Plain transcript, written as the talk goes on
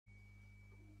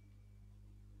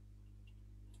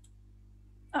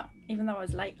Even though I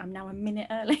was late, I'm now a minute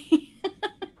early.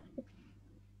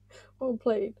 Well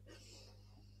played.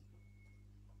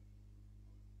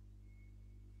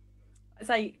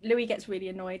 So Louis gets really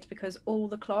annoyed because all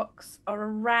the clocks are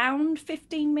around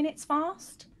 15 minutes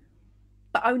fast,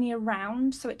 but only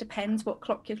around, so it depends what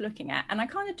clock you're looking at. And I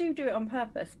kind of do it on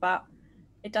purpose, but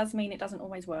it does mean it doesn't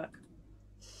always work.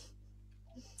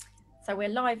 So we're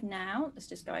live now. Let's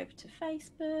just go over to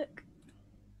Facebook.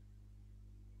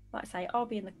 Like I say, I'll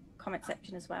be in the comment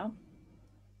section as well.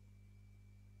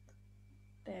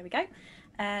 There we go.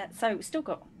 So we've still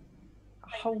got a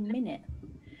whole minute.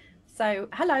 So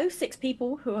hello, 6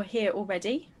 people who are here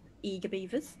already, eager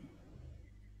beavers.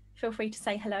 Feel free to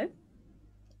say hello.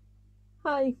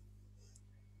 Hi.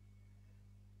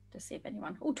 Just see if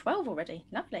anyone... Oh, 12 already.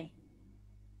 Lovely.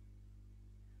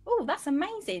 Oh, that's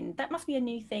amazing. That must be a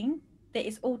new thing that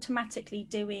is automatically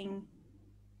doing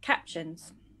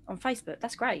captions on Facebook.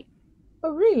 That's great.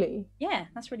 Oh, really? Yeah,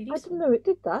 that's really useful. I didn't know it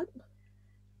did that.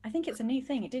 I think it's a new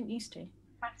thing. It didn't used to.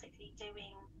 Automatically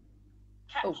doing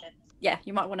captions. Oh, yeah,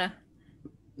 you might want to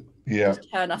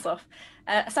just turn us off.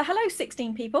 So hello,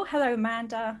 16 people. Hello,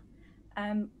 Amanda.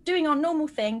 Doing our normal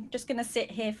thing. Just going to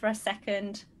sit here for a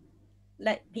second,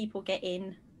 let people get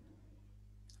in,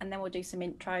 and then we'll do some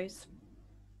intros.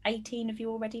 18 of you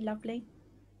already. Lovely.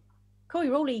 Cool,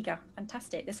 you're all eager.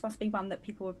 Fantastic. This must be one that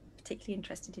people are particularly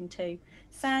interested in too.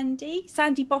 Sandy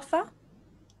Botha.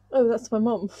 Oh, that's my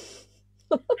mum.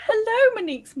 Hello,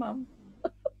 Monique's mum.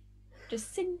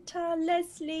 Jacinta,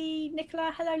 Leslie,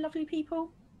 Nicola. Hello, lovely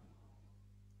people.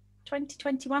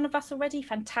 21 of us already.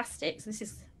 Fantastic. So this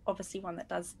is obviously one that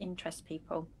does interest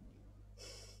people.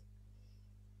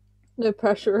 No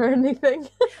pressure or anything.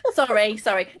 Sorry.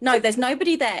 No, there's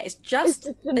nobody there. It's just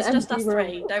us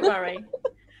 3. Don't worry.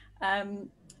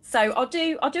 So I'll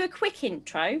do a quick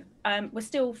intro. We're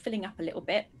still filling up a little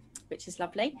bit, which is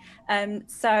lovely.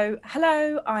 So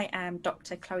hello, I am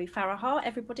Dr. Chloe Farahar,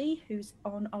 everybody who's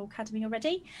on Academy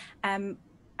already.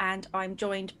 And I'm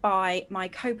joined by my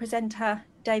co-presenter,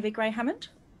 David Gray-Hammond.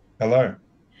 Hello.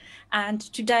 And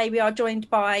today we are joined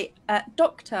by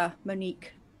Dr.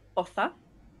 Monique Botha.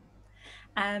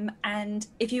 And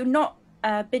if you've not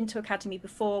been to Academy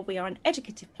before, we are an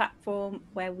educative platform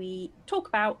where we talk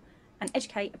about and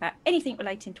educate about anything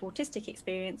relating to autistic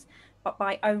experience, but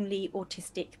by only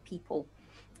autistic people,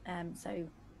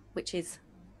 which is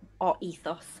our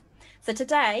ethos. So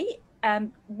today,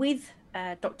 with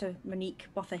Dr. Monique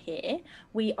Botha here,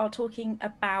 we are talking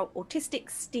about autistic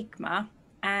stigma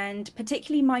and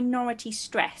particularly minority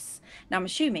stress. Now, I'm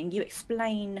assuming you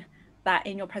explain that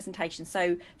in your presentation.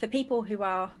 So for people who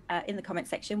are in the comment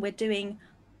section, we're doing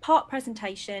part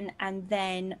presentation and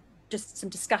then just some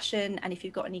discussion, and if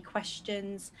you've got any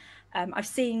questions. I've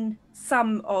seen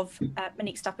some of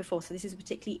Monique's stuff before, so this is a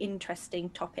particularly interesting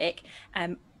topic.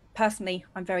 Personally,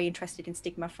 I'm very interested in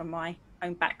stigma from my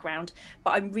own background,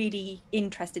 but I'm really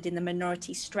interested in the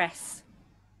minority stress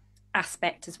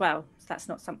aspect as well. So that's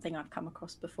not something I've come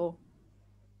across before.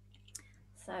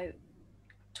 So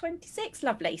 26,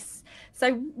 lovely.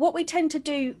 So what we tend to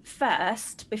do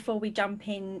first, before we jump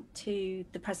into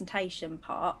the presentation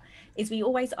part, is we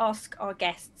always ask our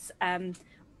guests,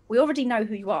 we already know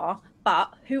who you are,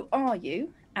 but who are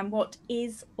you and what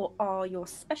is or are your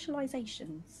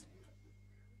specializations?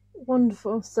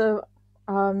 Wonderful. So,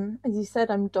 as you said,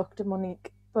 I'm Dr.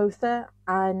 Monique Botha,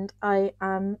 and I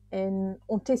am an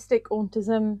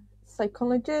autism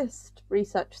psychologist,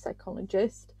 research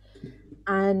psychologist,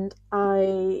 and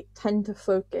I tend to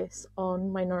focus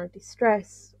on minority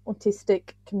stress,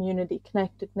 autistic community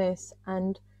connectedness,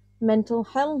 and mental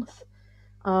health.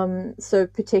 So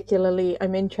particularly,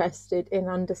 I'm interested in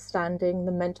understanding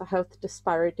the mental health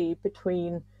disparity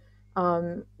between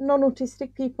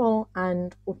non-autistic people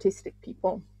and autistic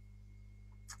people.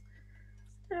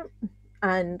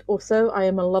 And also, I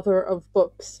am a lover of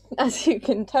books, as you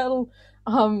can tell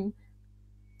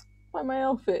by my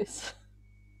office.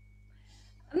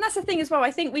 And that's the thing as well.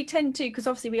 I think we tend to, because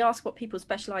obviously we ask what people's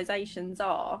specializations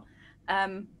are.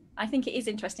 I think it is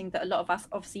interesting that a lot of us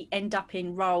obviously end up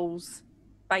in roles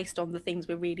based on the things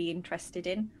we're really interested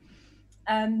in.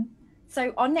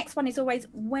 So our next one is always,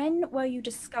 when were you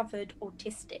discovered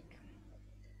autistic?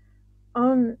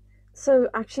 So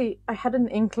actually, I had an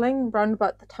inkling around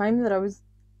about the time that I was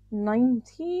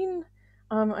 19.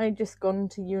 I'd just gone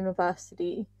to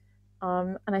university,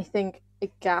 and I think a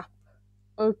gap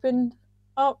opened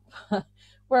up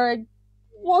where I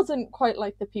wasn't quite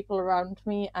like the people around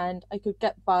me, and I could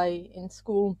get by in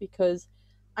school because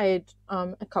I had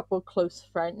a couple of close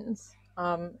friends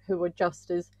who were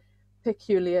just as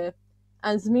peculiar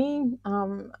as me,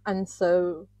 and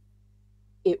so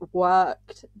it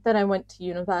worked. Then I went to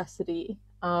university,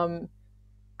 and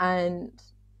I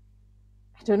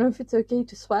don't know if it's okay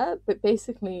to swear, but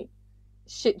basically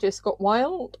shit just got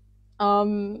wild.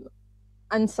 And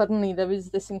suddenly there was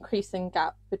this increasing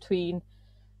gap between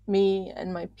me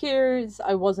and my peers.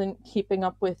 I wasn't keeping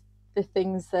up with the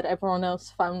things that everyone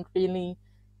else found really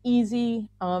easy.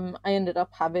 I ended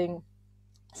up having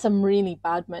some really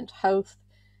bad mental health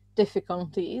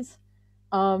difficulties,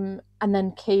 and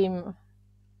then came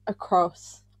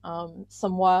across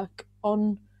some work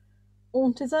on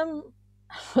autism.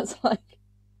 I was like,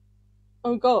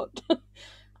 oh god.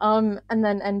 And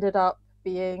then ended up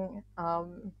being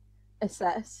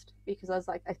assessed because I was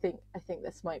like, I think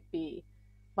this might be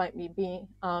me.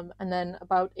 And then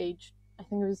about age, I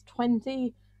think it was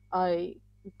 20, I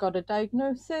got a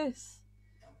diagnosis.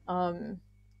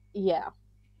 Yeah.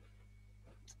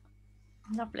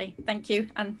 Lovely, thank you.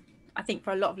 And I think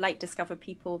for a lot of late discovered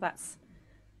people, that's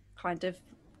kind of,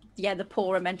 yeah, the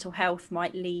poorer mental health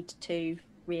might lead to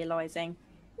realizing,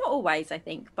 not always I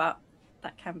think, but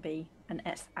that can be an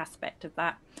aspect of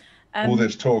that. All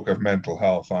this talk of mental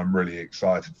health, I'm really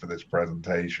excited for this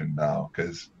presentation now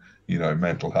because,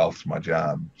 mental health's my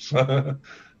jam.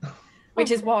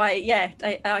 Which is why, yeah,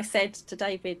 I said to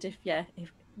David, if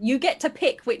you get to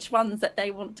pick which ones that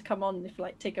they want to come on, if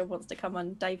like Tigger wants to come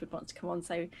on, David wants to come on.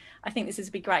 So I think this is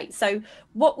be great. So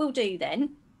what we'll do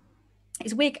then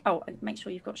is make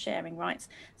sure you've got sharing rights.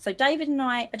 So David and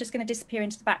I are just going to disappear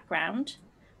into the background.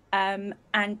 And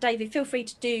David, feel free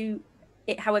to do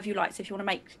it however you like. So if you want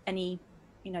to make any,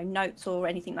 notes or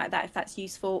anything like that, if that's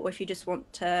useful, or if you just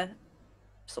want to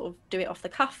sort of do it off the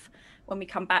cuff, when we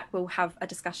come back, we'll have a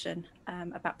discussion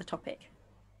about the topic.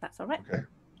 That's all right. Okay.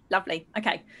 Lovely.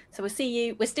 Okay. So we'll see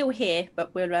you. We're still here,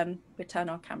 but we'll turn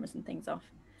our cameras and things off.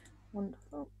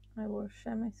 Wonderful. I will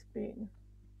share my screen.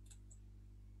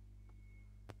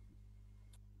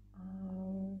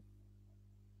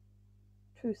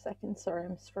 2 seconds. Sorry,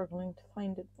 I'm struggling to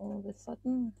find it all of a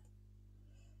sudden.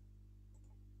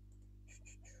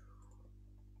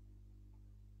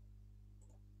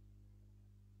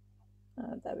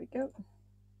 There we go.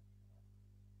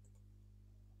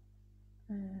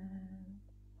 And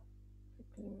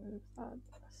quickly move that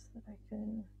so that I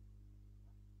can.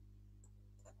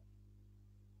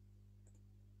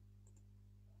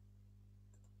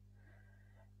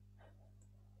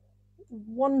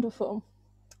 Wonderful.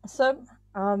 So,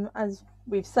 as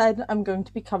we've said, I'm going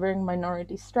to be covering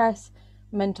minority stress,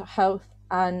 mental health,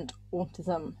 and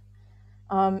autism.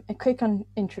 A quick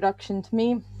introduction to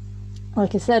me.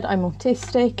 Like I said, I'm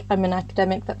autistic. I'm an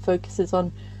academic that focuses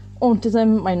on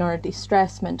autism, minority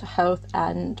stress, mental health,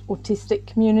 and autistic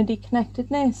community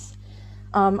connectedness.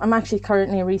 I'm actually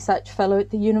currently a research fellow at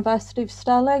the University of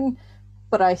Stirling,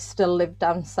 but I still live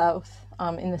down south,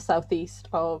 in the southeast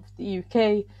of the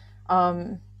UK.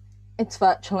 It's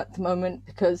virtual at the moment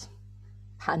because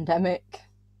pandemic.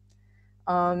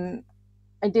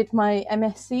 I did my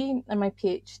MSc and my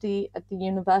PhD at the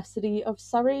University of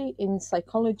Surrey in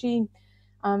psychology.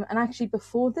 And actually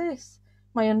before this,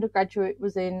 my undergraduate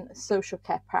was in social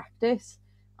care practice.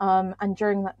 And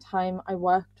during that time, I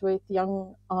worked with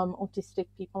young autistic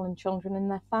people and children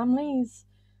and their families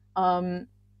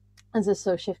as a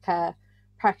social care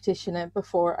practitioner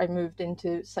before I moved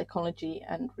into psychology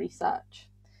and research.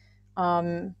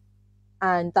 And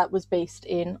that was based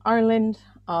in Ireland,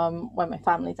 where my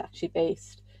family's actually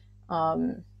based.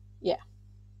 Yeah.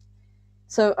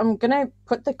 So I'm going to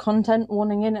put the content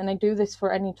warning in, and I do this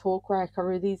for any talk where I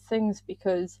cover these things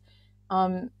because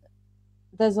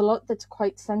there's a lot that's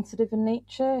quite sensitive in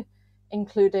nature,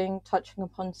 including touching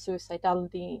upon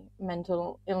suicidality,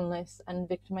 mental illness, and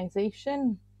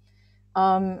victimization.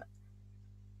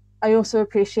 I also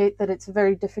appreciate that it's a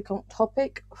very difficult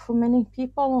topic for many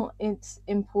people. It's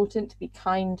important to be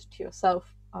kind to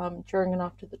yourself during and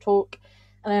after the talk.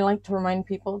 And I like to remind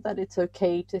people that it's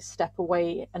okay to step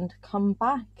away and come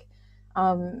back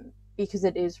because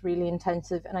it is really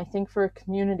intensive. And I think for a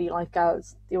community like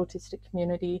ours, the autistic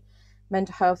community,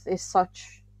 mental health is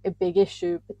such a big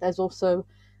issue, but there's also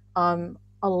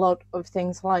a lot of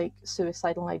things like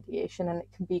suicidal ideation, and it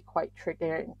can be quite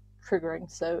triggering.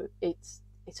 So it's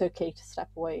okay to step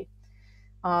away.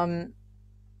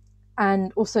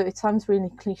 And also, it sounds really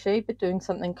cliche, but doing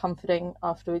something comforting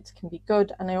afterwards can be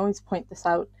good. And I always point this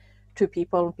out to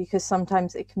people because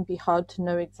sometimes it can be hard to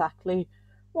know exactly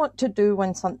what to do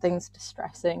when something's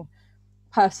distressing.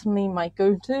 Personally, my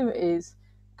go-to is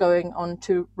going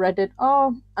onto Reddit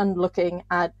and looking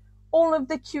at all of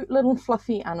the cute little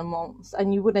fluffy animals.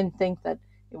 And you wouldn't think that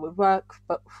it would work,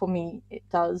 but for me, it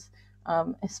does,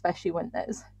 especially when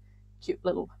there's cute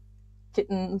little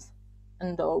kittens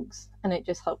and dogs, and it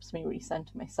just helps me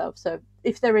recenter myself. So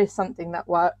if there is something that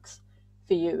works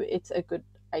for you, it's a good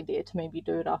idea to maybe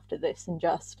do it after this and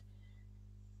just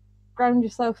ground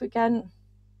yourself again.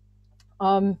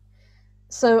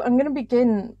 So I'm going to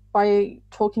begin by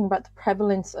talking about the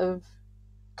prevalence of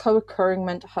co-occurring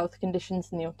mental health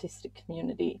conditions in the autistic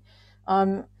community.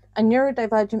 And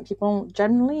neurodivergent people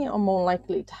generally are more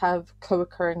likely to have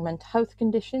co-occurring mental health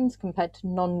conditions compared to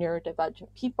non-neurodivergent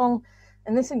people,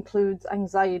 and this includes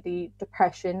anxiety,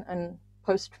 depression, and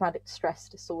post-traumatic stress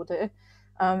disorder.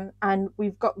 And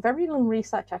we've got very little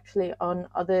research actually on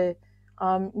other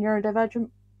neurodivergent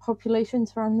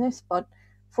populations around this, but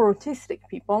for autistic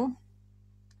people,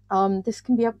 this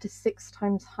can be up to 6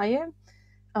 times higher,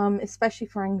 especially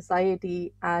for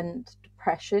anxiety and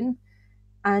depression.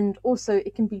 And also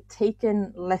it can be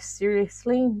taken less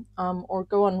seriously or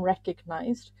go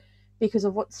unrecognized because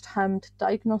of what's termed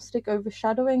diagnostic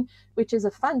overshadowing, which is a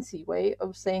fancy way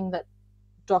of saying that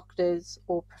doctors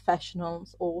or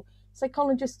professionals or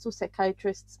psychologists or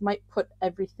psychiatrists might put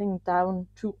everything down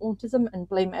to autism and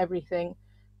blame everything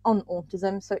on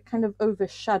autism. So it kind of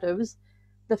overshadows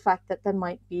the fact that there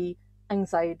might be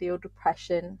anxiety or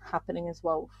depression happening as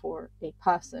well for a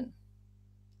person.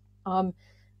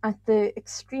 At the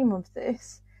extreme of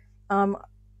this, and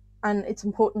it's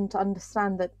important to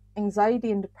understand that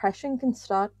anxiety and depression can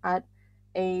start at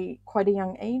quite a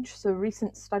young age. So a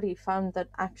recent study found that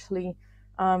actually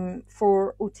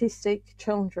for autistic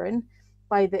children,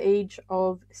 by the age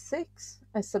of 6,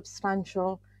 a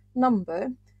substantial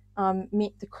number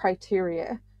meet the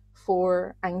criteria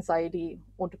for anxiety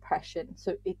or depression.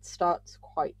 So it starts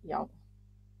quite young.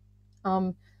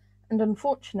 And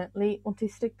unfortunately,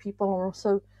 autistic people are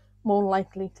also more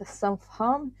likely to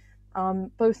self-harm,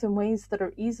 both in ways that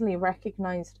are easily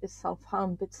recognized as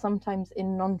self-harm, but sometimes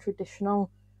in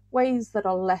non-traditional ways that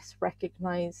are less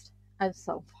recognized as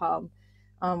self-harm,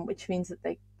 which means that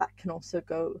that can also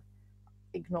go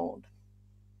ignored.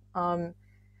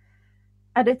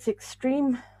 At its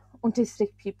extreme,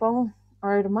 autistic people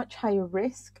are at a much higher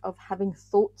risk of having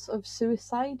thoughts of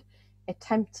suicide,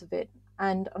 attempts of it,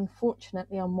 and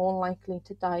unfortunately are more likely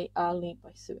to die early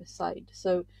by suicide.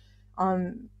 So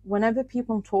whenever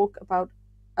people talk about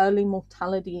early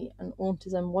mortality and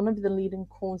autism, one of the leading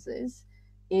causes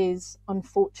is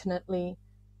unfortunately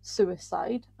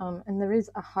suicide, and there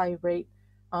is a high rate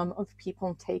of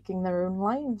people taking their own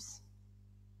lives.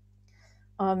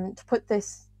 To put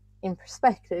this in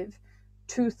perspective,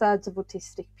 2/3 of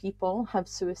autistic people have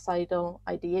suicidal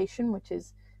ideation, which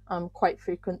is quite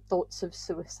frequent thoughts of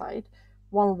suicide,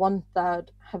 while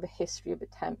 1/3 have a history of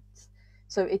attempts.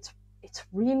 So it's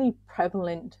really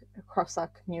prevalent across our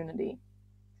community.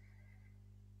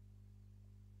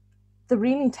 The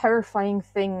really terrifying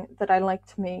thing that I like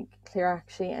to make clear,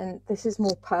 actually, and this is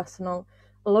more personal,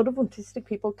 a lot of autistic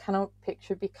people cannot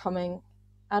picture becoming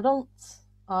adults.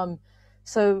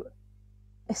 So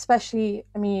especially,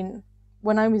 I mean,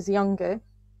 when I was younger,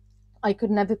 I could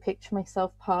never picture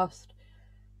myself past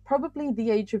probably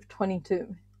the age of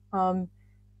 22.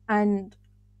 And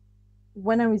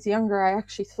when I was younger, I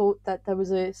actually thought that there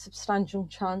was a substantial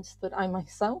chance that I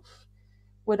myself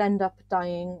would end up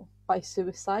dying by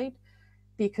suicide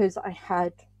because I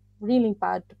had really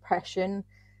bad depression.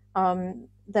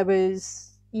 There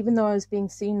was, even though I was being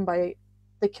seen by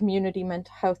the community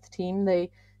mental health team,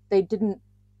 they didn't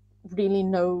really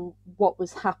know what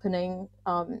was happening.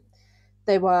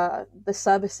 The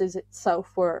services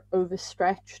itself were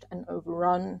overstretched and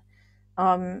overrun.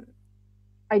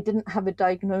 I didn't have a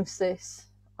diagnosis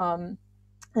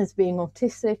as being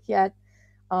autistic yet,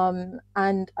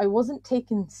 and I wasn't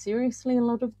taken seriously a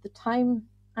lot of the time,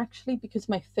 actually, because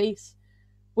my face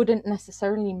wouldn't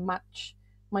necessarily match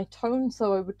my tone.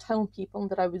 So I would tell people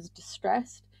that I was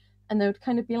distressed, and they would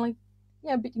kind of be like,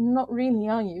 yeah, but you're not really,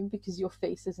 are you? Because your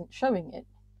face isn't showing it.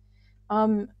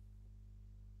 And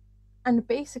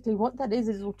basically what that is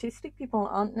autistic people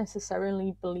aren't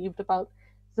necessarily believed about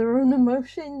their own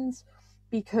emotions,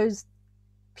 because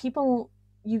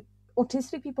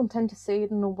autistic people tend to say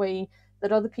it in a way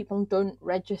that other people don't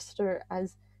register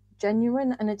as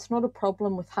genuine, and it's not a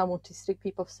problem with how autistic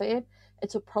people say it,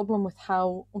 it's a problem with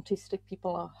how autistic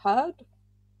people are heard.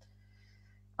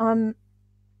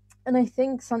 And I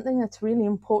think something that's really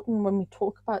important when we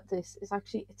talk about this is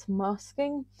actually it's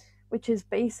masking, which is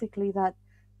basically that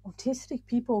autistic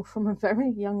people from a very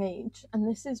young age, and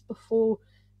this is before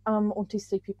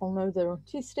autistic people know they're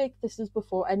autistic, this is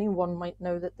before anyone might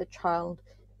know that the child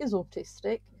is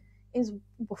autistic,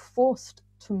 we're forced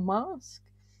to mask,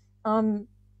 and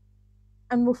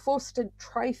we're forced to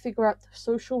try figure out the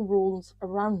social rules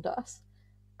around us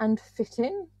and fit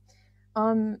in.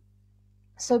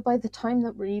 So by the time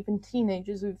that we're even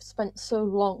teenagers, we've spent so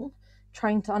long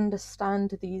trying to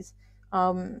understand these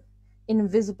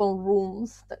invisible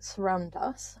rules that surround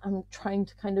us and trying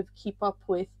to kind of keep up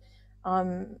with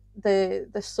the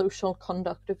social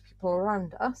conduct of people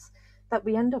around us, that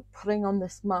we end up putting on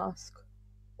this mask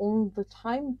all the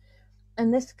time.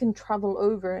 And this can travel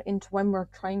over into when we're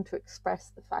trying to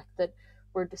express the fact that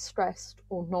we're distressed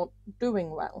or not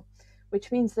doing well,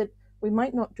 which means that we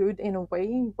might not do it in a way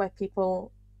where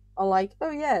people are like, oh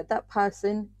yeah, that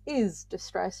person is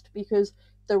distressed because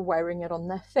they're wearing it on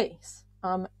their face.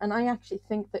 And I actually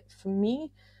think that for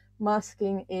me,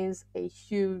 masking is a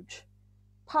huge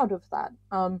part of that.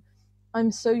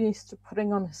 I'm so used to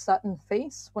putting on a certain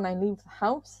face when I leave the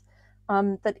house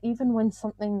that even when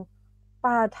something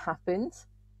bad happens,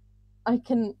 I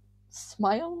can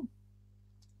smile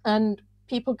and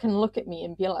people can look at me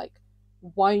and be like,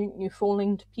 why aren't you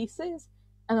falling to pieces?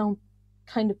 And I'll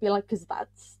kind of be like, because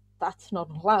that's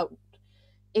not allowed.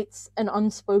 It's an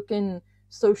unspoken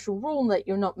social rule that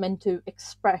you're not meant to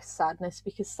express sadness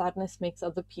because sadness makes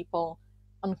other people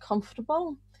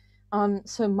uncomfortable.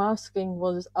 So masking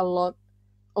was a lot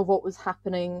of what was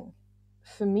happening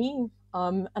for me.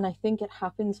 And I think it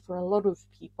happens for a lot of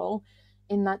people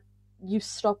in that you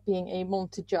stop being able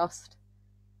to just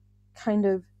kind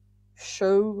of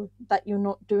show that you're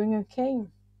not doing okay.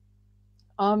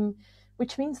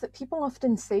 Which means that people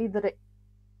often say that it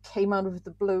came out of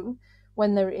the blue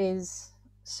when there is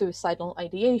suicidal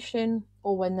ideation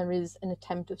or when there is an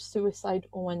attempt of suicide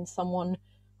or when someone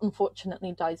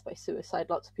unfortunately dies by suicide.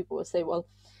 Lots of people will say, well,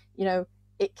 you know,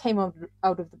 it came out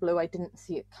of the blue, I didn't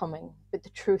see it coming. But the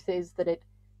truth is that it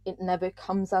never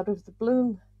comes out of the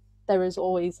blue. There is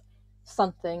always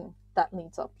something that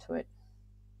leads up to it.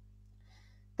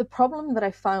 The problem that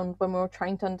I found when we were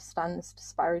trying to understand this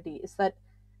disparity is that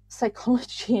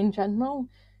psychology in general,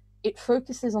 it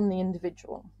focuses on the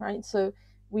individual, right? So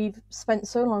we've spent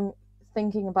so long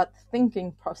thinking about the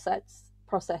thinking processes,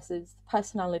 the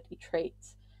personality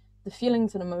traits, the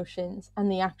feelings and emotions,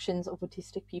 and the actions of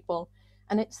autistic people.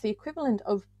 And it's the equivalent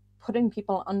of putting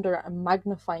people under a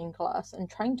magnifying glass and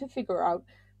trying to figure out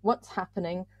what's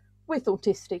happening with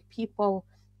autistic people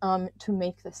to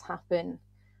make this happen.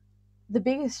 The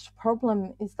biggest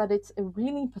problem is that it's a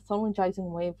really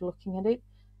pathologizing way of looking at it,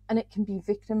 and it can be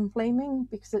victim blaming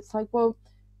because it's like, well,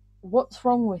 what's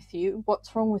wrong with you?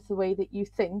 What's wrong with the way that you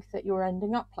think that you're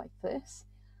ending up like this?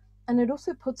 And it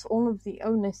also puts all of the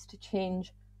onus to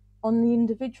change on the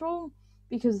individual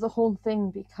because the whole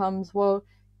thing becomes, well,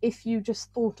 if you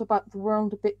just thought about the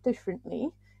world a bit differently,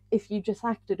 if you just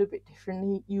acted a bit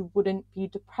differently, you wouldn't be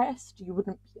depressed, you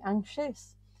wouldn't be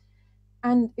anxious.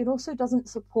 And it also doesn't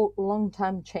support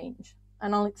long-term change.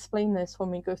 And I'll explain this when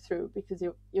we go through because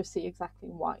you'll see exactly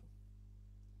why.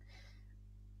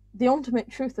 The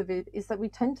ultimate truth of it is that we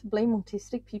tend to blame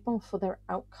autistic people for their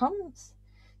outcomes.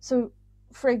 So,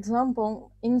 for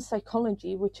example, in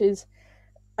psychology, which is,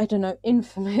 I don't know,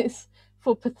 infamous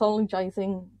for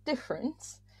pathologizing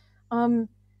difference,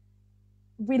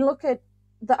 we look at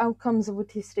the outcomes of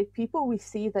autistic people, we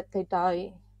see that they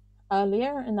die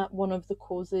earlier and that one of the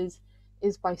causes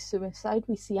is by suicide.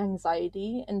 We see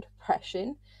anxiety and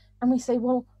depression, and we say,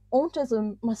 well,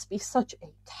 autism must be such a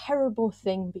terrible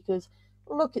thing because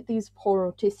look at these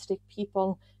poor autistic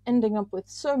people ending up with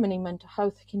so many mental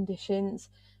health conditions.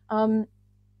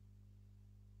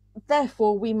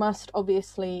 Therefore, we must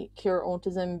obviously cure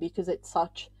autism because it's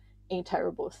such a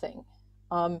terrible thing.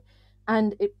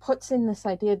 And it puts in this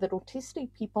idea that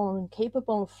autistic people are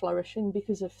incapable of flourishing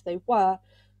because if they were,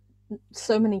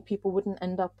 so many people wouldn't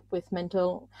end up with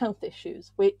mental health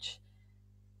issues, which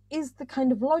is the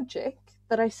kind of logic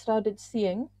that I started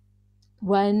seeing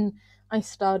when I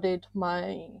started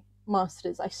my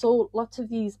master's. I saw lots of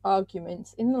these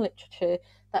arguments in the literature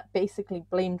that basically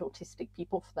blamed autistic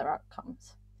people for their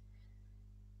outcomes.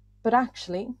 But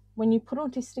actually, when you put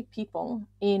autistic people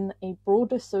in a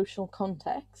broader social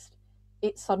context,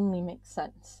 it suddenly makes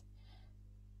sense.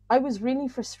 I was really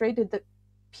frustrated that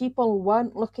people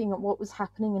weren't looking at what was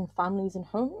happening in families and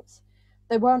homes.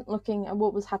 They weren't looking at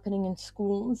what was happening in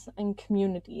schools and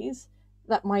communities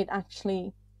that might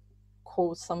actually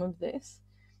cause some of this.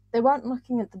 They weren't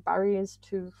looking at the barriers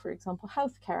to, for example,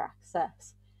 healthcare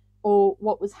access or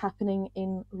what was happening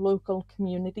in local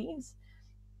communities.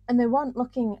 And they weren't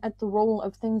looking at the role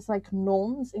of things like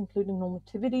norms, including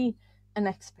normativity and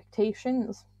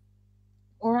expectations,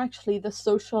 or actually the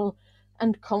social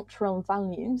and cultural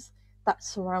values that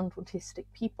surround autistic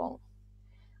people.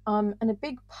 And a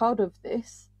big part of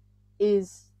this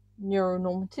is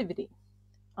neuronormativity,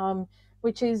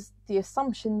 which is the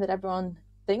assumption that everyone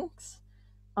thinks.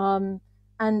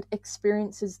 and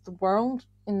experiences the world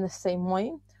in the same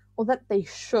way, or that they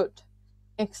should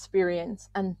experience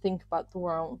and think about the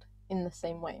world in the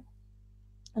same way.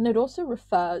 And it also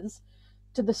refers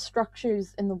to the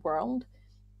structures in the world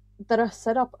that are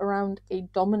set up around a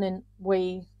dominant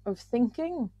way of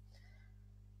thinking.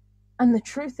 And the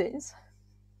truth is,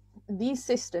 these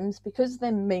systems, because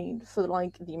they're made for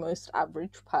like the most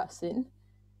average person,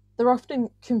 they're often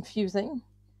confusing,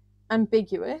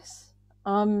 ambiguous,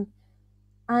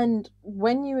 and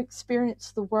when you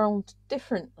experience the world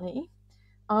differently,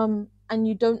 and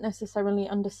you don't necessarily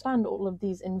understand all of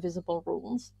these invisible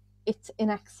rules, it's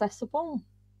inaccessible.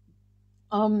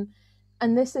 And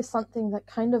this is something that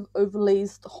kind of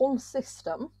overlays the whole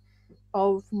system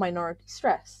of minority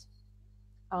stress,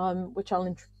 which I'll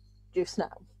introduce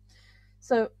now.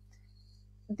 So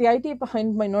the idea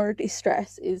behind minority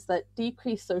stress is that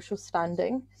decreased social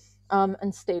standing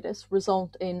and status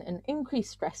result in an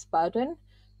increased stress burden,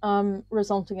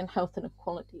 resulting in health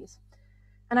inequalities.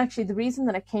 And actually, the reason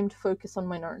that I came to focus on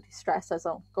minority stress, as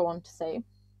I'll go on to say,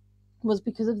 was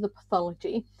because of the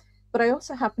pathology, but I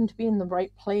also happened to be in the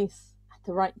right place at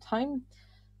the right time.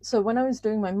 So when I was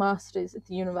doing my master's at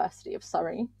the University of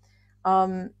Surrey,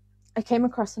 I came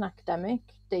across an academic,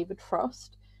 David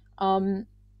Frost,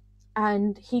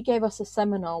 and he gave us a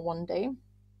seminar one day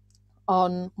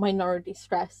on minority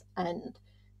stress and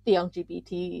the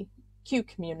LGBTQ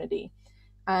community.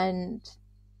 And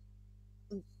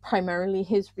primarily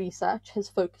his research has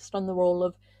focused on the role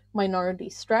of minority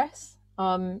stress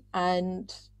and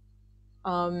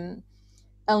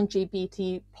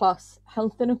LGBT plus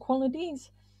health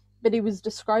inequalities. But he was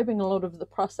describing a lot of the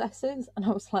processes, and I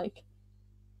was like,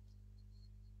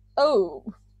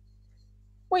 oh,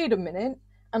 wait a minute.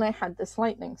 And I had this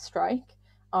lightning strike.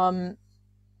 And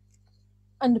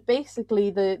basically,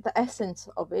 the essence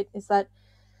of it is that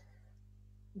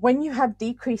when you have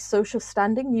decreased social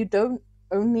standing, you don't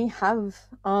only have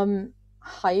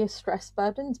higher stress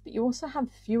burdens, but you also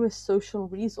have fewer social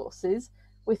resources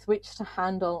with which to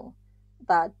handle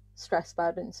that stress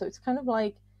burden. So it's kind of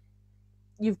like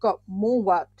you've got more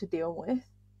work to deal with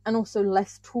and also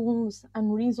less tools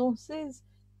and resources.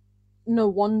 No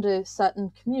wonder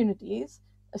certain communities,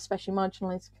 especially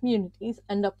marginalized communities,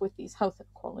 end up with these health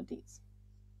inequalities.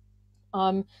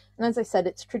 And as I said,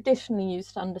 it's traditionally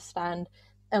used to understand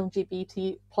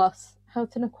LGBT plus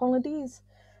health inequalities.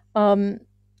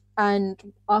 And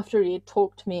after he had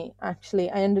talked to me, actually,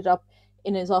 I ended up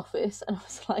in his office and I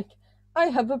was like, I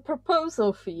have a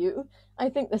proposal for you. I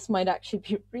think this might actually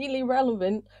be really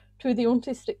relevant to the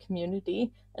autistic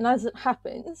community. And as it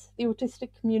happens, the autistic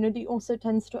community also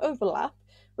tends to overlap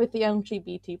with the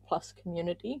LGBT plus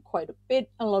community quite a bit.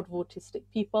 A lot of autistic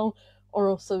people are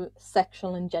also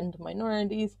sexual and gender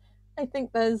minorities. I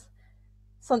think there's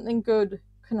something good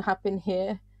can happen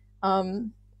here.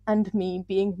 And me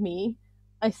being me,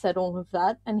 I said all of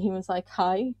that, and he was like,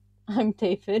 hi, I'm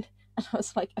David. And I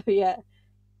was like, oh yeah,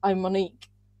 I'm Monique.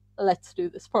 Let's do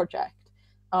this project.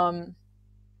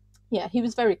 Yeah, he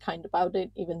was very kind about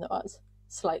it, even though I was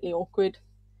slightly awkward.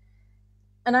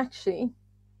 And actually,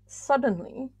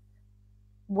 suddenly,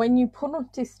 when you put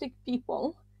autistic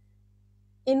people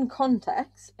in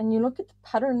context and you look at the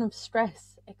pattern of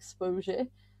stress exposure,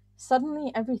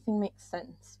 suddenly everything makes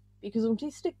sense. Because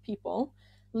autistic people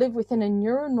live within a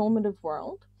neuronormative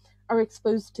world, are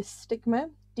exposed to stigma,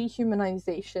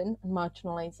 dehumanization, and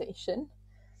marginalization.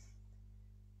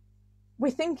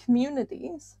 Within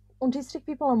communities, autistic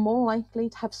people are more likely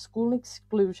to have school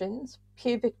exclusions,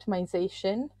 peer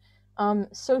victimization,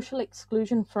 social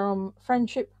exclusion from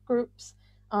friendship groups,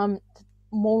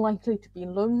 more likely to be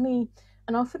lonely,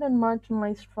 and often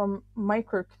marginalized from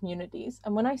micro communities.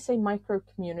 And when I say micro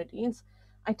communities,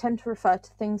 I tend to refer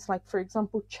to things like, for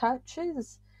example,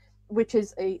 churches, which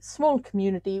is a small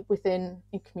community within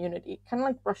a community, kind of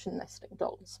like Russian nesting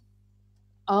dolls.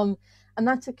 And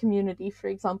that's a community, for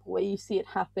example, where you see it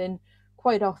happen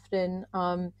quite often,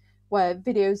 where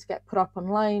videos get put up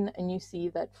online and you see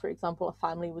that, for example, a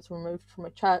family was removed from a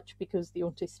church because the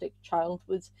autistic child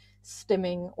was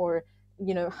stimming or,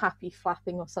 you know, happy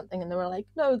flapping or something, and they were like,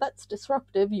 no, that's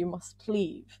disruptive, you must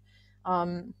leave.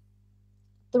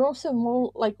 They're also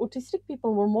more like, autistic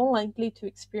people were more likely to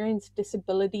experience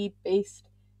disability-based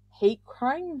hate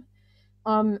crime.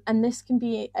 And this can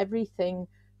be everything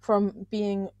from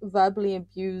being verbally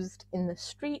abused in the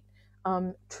street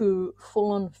to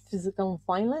full-on physical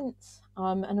violence.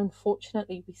 And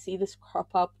unfortunately, we see this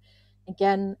crop up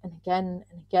again and again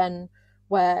and again,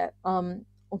 where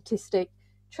autistic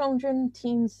children,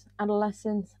 teens,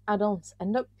 adolescents, adults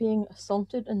end up being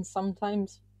assaulted and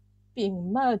sometimes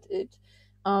being murdered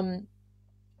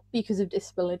because of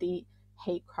disability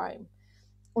hate crime.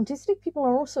 Autistic people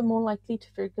are also more likely to,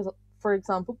 for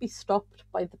example, be stopped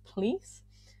by the police.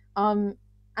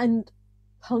 And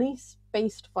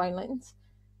police-based violence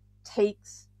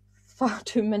takes far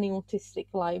too many autistic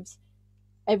lives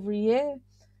every year.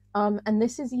 And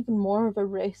this is even more of a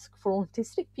risk for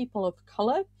autistic people of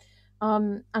colour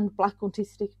and Black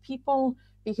autistic people,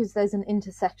 because there's an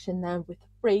intersection there with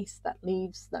race that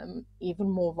leaves them even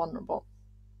more vulnerable.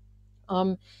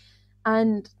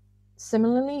 And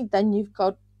similarly, then you've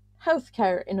got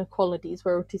healthcare inequalities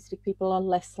where autistic people are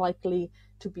less likely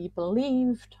to be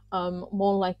believed,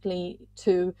 more likely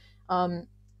to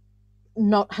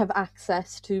not have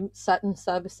access to certain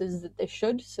services that they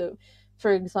should. So,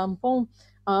 for example,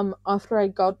 after I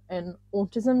got an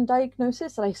autism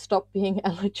diagnosis, I stopped being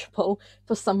eligible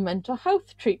for some mental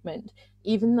health treatment,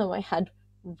 even though I had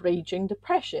raging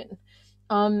depression.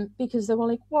 Because they were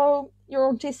like, well,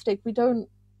 you're autistic. We don't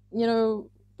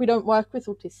work with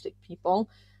autistic people.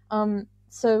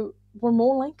 So we're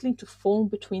more likely to fall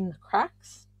between the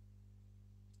cracks.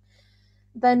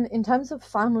 Then, in terms of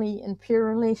family and peer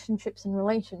relationships,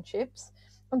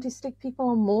 autistic people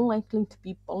are more likely to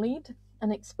be bullied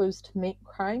and exposed to hate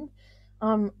crime.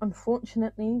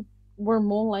 Unfortunately, we're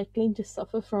more likely to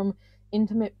suffer from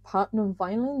intimate partner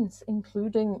violence,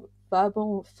 including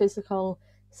verbal, physical,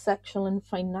 sexual, and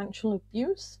financial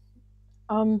abuse.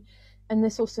 And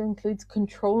this also includes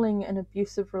controlling and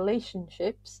abusive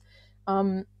relationships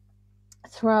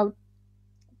throughout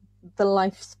the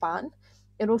lifespan.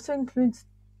 It also includes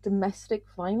domestic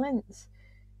violence.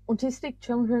 Autistic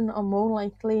children are more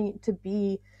likely to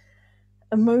be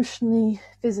emotionally,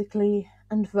 physically,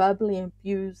 and verbally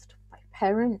abused by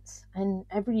parents. And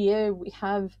every year we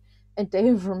have a day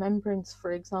of remembrance,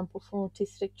 for example, for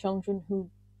autistic children who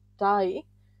die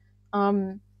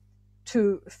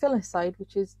to filicide,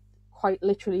 which is quite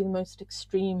literally the most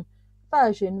extreme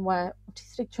version, where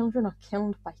autistic children are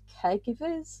killed by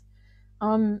caregivers.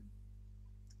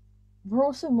 We're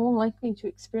also more likely to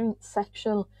experience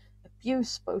sexual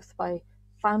abuse, both by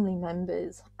family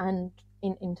members and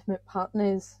in intimate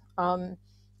partners, and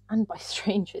by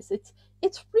strangers.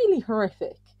 It's really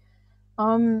horrific.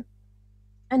 And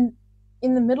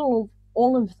in the middle of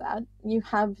all of that, you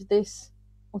have this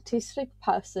autistic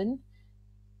person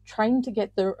trying to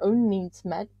get their own needs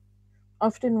met,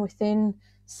 often within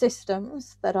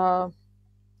systems that are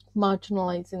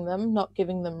marginalizing them, not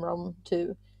giving them room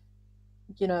to,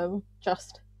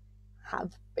 just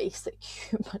have basic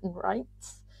human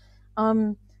rights.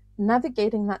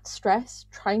 Navigating that stress,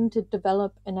 trying to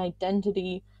develop an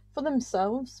identity for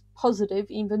themselves, positive,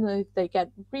 even though they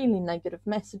get really negative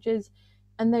messages,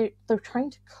 and they're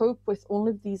trying to cope with all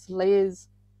of these layers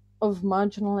of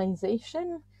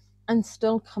marginalization and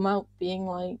still come out being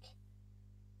like,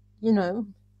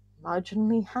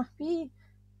 marginally happy.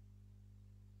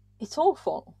 It's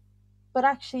awful. But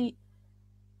actually,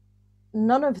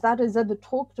 none of that is ever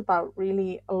talked about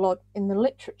really a lot in the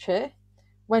literature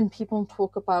when people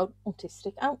talk about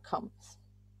autistic outcomes.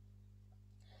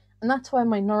 And that's where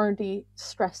minority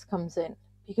stress comes in,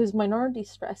 because minority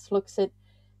stress looks at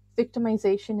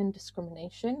victimization and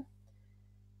discrimination,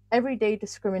 everyday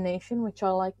discrimination, which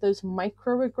are like those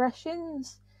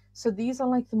microaggressions. So these are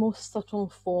like the most subtle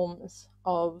forms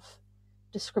of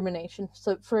discrimination.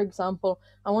 So, for example,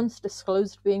 I once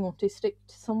disclosed being autistic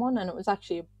to someone, and it was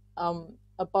actually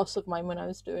a boss of mine when I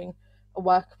was doing a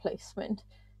work placement,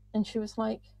 and she was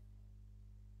like,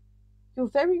 "You're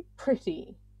very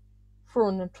pretty for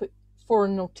an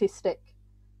autistic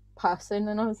person,"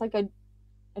 and I was like, I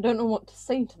don't know what to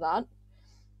say to that.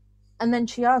 And then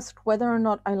she asked whether or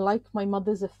not I like my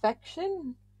mother's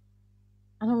affection,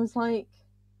 and I was like,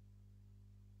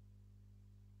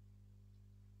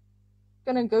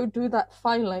 gonna go do that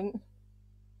filing.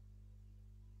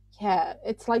 Yeah,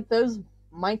 it's like those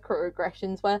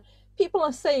microaggressions where people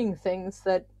are saying things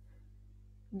that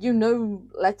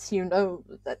lets you know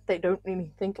that they don't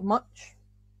really think much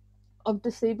of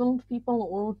disabled people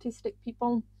or autistic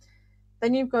people.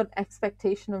 Then you've got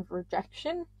expectation of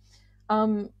rejection,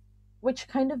 which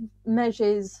kind of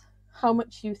measures how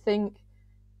much you think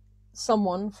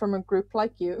someone from a group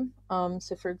like you,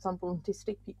 so for example,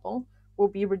 autistic people, will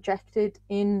be rejected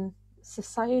in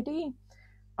society,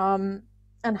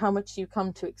 and how much you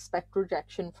come to expect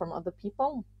rejection from other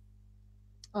people.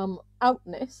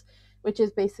 Outness, which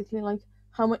is basically like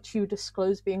how much you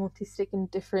disclose being autistic in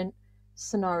different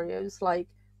scenarios, like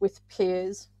with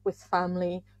peers, with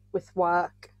family, with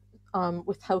work,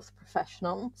 with health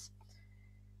professionals.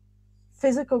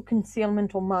 Physical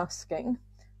concealment or masking,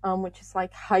 which is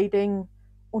like hiding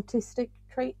autistic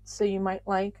traits. So you might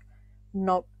like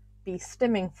not be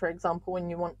stimming, for example, when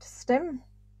you want to stim.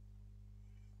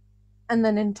 And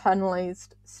then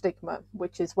internalized stigma,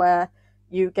 which is where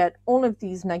you get all of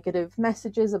these negative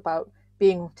messages about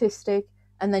being autistic,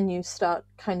 and then you start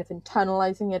kind of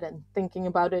internalizing it and thinking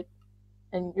about it,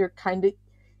 and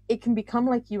it can become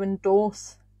like you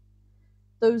endorse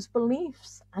those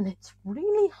beliefs, and it's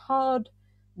really hard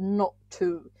not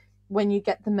to when you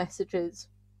get the messages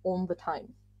all the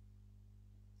time.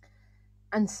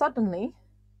 And suddenly,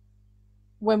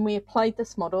 when we applied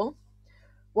this model,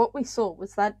 what we saw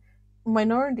was that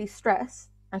minority stress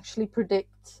actually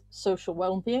predicts social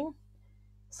well-being,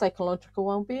 psychological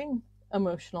well-being,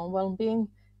 emotional well-being,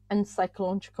 and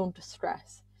psychological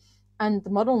distress. And the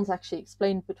models actually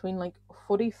explained between like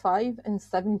 45 and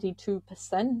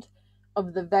 72%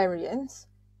 of the variance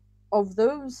of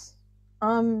those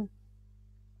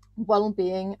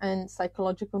well-being and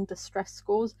psychological distress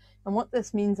scores. And what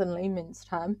this means in layman's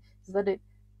terms is that it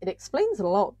explains a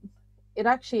lot. It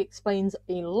actually explains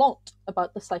a lot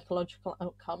about the psychological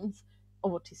outcomes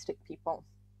of autistic people.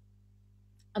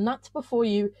 And that's before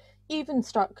you even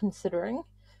start considering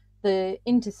the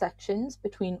intersections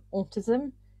between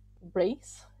autism,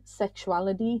 race,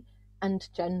 sexuality, and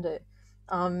gender.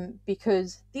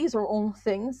 Because these are all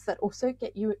things that also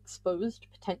get you exposed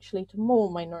potentially to more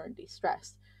minority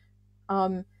stress.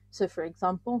 So, for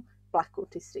example, Black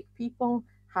autistic people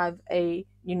have a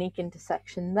unique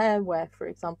intersection there where, for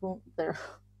example, there's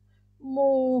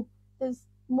more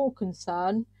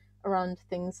concern around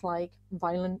things like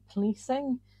violent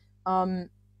policing.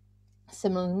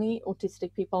 Similarly,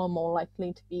 autistic people are more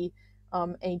likely to be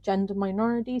a gender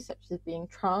minority, such as being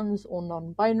trans or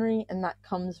non-binary, and that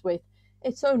comes with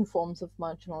its own forms of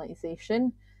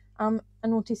marginalisation. And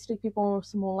autistic people are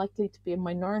also more likely to be a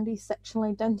minority sexual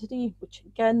identity, which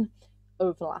again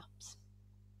overlaps.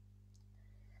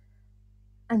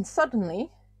 And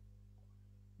suddenly,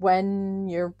 when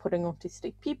you're putting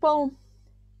autistic people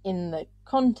in the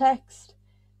context,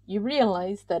 you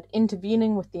realise that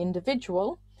intervening with the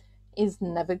individual is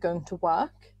never going to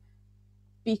work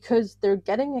because they're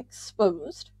getting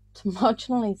exposed to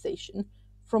marginalisation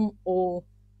from all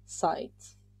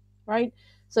sides, right?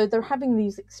 So they're having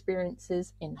these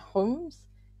experiences in homes,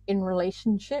 in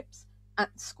relationships,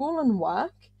 at school and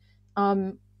work,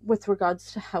 with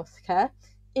regards to healthcare,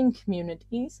 in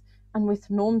communities, and with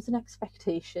norms and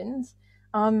expectations,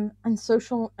 and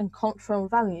social and cultural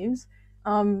values,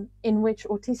 in which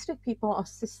autistic people are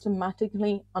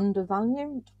systematically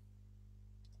undervalued.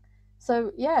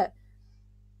 So, yeah,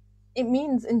 it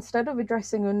means instead of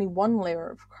addressing only one layer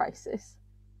of crisis,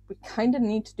 we kind of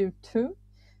need to do two.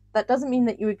 That doesn't mean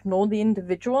that you ignore the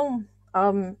individual.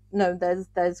 No,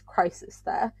 there's crisis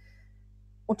there.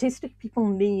 Autistic people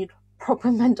need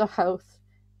proper mental health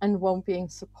and well-being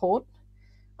support.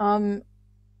 And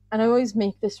I always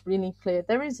make this really clear.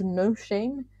 There is no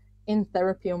shame in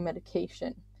therapy or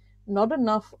medication. Not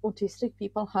enough autistic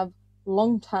people have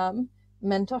long-term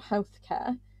mental health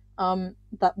care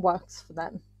that works for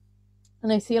them.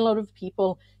 And I see a lot of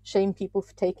people shame people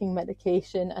for taking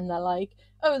medication, and they're like,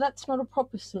 oh, that's not a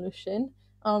proper solution.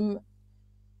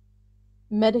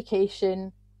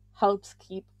 Medication helps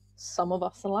keep some of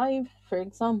us alive. For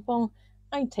example,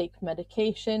 I take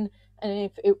medication, and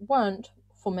if it weren't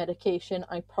for medication,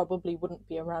 I probably wouldn't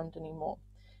be around anymore.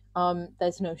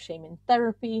 There's no shame in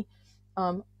therapy.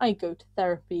 I go to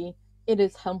therapy. It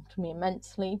has helped me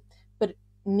immensely, but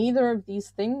neither of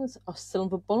these things are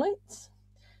silver bullets.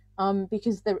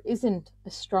 Because there isn't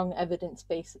a strong evidence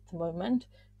base at the moment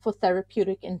for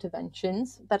therapeutic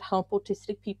interventions that help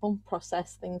autistic people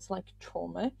process things like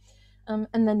trauma.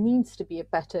 And there needs to be a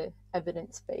better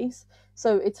evidence base.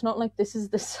 So it's not like this is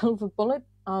the silver bullet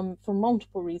for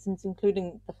multiple reasons,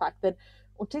 including the fact that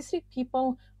autistic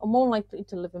people are more likely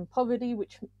to live in poverty,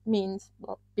 which means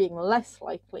being less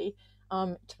likely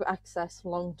to access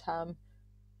long-term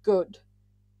good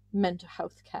mental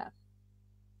health care.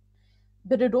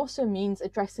 But it also means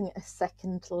addressing a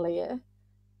second layer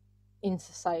in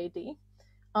society.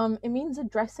 It means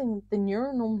addressing the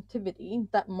neuronormativity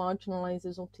that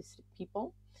marginalizes autistic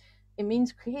people. It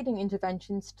means creating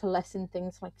interventions to lessen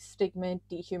things like stigma,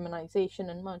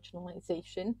 dehumanization, and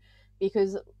marginalization,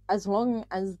 because as long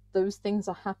as those things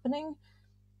are happening,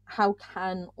 how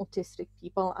can autistic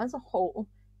people as a whole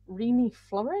really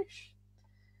flourish?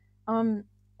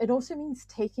 It also means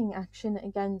taking action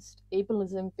against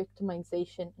ableism,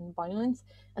 victimization, and violence.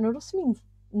 And it also means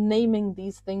naming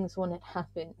these things when it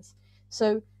happens.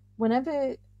 So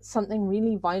whenever something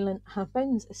really violent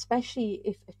happens, especially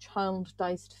if a child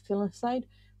dies to filicide,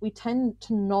 we tend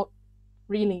to not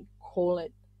really call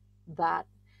it that.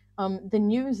 The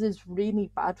news is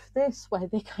really bad for this, where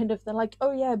they're like,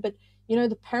 oh yeah, but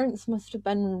the parents must have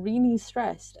been really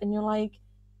stressed, and you're like,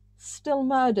 still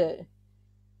murder.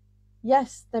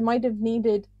 Yes, they might have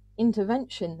needed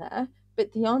intervention there,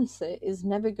 but the answer is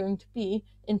never going to be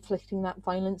inflicting that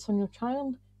violence on your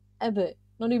child, ever,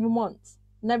 not even once,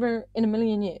 never in a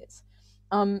million years.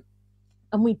 And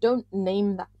we don't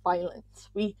name that violence.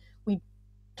 We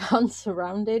dance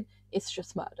around it. It's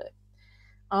just murder.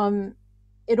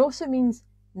 It also means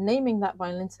naming that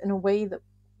violence in a way that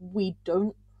we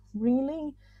don't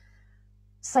really.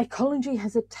 Psychology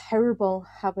has a terrible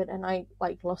habit, and I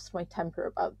lost my temper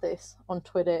about this on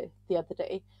Twitter the other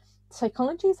day.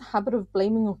 Psychology is a habit of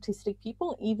blaming autistic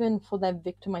people even for their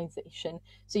victimization.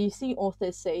 So you see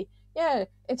authors say, yeah,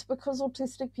 it's because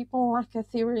autistic people lack a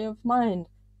theory of mind.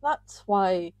 That's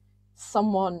why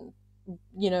someone,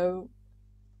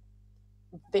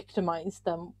 victimized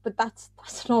them. But that's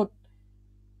not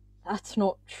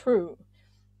true.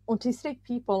 Autistic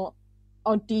people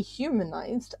are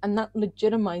dehumanized, and that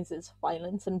legitimizes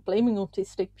violence, and blaming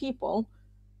autistic people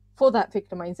for that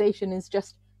victimization is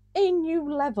just a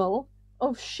new level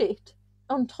of shit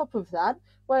on top of that,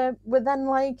 where we're then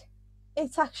like,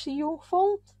 it's actually your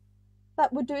fault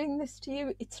that we're doing this to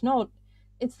you. It's not.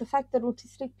 It's the fact that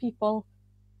autistic people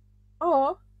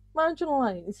are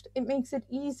marginalized. It makes it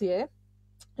easier.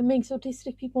 It makes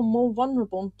autistic people more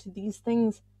vulnerable to these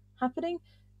things happening,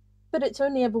 but it's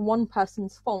only ever one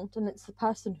person's fault, and it's the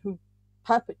person who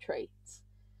perpetrates.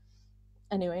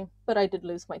 Anyway, but I did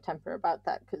lose my temper about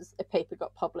that because a paper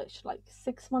got published like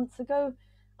 6 months ago,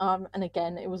 and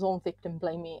again, it was all victim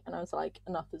blamey, and I was like,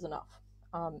 enough is enough.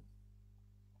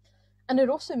 And it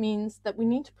also means that we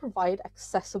need to provide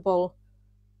accessible,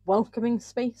 welcoming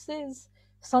spaces,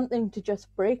 something to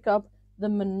just break up the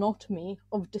monotony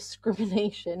of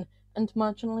discrimination and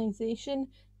marginalization.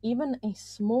 Even a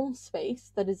small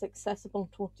space that is accessible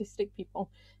to autistic people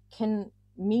can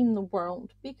mean the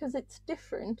world because it's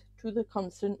different to the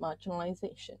constant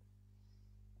marginalization.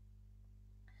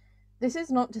 This is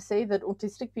not to say that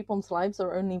autistic people's lives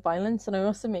are only violence, and I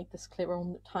also make this clear all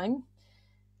the time.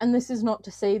 And this is not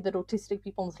to say that autistic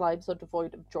people's lives are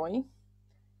devoid of joy,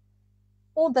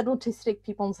 or that autistic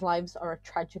people's lives are a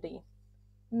tragedy.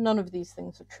 None of these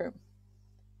things are true.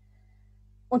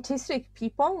 Autistic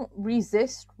people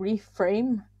resist,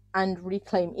 reframe, and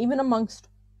reclaim. Even amongst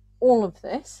all of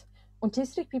this,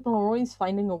 autistic people are always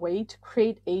finding a way to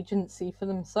create agency for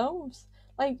themselves.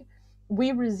 Like,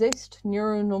 we resist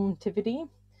neuronormativity,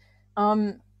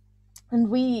 and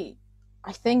we,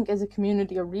 I think, as a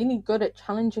community, are really good at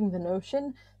challenging the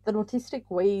notion that autistic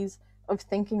ways of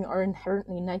thinking are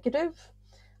inherently negative.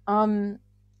 And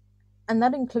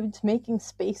that includes making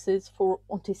spaces for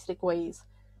autistic ways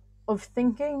of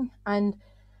thinking, and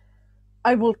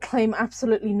I will claim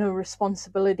absolutely no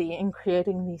responsibility in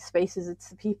creating these spaces. It's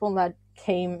the people that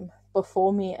came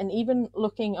before me, and even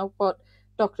looking at what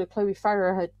Dr. Chloe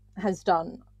Farrer has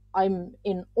done, I'm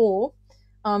in awe,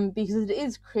 because it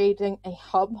is creating a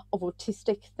hub of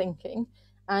autistic thinking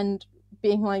and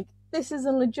being like, this is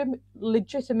a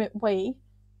legitimate way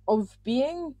of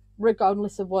being,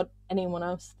 regardless of what anyone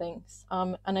else thinks.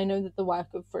 And I know that the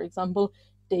work of, for example,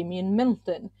 Damien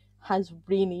Milton has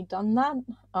really done that.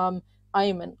 I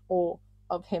am in awe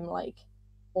of him, like,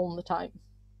 all the time.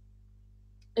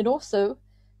 It also,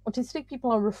 autistic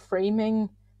people are reframing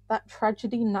that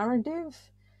tragedy narrative,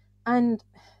 and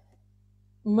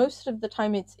most of the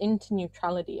time it's into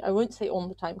neutrality. I won't say all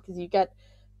the time, because you get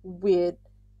weird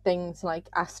things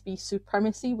like Aspie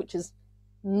supremacy, which is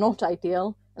not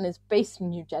ideal and is based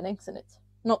in eugenics, and it's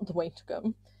not the way to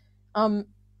go.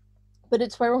 But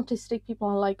it's where autistic people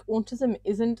are like, autism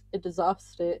isn't a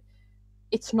disaster.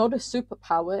 It's not a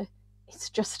superpower. It's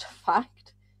just a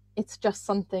fact. It's just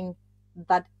something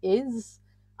that is,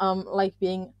 like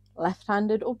being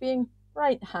left-handed or being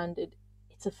right-handed.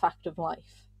 It's a fact of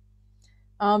life.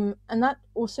 And that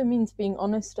also means being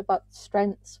honest about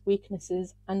strengths,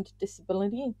 weaknesses, and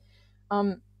disability.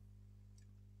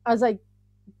 As I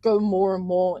go more and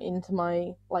more into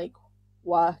my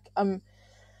work, I'm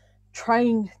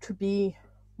trying to be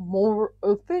more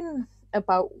open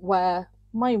about where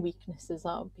my weaknesses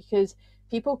are, because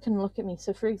people can look at me.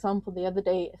 So, for example, the other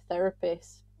day, a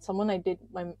therapist, someone I did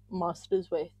my master's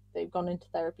with, they've gone into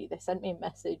therapy, they sent me a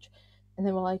message, and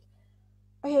they were like,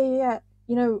 oh yeah,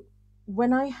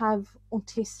 when I have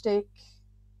autistic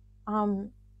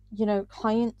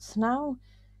clients now,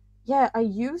 I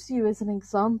use you as an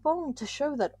example to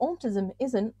show that autism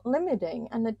isn't limiting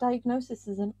and the diagnosis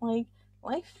isn't life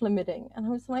limiting. And I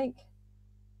was like,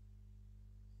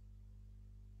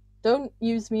 don't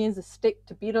use me as a stick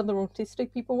to beat other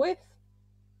autistic people with.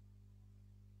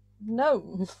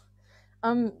 no.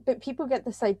 But people get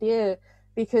this idea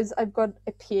because I've got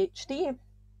a PhD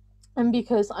and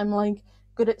because I'm like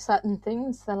good at certain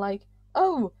things, they're like,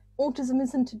 oh, autism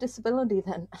isn't a disability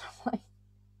then. And I'm like,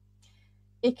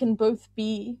 it can both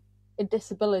be a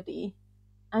disability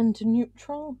and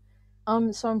neutral.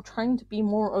 So I'm trying to be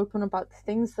more open about the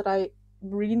things that I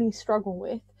really struggle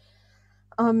with,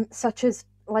 such as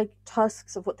like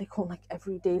tasks of what they call like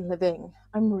everyday living.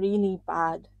 I'm really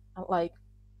bad at like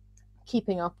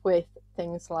keeping up with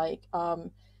things like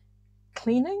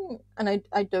cleaning, and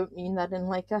I don't mean that in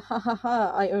like a ha ha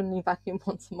ha I only vacuum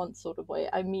once a month sort of way.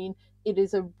 I mean it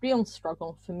is a real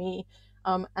struggle for me,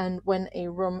 and when a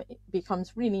room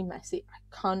becomes really messy, I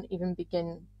can't even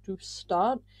begin to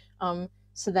start.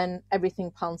 So then everything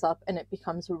piles up and it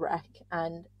becomes a wreck,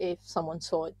 and if someone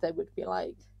saw it they would be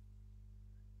like,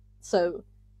 so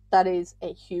that is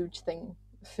a huge thing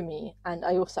for me. And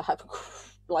I also have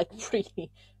like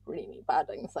really really bad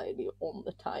anxiety all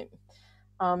the time.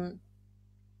 um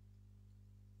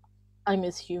I'm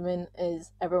as human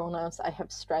as everyone else. I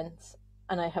have strengths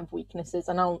and I have weaknesses,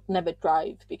 and I'll never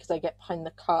drive because I get behind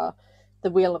the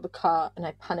wheel of a car, and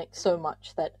I panic so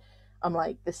much that I'm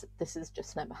like, this is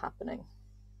just never happening.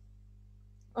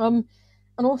 And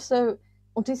also,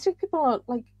 autistic people are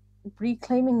like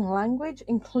reclaiming language,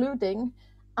 including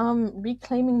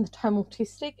reclaiming the term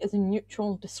autistic as a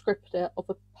neutral descriptor of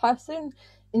a person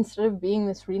instead of being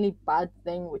this really bad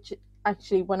thing. Which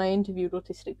actually, when I interviewed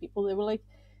autistic people, they were like,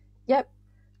 yep,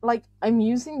 like I'm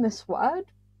using this word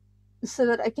so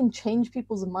that I can change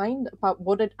people's mind about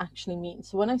what it actually means.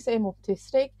 So when I say I'm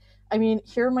autistic, I mean,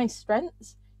 here are my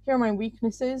strengths, here are my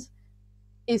weaknesses.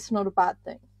 It's not a bad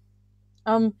thing.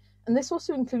 And this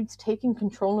also includes taking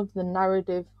control of the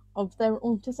narrative of their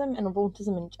autism and of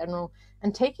autism in general,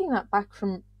 and taking that back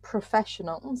from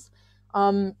professionals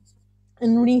and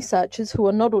researchers who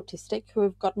are not autistic, who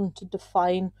have gotten to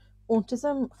define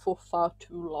autism for far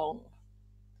too long.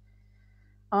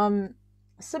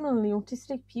 Similarly,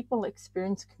 autistic people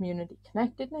experience community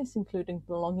connectedness, including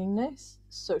belongingness,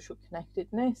 social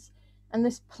connectedness, and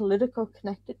this political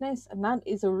connectedness, and that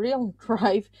is a real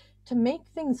drive to make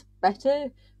things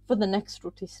better for the next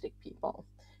autistic people.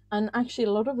 And actually,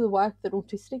 a lot of the work that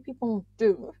autistic people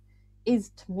do is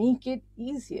to make it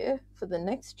easier for the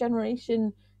next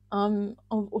generation of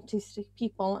autistic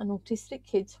people and autistic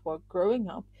kids who are growing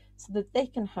up so that they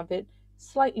can have it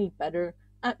slightly better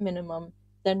at minimum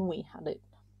than we had it.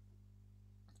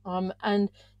 And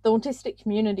the autistic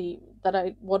community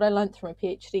what I learned through my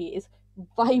PhD is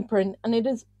vibrant, and it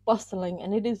is bustling,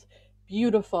 and it is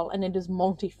beautiful, and it is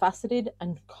multifaceted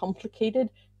and complicated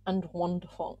and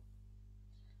wonderful.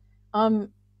 And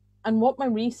what my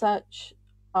research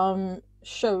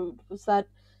showed was that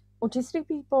autistic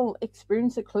people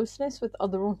experience a closeness with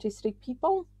other autistic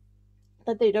people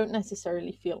that they don't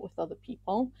necessarily feel with other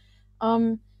people,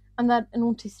 and that an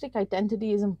autistic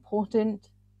identity is important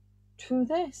to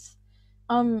this.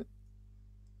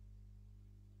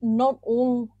 Not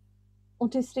all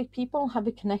autistic people have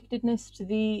a connectedness to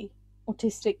the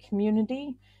autistic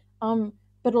community,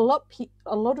 but a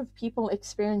lot of people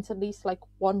experience at least like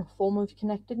one form of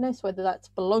connectedness, whether that's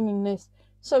belongingness,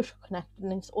 social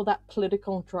connectedness, or that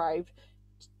political drive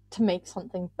to make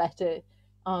something better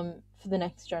for the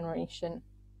next generation.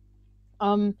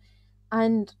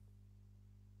 And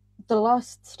the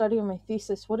last study of my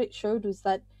thesis, what it showed was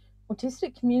that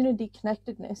autistic community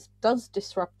connectedness does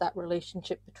disrupt that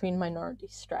relationship between minority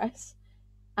stress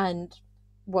and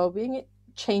well-being. It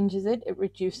changes it, it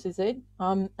reduces it,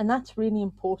 and that's really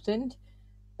important.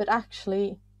 But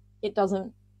actually, it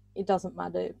doesn't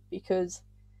matter, because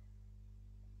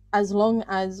as long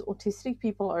as autistic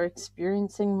people are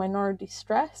experiencing minority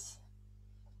stress,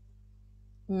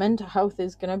 mental health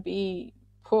is going to be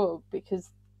poor,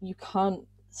 because you can't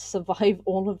survive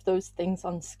all of those things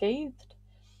unscathed.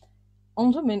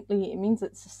 Ultimately, it means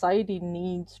that society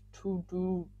needs to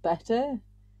do better,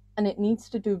 and it needs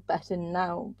to do better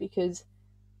now, because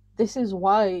this is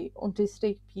why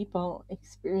autistic people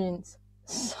experience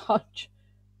such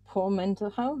poor mental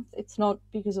health. It's not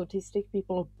because autistic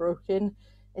people are broken,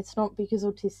 it's not because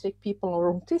autistic people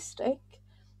are autistic.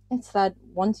 It's that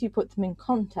once you put them in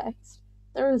context,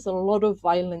 there is a lot of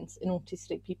violence in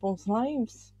autistic people's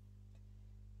lives.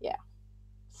 Yeah.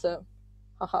 So,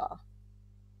 haha.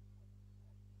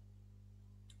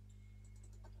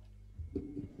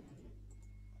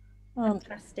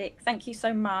 Fantastic. Thank you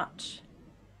so much.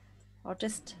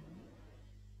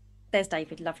 There's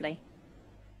David, lovely.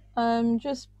 Oh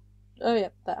yeah,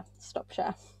 there, stop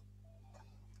share.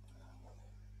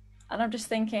 And I'm just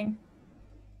thinking,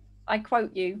 I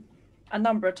quote you a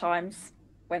number of times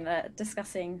when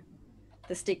discussing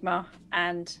the stigma,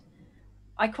 and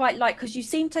I quite like, because you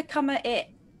seem to come at it,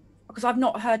 because I've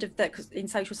not heard of that, because in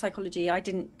social psychology I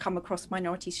didn't come across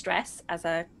minority stress as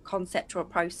a concept or a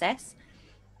process.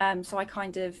 So I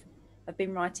kind of have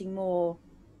been writing more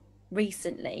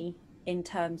recently in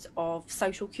terms of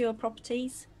social cure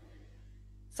properties.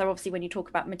 So obviously when you talk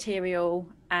about material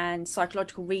and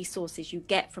psychological resources you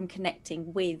get from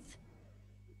connecting with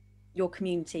your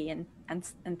community and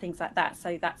things like that.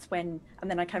 So that's when, and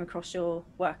then I came across your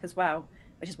work as well,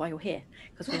 which is why you're here,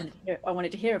 because I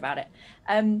wanted to hear about it.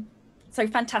 So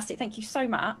fantastic, thank you so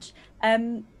much.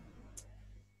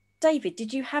 David,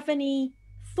 did you have any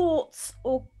thoughts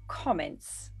or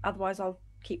comments? Otherwise I'll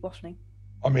keep waffling.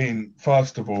 I mean,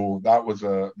 first of all, that was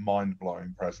a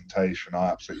mind-blowing presentation. I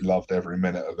absolutely loved every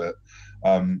minute of it.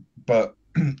 But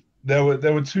there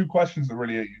were two questions that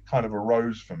really kind of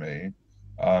arose for me,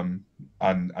 and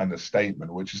a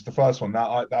statement, which is the first one.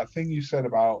 That thing you said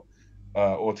about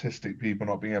autistic people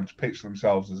not being able to picture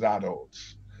themselves as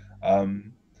adults.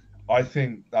 Um, I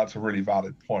think that's a really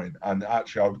valid point. And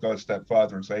actually, I would go a step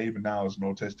further and say, even now as an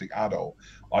autistic adult,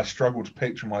 I struggle to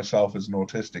picture myself as an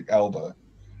autistic elder.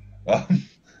 Um,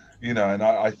 and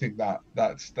I think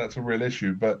that's a real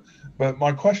issue. But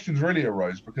my questions really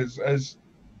arose because, as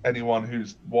anyone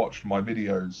who's watched my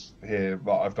videos here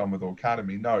that I've done with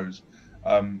Academy knows,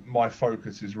 my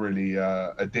focus is really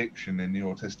addiction in the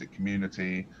autistic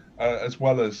community, as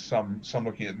well as some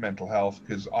looking at mental health,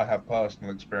 because I have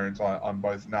personal experience. I'm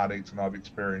both an addict and I've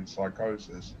experienced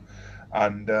psychosis.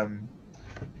 And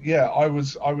yeah, I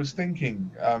was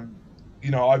thinking,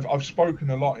 I've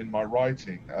spoken a lot in my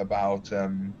writing about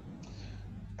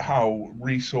how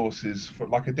resources for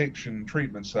like addiction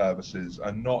treatment services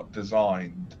are not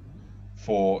designed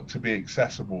to be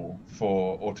accessible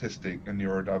for autistic and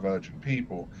neurodivergent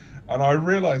people. And I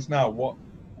realize now what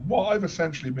I've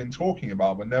essentially been talking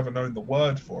about but never known the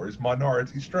word for is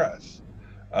minority stress.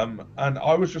 And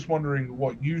I was just wondering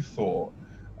what you thought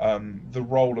the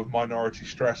role of minority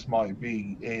stress might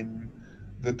be in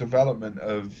the development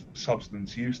of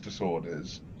substance use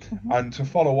disorders. Mhm. And to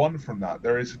follow on from that,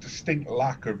 there is a distinct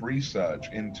lack of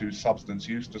research into substance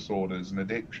use disorders and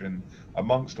addiction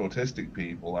amongst autistic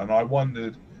people. And I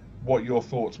wondered what your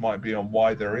thoughts might be on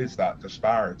why there is that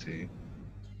disparity.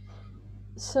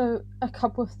 So, a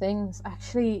couple of things.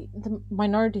 Actually, the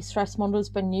minority stress model has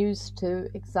been used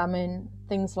to examine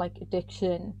things like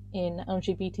addiction in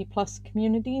LGBT plus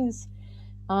communities.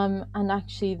 And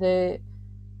actually,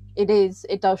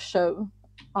 it does show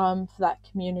for that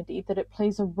community that it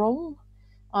plays a role.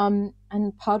 And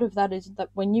part of that is that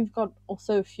when you've got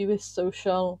also fewer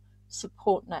social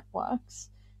support networks,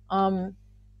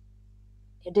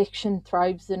 addiction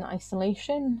thrives in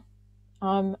isolation.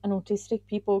 And autistic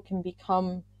people can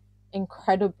become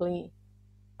incredibly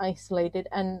isolated.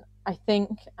 And I think,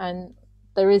 and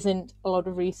there isn't a lot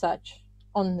of research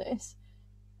on this,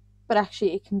 but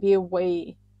actually it can be a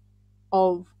way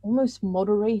of almost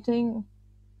moderating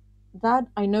that.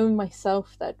 I know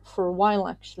myself that for a while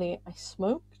actually I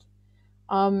smoked.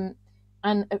 Um,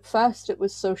 and at first it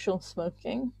was social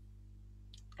smoking.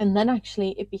 And then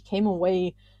actually it became a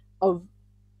way of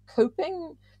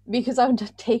coping, because I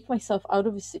would take myself out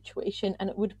of a situation and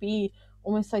it would be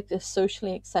almost like this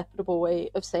socially acceptable way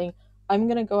of saying, I'm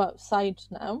going to go outside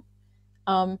now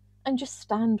and just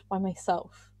stand by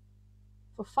myself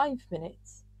for 5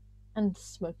 minutes and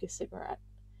smoke a cigarette.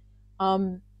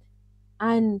 Um,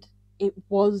 and it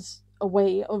was a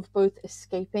way of both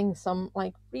escaping some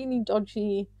like really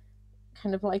dodgy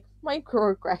kind of like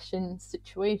microaggression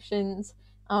situations,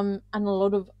 and a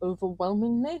lot of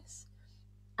overwhelmingness.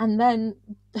 And then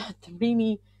the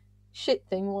really shit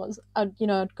thing was, I'd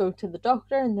go to the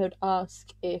doctor and they'd ask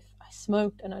if I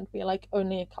smoked, and I'd be like,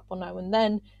 only a couple now and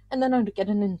then I'd get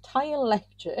an entire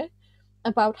lecture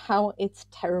about how it's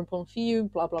terrible for you,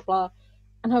 blah blah blah.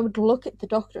 And I would look at the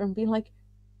doctor and be like,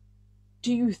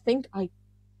 do you think I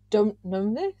don't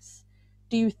know this?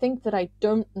 Do you think that I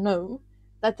don't know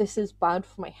that this is bad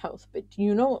for my health? But do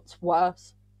you know what's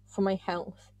worse for my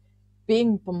health?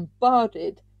 Being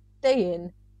bombarded day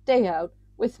in, day out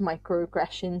with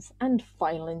microaggressions and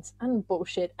violence and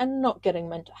bullshit and not getting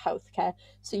mental health care.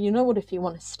 So, you know what, if you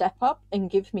want to step up and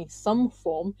give me some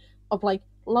form of like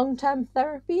long term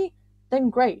therapy, then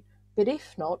great. But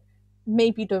if not,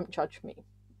 maybe don't judge me.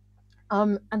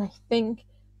 And I think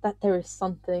that there is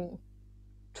something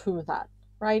to that,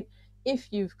 right? If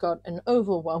you've got an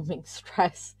overwhelming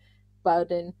stress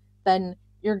burden, then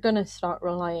you're going to start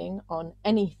relying on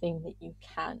anything that you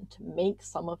can to make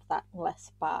some of that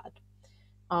less bad.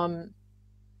 Um,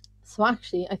 so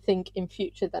actually, I think in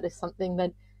future that is something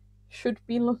that should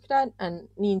be looked at and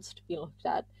needs to be looked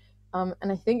at.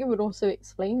 And I think it would also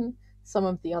explain some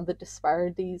of the other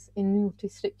disparities in the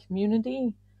autistic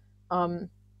community. Um,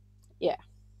 yeah.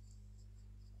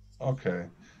 Okay.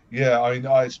 Yeah, I mean,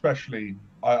 I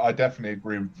definitely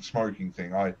agree with the smoking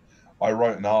thing. I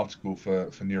wrote an article for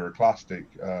Neuroclastic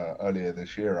earlier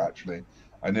this year, actually,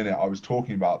 and in it I was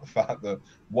talking about the fact that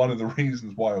one of the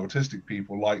reasons why autistic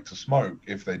people like to smoke,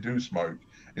 if they do smoke,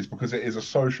 is because it is a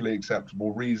socially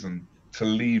acceptable reason to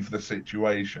leave the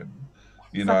situation,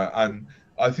 Exactly. and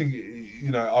I think,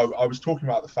 I was talking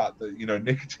about the fact that,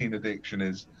 nicotine addiction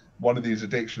is one of these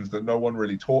addictions that no one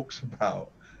really talks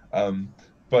about. Um,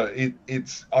 but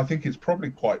it's I think it's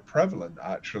probably quite prevalent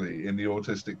actually in the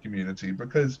autistic community,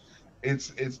 because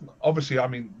it's obviously, I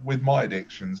mean, with my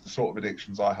addictions, the sort of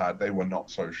addictions I had, they were not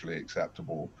socially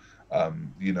acceptable.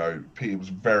 It was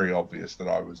very obvious that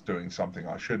I was doing something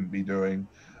I shouldn't be doing,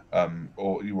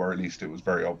 or at least it was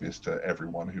very obvious to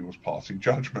everyone who was passing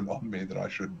judgment on me that I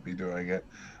shouldn't be doing it.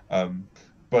 Um,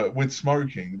 but with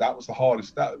smoking, that was the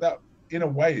hardest. That in a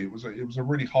way, it was a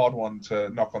really hard one to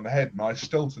knock on the head, and I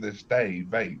still to this day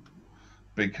vape,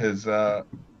 because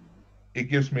it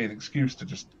gives me an excuse to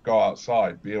just go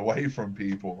outside, be away from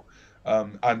people,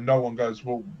 and no one goes,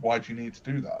 "Well, why do you need to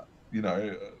do that?"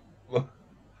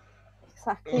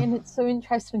 Exactly, and it's so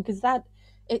interesting because that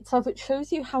itself it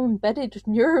shows you how embedded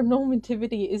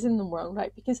neuronormativity is in the world,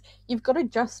 right? Because you've got to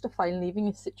justify leaving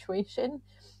a situation.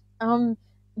 Um,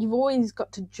 you've always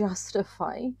got to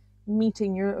justify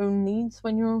meeting your own needs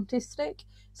when you're autistic.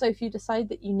 So if you decide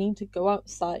that you need to go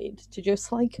outside to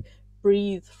just like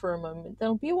breathe for a moment,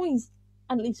 there'll be always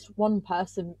at least one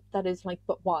person that is like,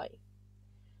 "But why?"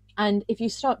 And if you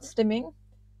start stimming,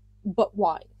 "But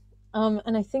why?"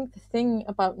 And I think the thing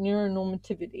about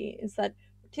neuronormativity is that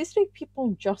autistic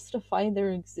people justify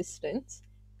their existence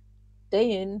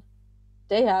day in,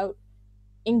 day out,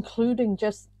 including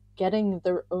just getting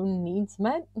their own needs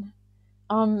met.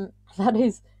 That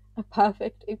is a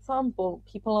perfect example.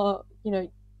 People are,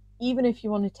 even if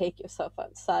you want to take yourself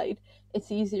outside,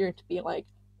 it's easier to be like,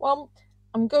 "Well,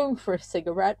 I'm going for a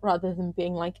cigarette," rather than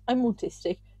being like, "I'm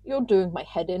autistic, you're doing my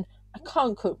head in, I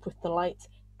can't cope with the lights,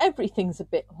 everything's a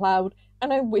bit loud,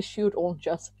 and I wish you'd all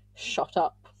just shut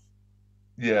up."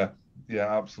 Yeah,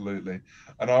 yeah, absolutely.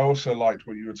 And I also liked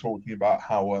what you were talking about,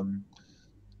 how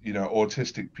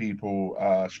autistic people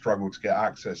struggle to get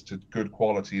access to good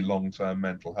quality long-term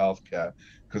mental health care.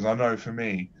 Because I know for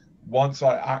me, once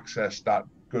I accessed that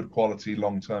good quality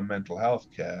long-term mental health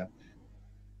care,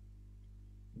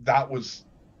 that was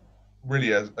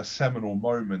really a seminal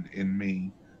moment in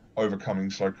me overcoming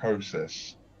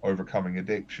psychosis, overcoming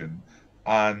addiction.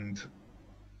 And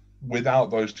without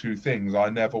those two things, I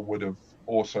never would have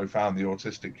also found the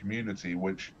autistic community,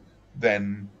 which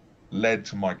then led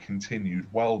to my continued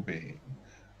well-being.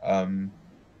 Um,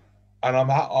 and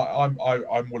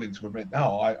I'm willing to admit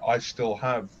now, I still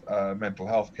have mental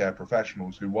health care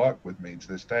professionals who work with me to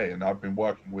this day, and I've been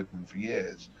working with them for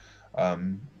years.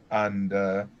 And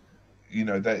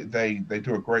they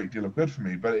do a great deal of good for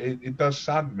me, but it does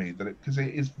sadden me that because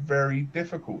it is very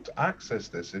difficult to access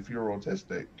this if you're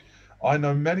autistic. I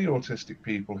know many autistic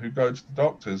people who go to the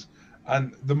doctors,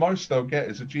 and the most they'll get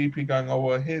is a GP going, "Oh,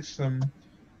 well, here's some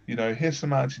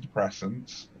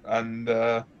antidepressants, and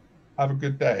have a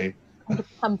good day." And a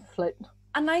pamphlet.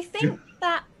 And I think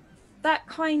that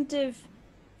kind of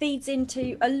feeds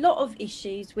into a lot of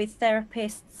issues with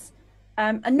therapists.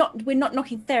 And we're not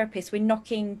knocking therapists, we're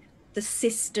knocking the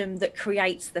system that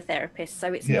creates the therapist.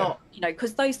 So it's Yeah, not,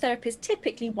 because those therapists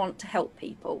typically want to help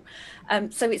people.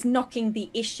 So it's knocking the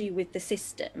issue with the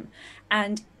system.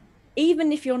 And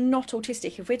even if you're not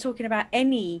autistic, if we're talking about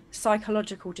any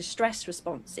psychological distress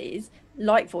responses,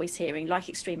 like voice hearing, like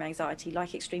extreme anxiety,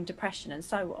 like extreme depression, and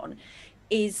so on,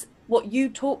 is what you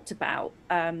talked about,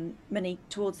 Monique,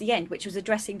 towards the end, which was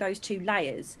addressing those two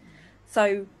layers.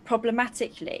 So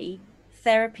problematically,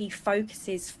 therapy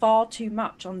focuses far too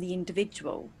much on the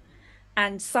individual,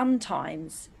 and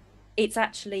sometimes it's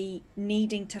actually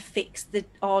needing to fix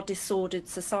our disordered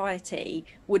society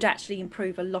would actually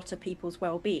improve a lot of people's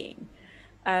well-being.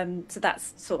 So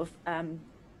that's sort of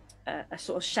a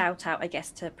sort of shout out, I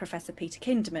guess, to Professor Peter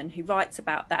Kinderman, who writes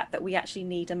about that we actually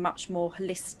need a much more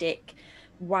holistic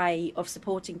way of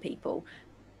supporting people.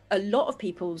 A lot of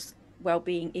people's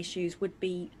well-being issues would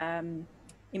be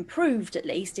improved, at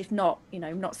least, if not,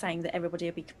 not saying that everybody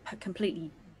will be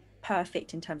completely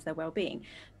perfect in terms of their well-being,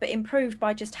 but improved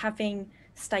by just having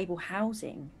stable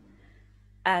housing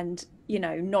and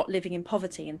not living in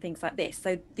poverty and things like this.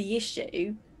 So the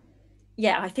issue,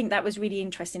 Yeah, I think that was really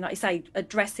interesting. Like I say,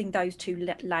 addressing those two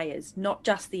layers, not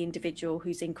just the individual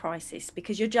who's in crisis,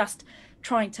 because you're just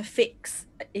trying to fix,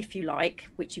 if you like,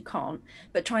 which you can't,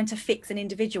 but trying to fix an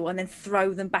individual and then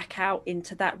throw them back out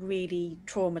into that really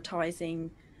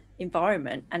traumatizing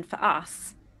environment. And for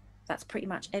us, that's pretty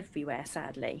much everywhere,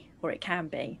 sadly, or it can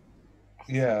be.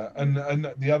 Yeah, and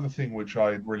the other thing which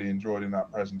I really enjoyed in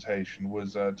that presentation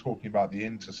was talking about the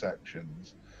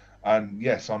intersections. And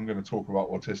yes, I'm going to talk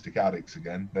about autistic addicts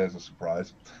again. There's a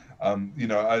surprise.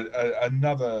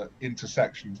 Another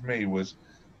intersection for me was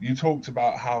you talked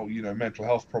about how mental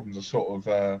health problems are sort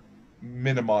of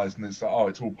minimized, and it's like, oh,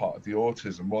 it's all part of the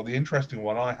autism. Well, the interesting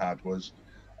one I had was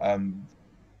um,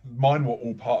 mine were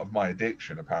all part of my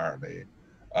addiction, apparently.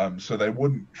 So they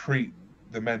wouldn't treat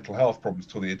the mental health problems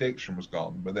till the addiction was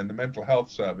gone, but then the mental health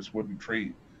service wouldn't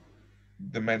treat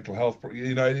the mental health,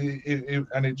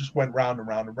 and it just went round and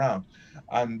round and round.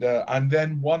 And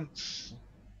then once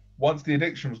the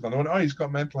addiction was gone, they went, oh, he's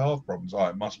got mental health problems. Oh,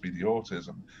 it must be the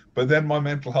autism. But then my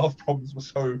mental health problems were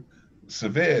so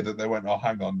severe that they went, oh,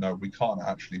 hang on, no, we can't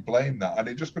actually blame that. And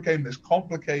it just became this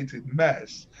complicated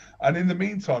mess. And in the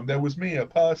meantime, there was me, a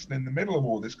person in the middle of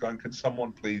all this going, could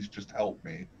someone please just help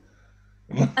me?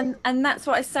 And that's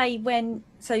what I say when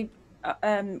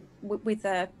with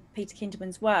Peter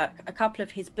Kinderman's work, a couple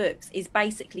of his books is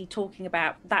basically talking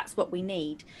about that's what we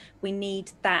need. We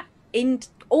need that in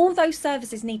all those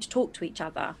services need to talk to each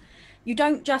other. You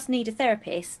don't just need a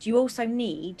therapist, you also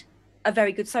need a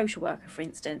very good social worker, for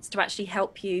instance, to actually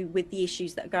help you with the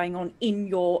issues that are going on in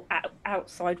your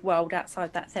outside world,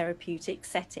 outside that therapeutic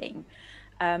setting,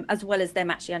 as well as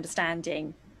them actually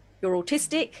understanding you're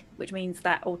autistic, which means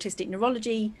that autistic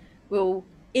neurology will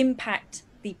impact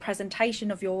the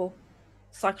presentation of your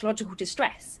psychological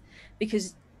distress.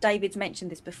 Because David's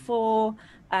mentioned this before,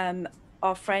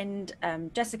 our friend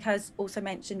Jessica's also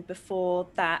mentioned before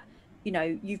that,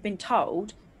 you've been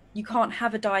told you can't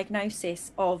have a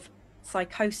diagnosis of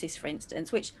psychosis, for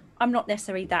instance, which I'm not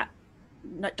necessarily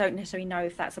don't necessarily know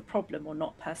if that's a problem or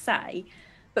not per se,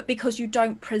 but because you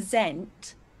don't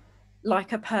present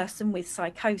like a person with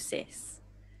psychosis.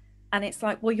 And it's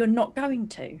like, well, you're not going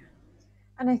to.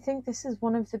 And I think this is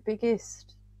one of the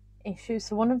biggest issues.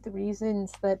 So, one of the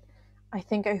reasons that I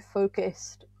think I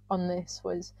focused on this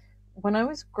was when I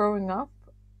was growing up,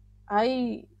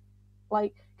 I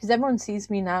because everyone sees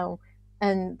me now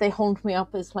and they hold me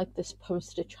up as like this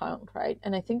poster child, right?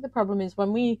 And I think the problem is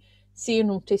when we see an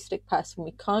autistic person,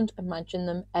 we can't imagine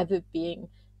them ever being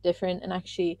different. And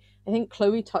actually, I think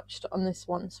Chloe touched on this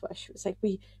once where she was like,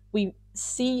 we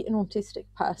see an autistic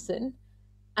person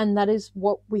and that is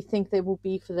what we think they will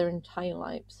be for their entire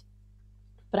lives.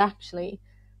 But actually,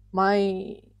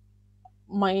 my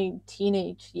my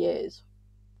teenage years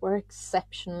were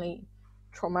exceptionally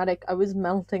traumatic. I was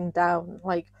melting down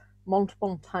like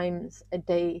multiple times a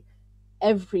day,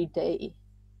 every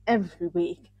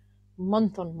week,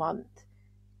 month on month.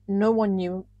 No one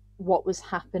knew what was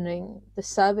happening. The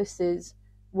services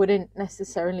wouldn't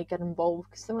necessarily get involved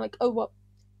because they were like, oh, well,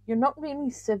 you're not really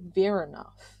severe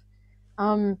enough.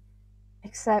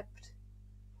 Except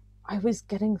I was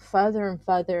getting further and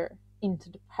further into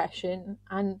depression.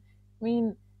 And I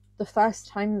mean, the first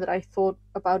time that I thought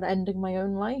about ending my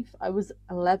own life, I was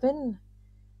 11.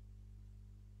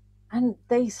 And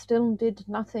they still did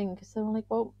nothing because they were like,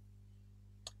 well,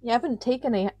 you haven't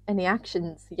taken any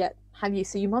actions yet, have you?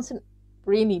 So you mustn't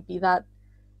really be that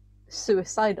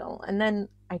suicidal. And then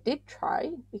I did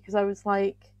try because I was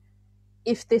like,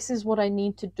 if this is what I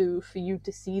need to do for you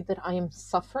to see that I am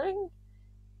suffering,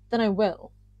 then I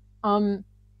will. And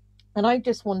I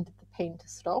just wanted the pain to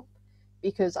stop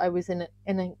because I was in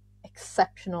an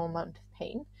exceptional amount of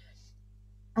pain.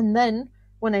 And then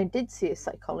when I did see a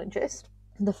psychologist,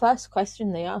 the first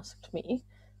question they asked me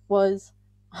was,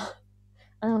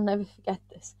 and I'll never forget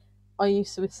this, are you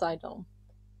suicidal?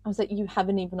 I was like, you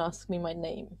haven't even asked me my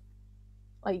name.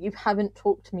 Like, you haven't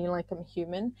talked to me like I'm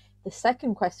human. The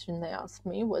second question they asked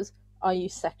me was, are you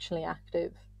sexually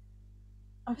active?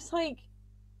 I was like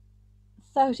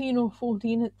 13 or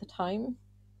 14 at the time.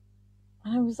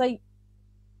 And I was like,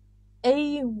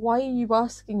 why are you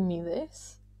asking me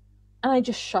this? And I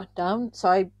just shut down. So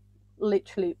I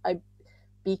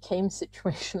became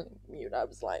situationally mute. I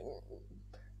was like,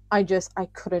 I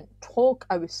couldn't talk.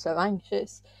 I was so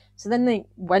anxious. So then they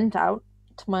went out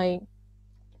to my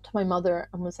mother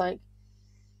and was like,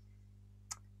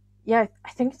 yeah, I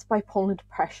think it's bipolar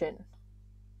depression.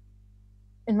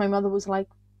 And my mother was like,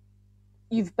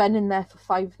 you've been in there for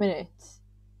 5 minutes.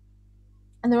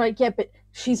 And they're like, yeah, but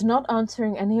she's not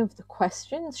answering any of the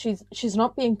questions. She's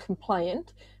not being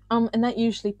compliant. And that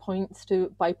usually points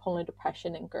to bipolar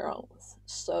depression in girls.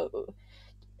 So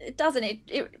it doesn't.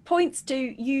 It points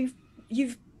to you've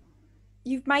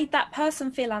made that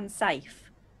person feel unsafe.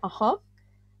 And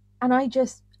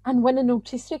when an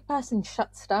autistic person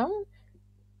shuts down,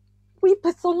 we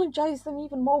pathologize them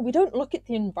even more. We don't look at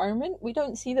the environment. We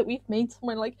don't see that we've made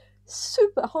someone like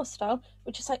super hostile,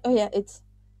 which is like, oh yeah, it's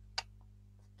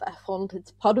their fault.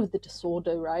 It's part of the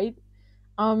disorder, right?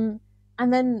 And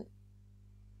then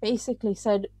basically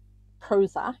said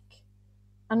Prozac,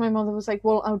 and my mother was like,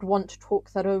 well, I would want to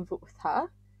talk that over with her.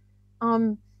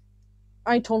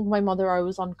 I told my mother I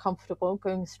was uncomfortable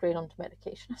going straight onto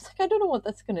medication. I was like, I don't know what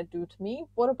that's going to do to me.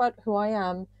 What about who I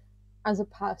am as a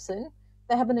person?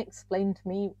 They haven't explained to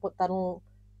me what that'll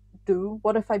do.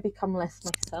 What if I become less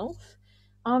myself?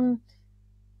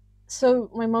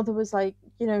 So my mother was like,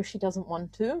 she doesn't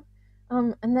want to.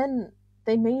 And then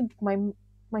they made my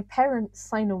parents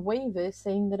sign a waiver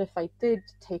saying that if I did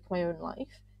take my own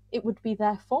life, it would be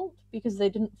their fault because they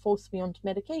didn't force me onto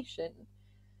medication.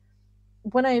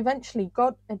 When I eventually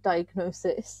got a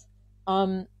diagnosis,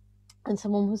 and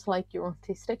someone was like, you're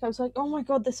autistic, I was like, oh my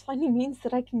god, this finally means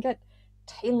that I can get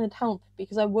tailored help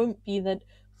because I won't be that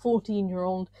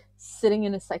 14-year-old sitting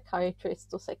in a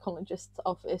psychiatrist or psychologist's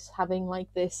office having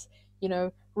like this,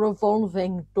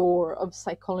 revolving door of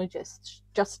psychologists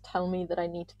just tell me that I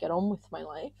need to get on with my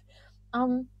life.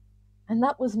 And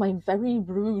that was my very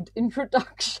rude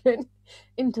introduction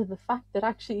into the fact that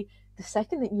actually the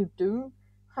second that you do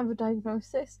have a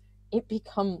diagnosis, it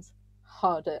becomes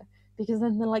harder because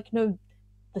then they're like, no,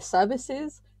 the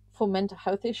services for mental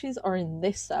health issues are in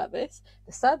this service.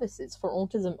 The services for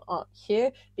autism are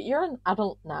here, but you're an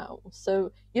adult now,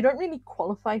 so you don't really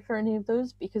qualify for any of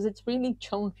those because it's really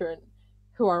children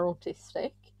who are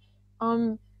autistic.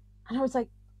 And I was like,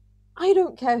 I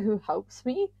don't care who helps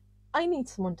me. I need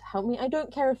someone to help me. I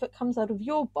don't care if it comes out of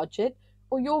your budget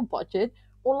or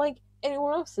like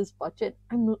anyone else's budget.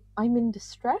 I'm in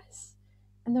distress.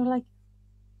 And they're like,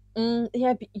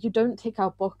 yeah, but you don't tick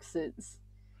our boxes.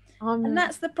 And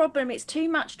that's the problem. It's too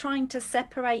much trying to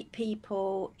separate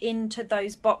people into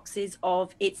those boxes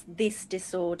of it's this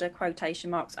disorder,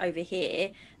 quotation marks, over here,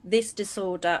 this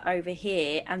disorder over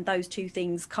here, and those two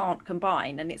things can't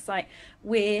combine. And it's like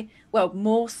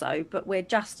more so, but we're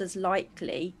just as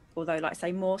likely, although like I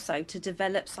say more so, to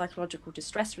develop psychological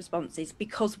distress responses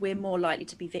because we're more likely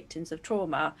to be victims of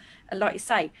trauma. And like you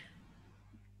say,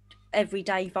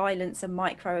 everyday violence and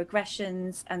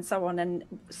microaggressions and so on, and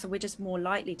so we're just more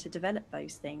likely to develop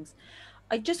those things.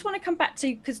 I just want to come back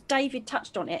to, because David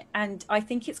touched on it and I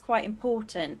think it's quite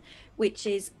important, which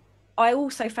is I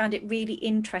also found it really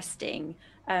interesting,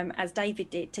 as David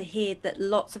did, to hear that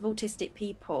lots of autistic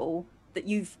people, that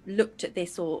you've looked at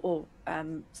this or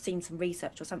seen some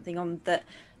research or something on that,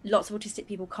 lots of autistic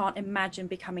people can't imagine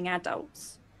becoming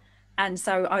adults. And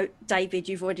so David,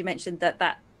 you've already mentioned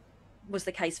that was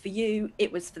the case for you.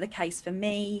 It was the case for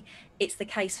me. It's the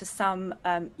case for some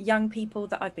young people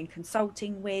that I've been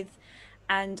consulting with.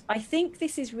 And I think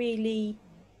this is really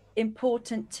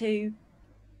important to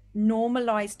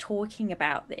normalize talking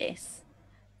about this,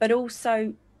 but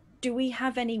also, do we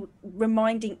have any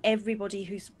reminding everybody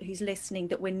who's listening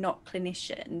that we're not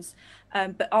clinicians,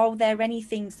 but are there any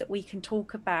things that we can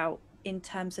talk about in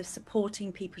terms of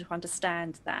supporting people to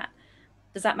understand that?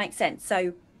 Does that make sense?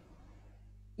 So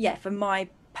yeah, from my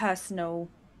personal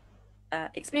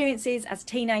experiences as a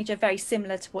teenager, very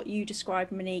similar to what you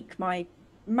described, Monique.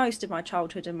 Most of my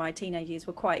childhood and my teenage years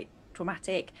were quite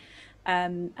traumatic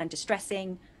and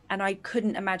distressing, and I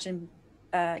couldn't imagine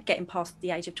getting past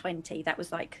the age of 20. That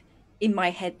was like, in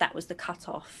my head, that was the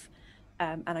cutoff,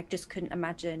 and I just couldn't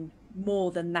imagine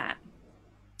more than that.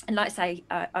 And like I say,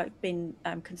 I've been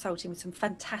consulting with some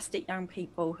fantastic young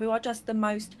people who are just the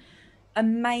most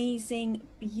amazing,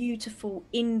 beautiful,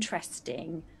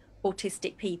 interesting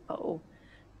autistic people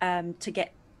to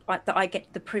get that I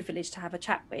get the privilege to have a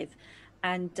chat with.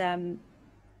 And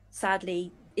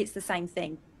sadly, it's the same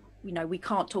thing. We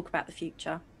can't talk about the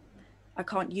future. I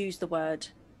can't use the word,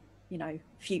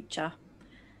 future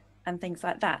and things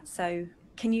like that. So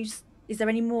is there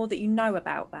any more that you know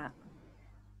about that?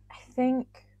 I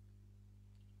think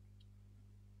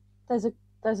there's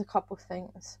a couple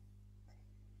things.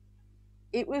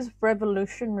 It was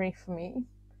revolutionary for me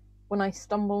when I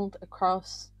stumbled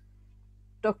across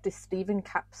Dr. Stephen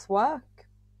Kapp's work,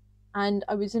 and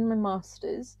I was in my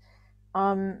master's,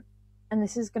 and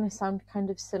this is going to sound kind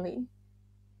of silly,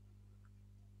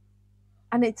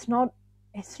 and it's not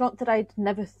that I'd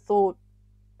never thought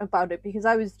about it, because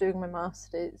I was doing my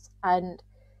master's,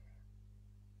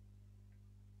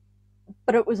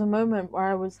 but it was a moment where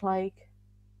I was like,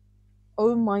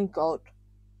 oh my god,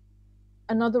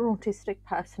 another autistic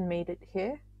person made it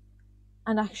here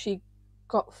and actually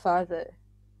got further.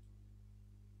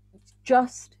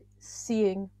 Just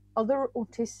seeing other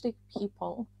autistic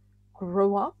people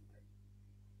grow up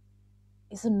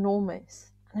is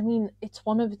enormous. I mean, it's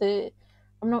one of the,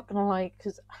 I'm not gonna lie,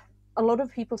 because a lot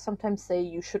of people sometimes say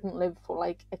you shouldn't live for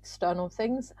like external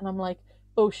things, and I'm like,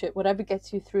 bullshit, whatever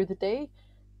gets you through the day,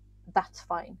 that's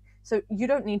fine. So you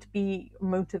don't need to be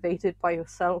motivated by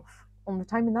yourself all the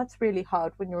time, and that's really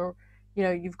hard when you're, you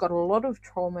know, you've got a lot of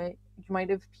trauma, you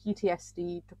might have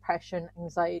PTSD, depression,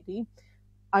 anxiety.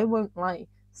 I won't lie,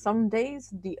 some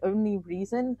days the only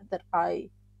reason that I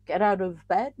get out of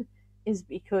bed is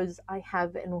because I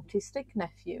have an autistic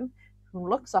nephew who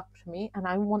looks up to me and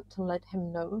I want to let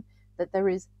him know that there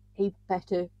is a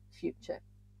better future.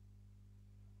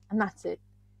 And that's it.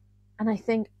 And I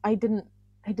think I didn't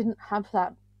have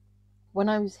that when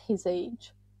I was his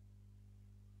age.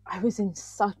 I was in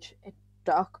such a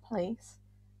dark place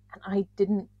and I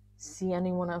didn't see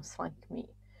anyone else like me.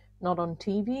 Not on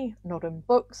TV, not in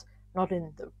books, not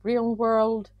in the real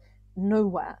world,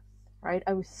 nowhere, right?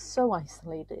 I was so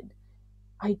isolated.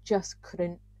 I just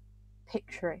couldn't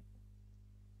picture it.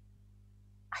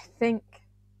 I think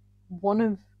one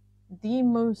of the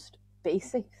most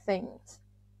basic things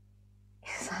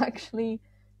is actually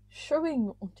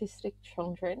showing autistic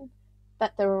children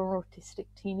that there are autistic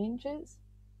teenagers,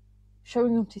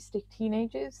 showing autistic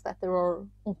teenagers that there are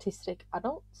autistic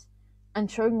adults, and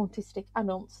showing autistic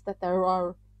adults that there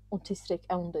are autistic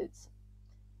elders.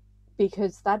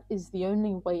 Because that is the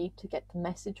only way to get the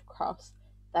message across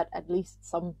that at least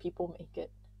some people make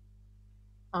it.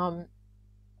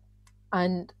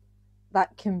 And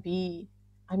that can be,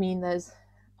 I mean, there's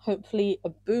hopefully a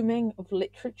booming of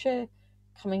literature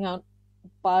coming out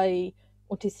by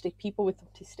autistic people with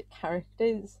autistic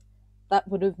characters. That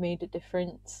would have made a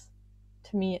difference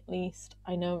to me, at least,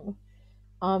 I know.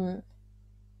 And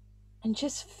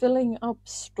just filling up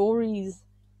stories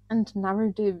and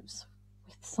narratives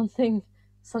with something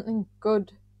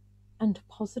good and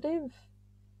positive.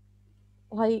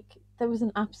 Like, there was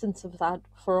an absence of that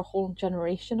for a whole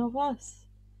generation of us.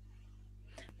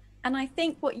 And I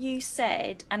think what you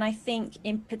said, and I think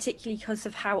in particularly because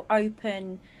of how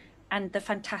open and the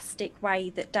fantastic way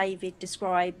that David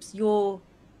describes your,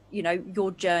 you know,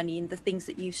 your journey and the things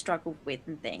that you've struggled with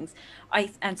and things.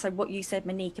 And so what you said,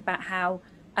 Monique, about how,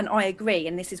 and I agree,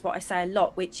 and this is what I say a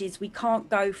lot, which is we can't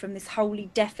go from this wholly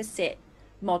deficit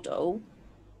model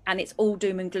and it's all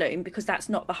doom and gloom, because that's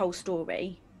not the whole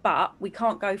story. But we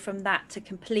can't go from that to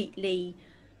completely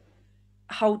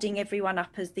holding everyone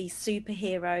up as these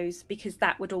superheroes, because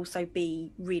that would also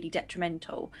be really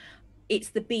detrimental. It's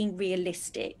the being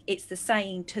realistic. It's the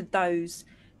saying to those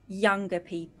younger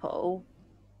people,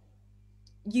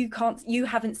 you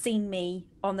haven't seen me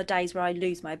on the days where I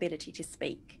lose my ability to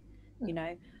speak, you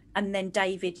know. And then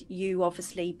David, you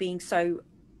obviously being so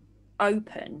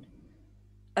open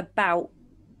about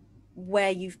where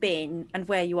you've been and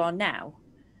where you are now.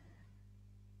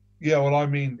 Yeah, well, I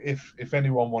mean, if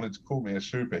anyone wanted to call me a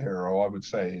superhero, I would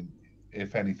say,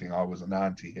 if anything, I was an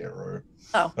anti-hero.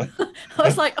 Oh, I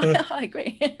was like, I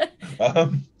agree.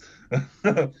 um,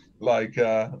 like,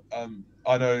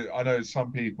 I know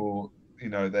some people, you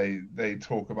know, they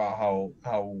talk about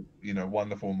how you know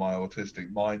wonderful my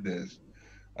autistic mind is,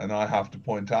 and I have to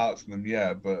point out to them,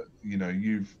 yeah, but you know,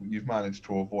 you've managed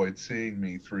to avoid seeing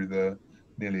me through the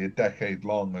nearly a decade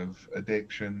long of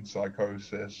addiction,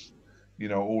 psychosis, you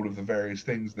know, all of the various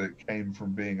things that came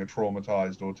from being a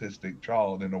traumatized autistic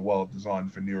child in a world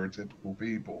designed for neurotypical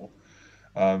people.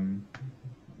 Um,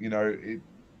 you know,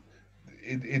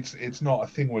 it's not a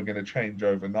thing we're going to change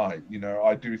overnight. You know,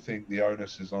 I do think the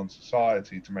onus is on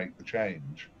society to make the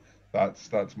change.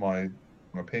 That's my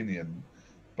opinion,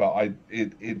 but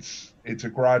it's a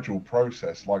gradual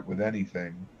process, like with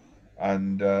anything,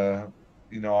 and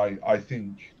you know, I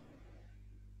think,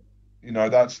 you know,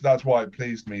 that's why it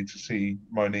pleased me to see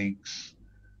Monique's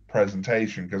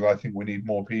presentation, because I think we need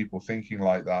more people thinking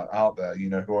like that out there, you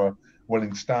know, who are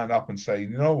willing to stand up and say,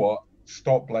 you know what,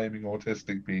 stop blaming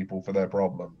autistic people for their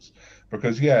problems.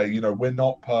 Because, yeah, you know, we're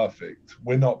not perfect.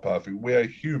 We're not perfect. We are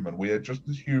human. We are just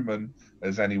as human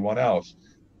as anyone else.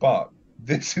 But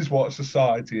this is what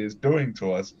society is doing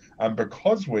to us. And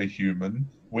because we're human,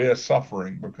 we are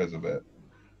suffering because of it.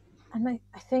 And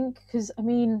I think, because, I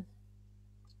mean,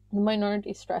 the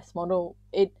minority stress model,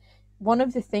 it, one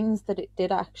of the things that it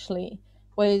did actually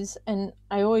was, and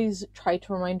I always try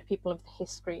to remind people of the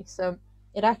history, so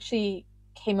it actually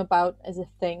came about as a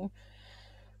thing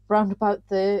round about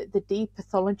the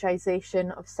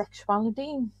depathologization of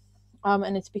sexuality,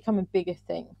 and it's become a bigger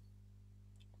thing.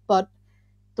 But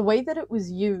the way that it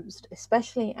was used,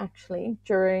 especially actually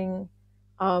during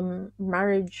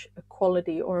marriage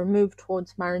equality or a move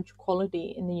towards marriage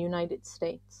equality in the United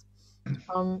States,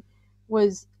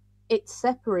 was it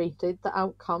separated the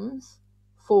outcomes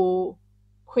for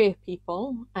queer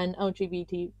people and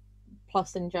LGBT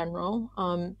plus in general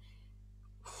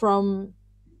from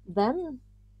them.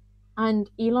 And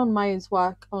Elon Meyer's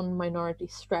work on minority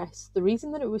stress, the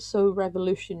reason that it was so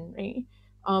revolutionary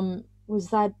was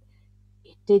that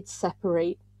it did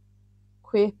separate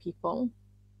queer people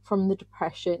from the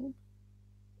depression,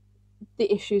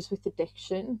 the issues with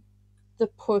addiction, the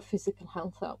poor physical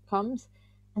health outcomes,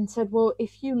 and said, well,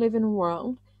 if you live in a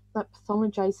world that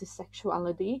pathologizes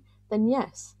sexuality, then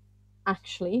yes,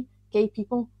 actually, gay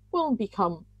people will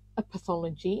become a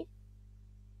pathology.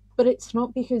 But it's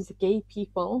not because gay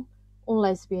people or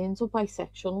lesbians or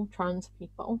bisexual or trans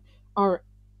people are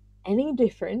any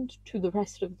different to the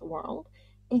rest of the world.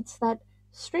 It's that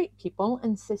straight people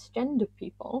and cisgender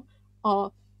people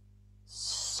are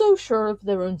so sure of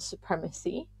their own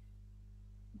supremacy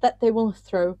that they will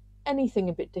throw anything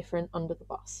a bit different under the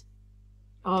bus.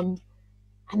 And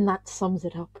that sums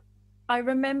it up. I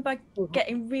remember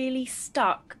getting really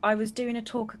stuck. I was doing a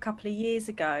talk a couple of years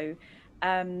ago.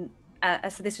 So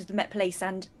this was the Met Police,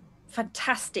 and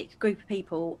fantastic group of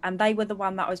people. And they were the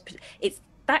one that it's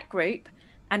that group.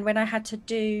 And when I had to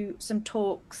do some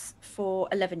talks for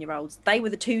 11-year-olds, they were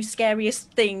the two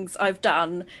scariest things I've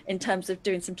done in terms of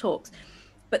doing some talks.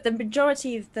 But the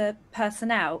majority of the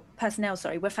personnel,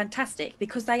 were fantastic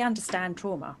because they understand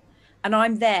trauma. And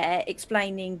I'm there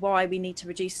explaining why we need to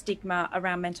reduce stigma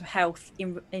around mental health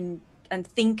and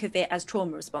think of it as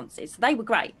trauma responses. So they were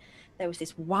great. There was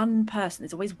this one person,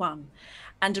 there's always one.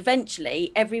 And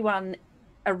eventually everyone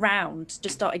around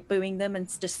just started booing them and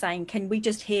just saying, can we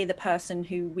just hear the person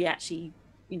who we actually,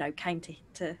 came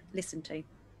to listen to?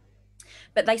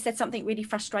 But they said something really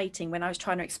frustrating when I was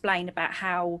trying to explain about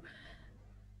how,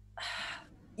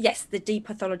 yes, the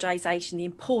depathologization, the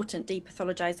important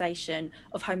depathologization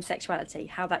of homosexuality,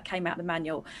 how that came out of the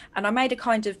manual. And I made a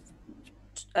kind of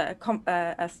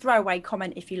a throwaway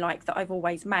comment, if you like, that I've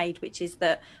always made, which is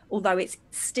that although it's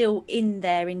still in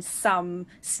there in some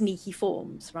sneaky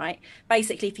forms, right?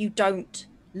 Basically, if you don't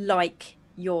like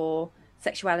your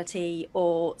sexuality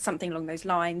or something along those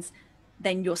lines,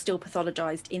 then you're still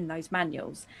pathologized in those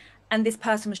manuals. And this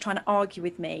person was trying to argue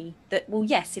with me that, well,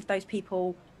 yes, if those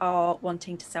people are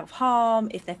wanting to self-harm,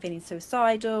 if they're feeling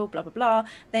suicidal, blah, blah, blah,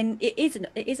 then it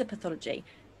is a pathology.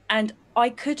 And I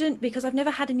couldn't, because I've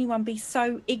never had anyone be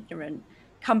so ignorant,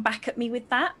 come back at me with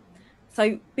that.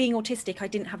 So being autistic, I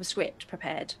didn't have a script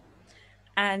prepared.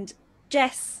 And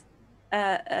Jess,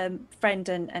 friend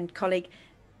and colleague,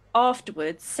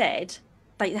 afterwards said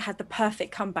they had the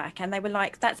perfect comeback. And they were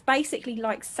like, that's basically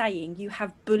like saying you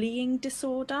have bullying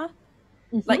disorder.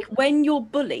 Mm-hmm. Like when you're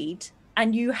bullied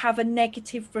and you have a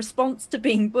negative response to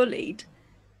being bullied,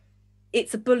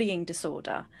 it's a bullying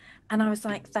disorder. And I was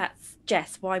like, that's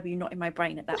Jess, why were you not in my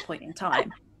brain at that point in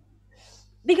time?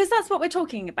 Because that's what we're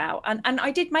talking about. And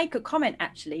I did make a comment,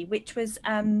 actually, which was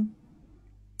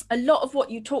a lot of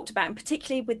what you talked about, and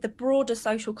particularly with the broader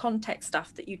social context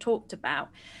stuff that you talked about,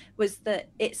 was that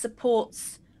it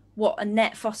supports what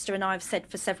Annette Foster and I have said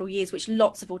for several years, which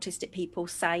lots of autistic people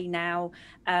say now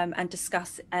and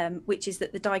discuss, which is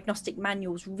that the diagnostic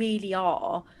manuals really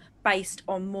are based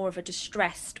on more of a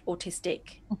distressed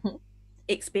autistic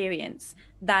experience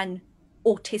than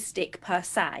autistic per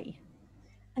se.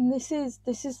 And this is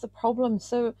the problem.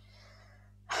 So,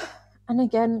 and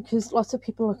again, because lots of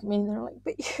people look at me and they're like,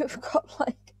 but you've got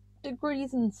like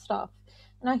degrees and stuff.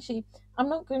 And actually, I'm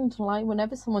not going to lie,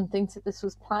 whenever someone thinks that this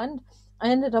was planned, I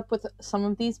ended up with some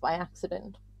of these by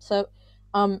accident. So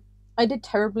I did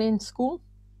terribly in school.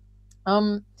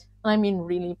 I mean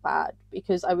really bad,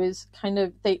 because I was kind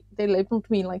of, they labeled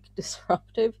me like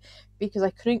disruptive because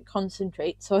I couldn't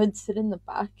concentrate. So I'd sit in the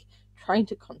back trying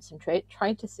to concentrate,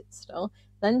 trying to sit still,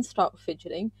 then start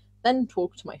fidgeting, then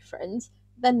talk to my friends,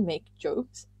 then make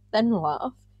jokes, then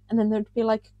laugh, and then they'd be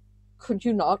like, could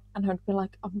you not? And I'd be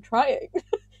like, I'm trying.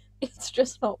 It's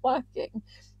just not working.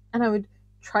 And I would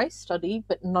try study,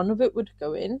 but none of it would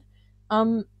go in.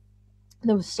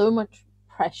 There was so much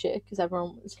pressure because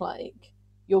everyone was like,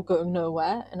 you're going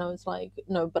nowhere. And I was like,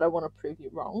 no, but I want to prove you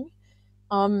wrong.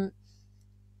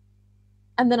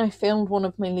 And then I failed one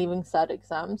of my Leaving Cert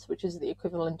exams, which is the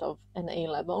equivalent of an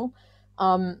A-level.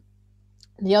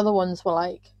 The other ones were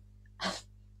like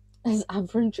as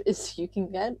average as you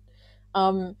can get.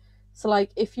 So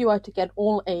like if you were to get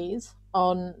all A's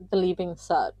on the Leaving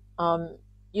Cert,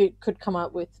 you could come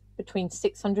out with between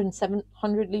 600 and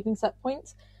 700 Leaving Cert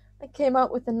points. I came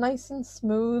out with a nice and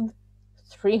smooth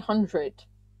 300.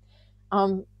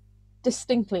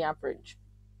 Distinctly average.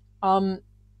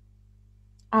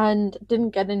 And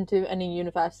didn't get into any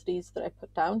universities that I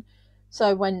put down. So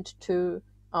I went to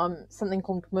something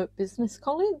called Remote Business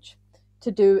College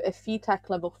to do a FETAC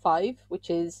level 5, which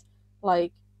is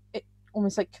like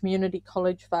almost like community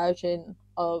college version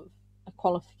of a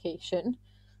qualification.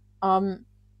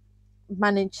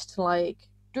 Managed to like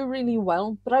do really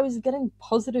well, but I was getting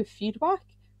positive feedback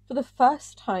for the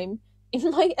first time in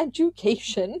my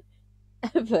education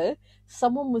ever.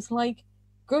 Someone was like,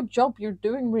 "Good job, you're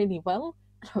doing really well."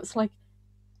 And I was like,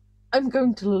 I'm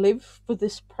going to live for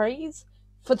this praise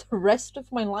for the rest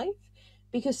of my life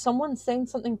because someone's saying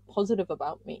something positive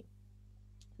about me.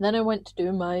 Then I went to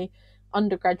do my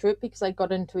undergraduate because I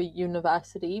got into a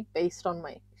university based on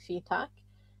my FETAC,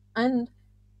 and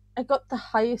I got the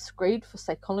highest grade for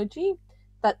psychology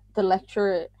that the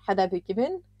lecturer had ever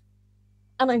given,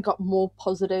 and I got more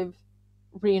positive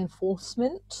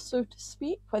reinforcement, so to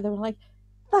speak, where they were like,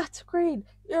 "That's great,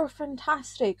 you're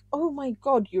fantastic, oh my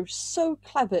god, you're so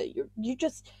clever, you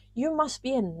must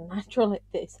be a natural at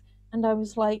this." And I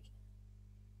was like,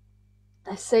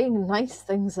 they're saying nice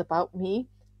things about me,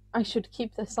 I should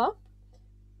keep this up.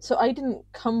 So I didn't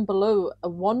come below a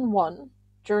 1-1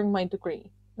 during my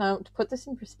degree. Now, to put this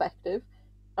in perspective,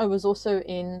 I was also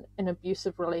in an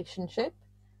abusive relationship.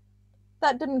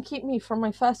 That didn't keep me from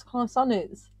my first class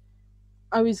honours.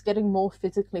 I was getting more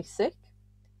physically sick.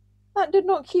 That did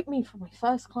not keep me from my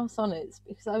first class honours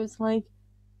because I was like,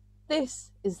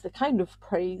 this is the kind of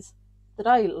praise that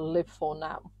I live for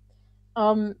now.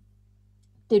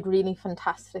 Did really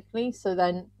fantastically. So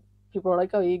then people were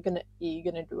like, "Oh, are you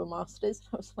gonna do a master's?"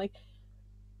 I was like,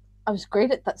 I was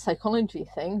great at that psychology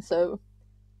thing, so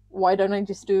why don't I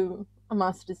just do a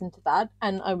master's into that?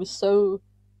 And I was so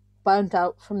burnt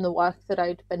out from the work that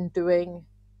I'd been doing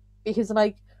because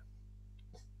like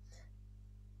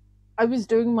I was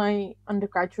doing my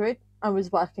undergraduate, I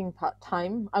was working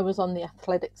part-time, I was on the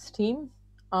athletics team,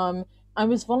 I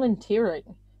was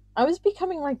volunteering. I was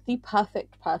becoming like the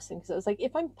perfect person because I was like,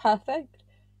 if I'm perfect,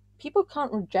 people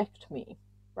can't reject me,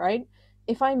 right?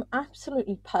 If I'm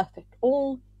absolutely perfect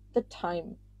all the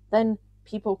time, then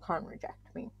people can't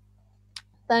reject me.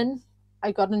 Then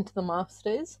I got into the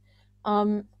masters,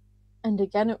 and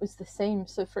again it was the same.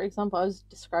 So for example, I was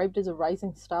described as a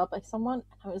rising star by someone,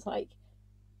 and I was like,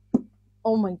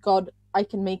 oh my god, I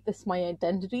can make this my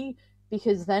identity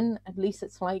because then at least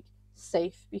it's like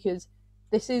safe, because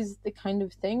this is the kind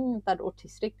of thing that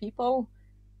autistic people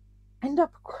end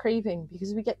up craving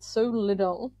because we get so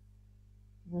little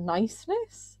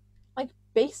niceness, like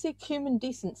basic human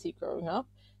decency growing up,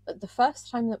 that the first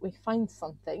time that we find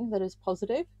something that is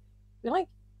positive, we like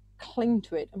cling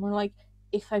to it and we're like,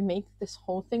 if I make this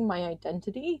whole thing my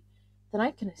identity, then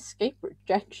I can escape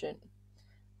rejection.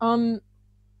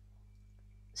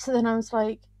 So then I was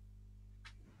like,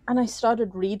 and I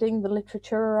started reading the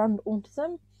literature around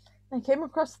autism, and I came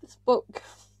across this book,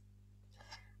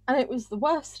 and it was the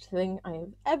worst thing I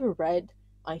have ever read.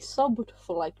 I sobbed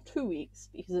for like 2 weeks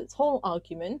because its whole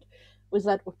argument was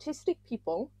that autistic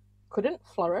people couldn't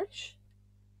flourish,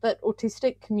 that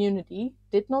autistic community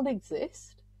did not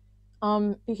exist,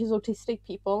 because autistic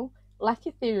people lack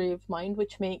a theory of mind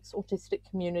which makes autistic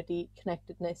community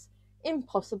connectedness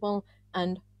impossible,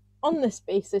 and on this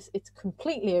basis it's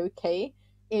completely okay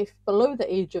if below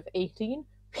the age of 18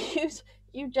 we use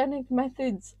eugenic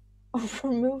methods of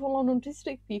removal on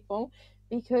autistic people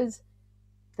because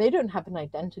they don't have an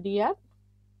identity yet.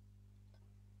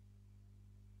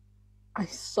 I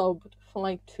sobbed for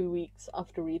like 2 weeks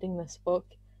after reading this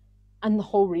book, and the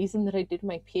whole reason that I did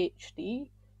my PhD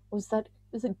was that it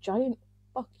was a giant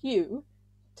fuck you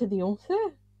to the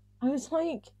author. I was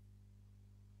like,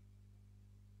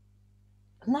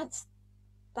 and that's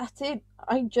it.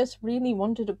 I just really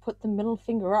wanted to put the middle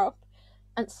finger up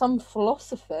at some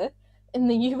philosopher in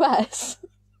the US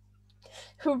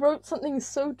who wrote something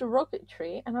so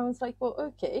derogatory, and I was like, well,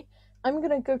 okay, I'm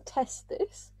gonna go test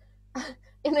this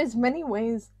in as many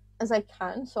ways as I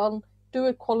can. So I'll do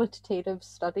a qualitative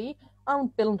study, I'll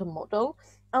build a model,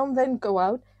 I'll then go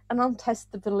out and I'll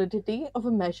test the validity of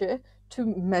a measure to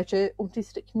measure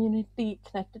autistic community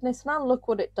connectedness, and I'll look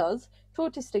what it does to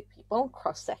autistic people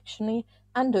cross-sectionally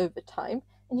and over time.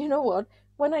 And you know what?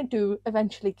 When I do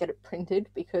eventually get it printed,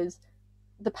 because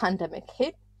the pandemic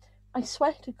hit, I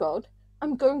swear to God,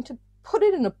 I'm going to put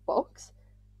it in a box,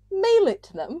 mail it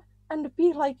to them, and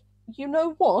be like, you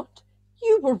know what?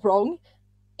 You were wrong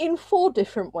in 4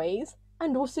 different ways,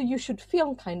 and also you should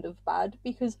feel kind of bad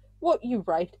because what you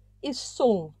write is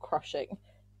soul crushing.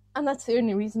 And that's the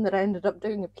only reason that I ended up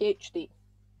doing a PhD.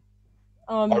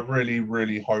 I really,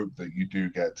 really hope that you do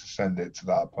get to send it to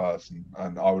that person,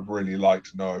 and I would really like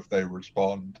to know if they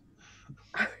respond.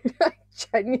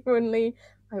 Genuinely,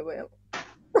 I will.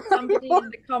 Somebody in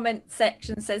the comment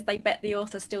section says they bet the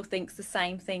author still thinks the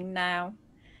same thing now.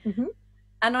 Mm-hmm.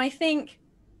 And I think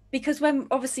because when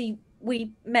obviously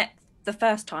we met the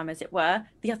first time, as it were,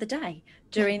 the other day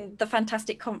during the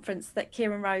fantastic conference that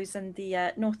Kieran Rose and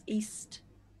the Northeast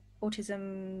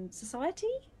Autism Society,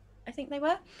 I think they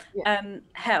were,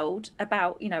 held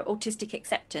about, autistic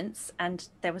acceptance. And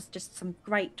there was just some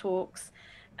great talks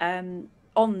on,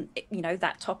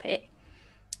 that topic.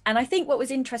 And I think what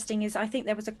was interesting is I think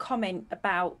there was a comment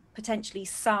about potentially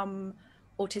some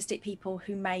autistic people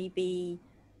who maybe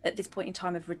at this point in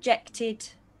time have rejected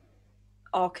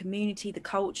our community, the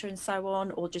culture and so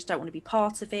on, or just don't want to be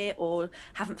part of it, or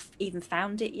haven't even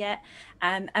found it yet.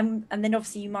 And then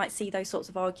obviously you might see those sorts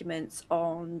of arguments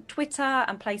on Twitter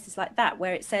and places like that,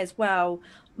 where it says, well,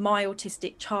 my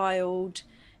autistic child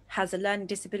has a learning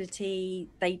disability,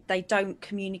 they don't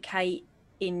communicate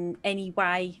in any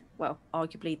way. Well,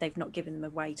 arguably they've not given them a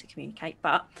way to communicate,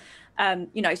 but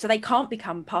so they can't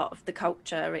become part of the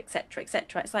culture, etc.,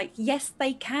 etc. It's like, yes,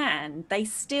 they can. They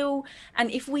still,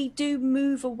 and if we do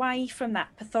move away from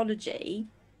that pathology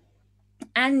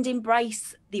and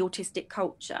embrace the autistic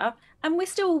culture, and we're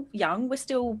still young, we're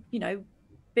still,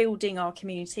 building our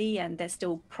community, and there's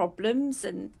still problems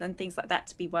and things like that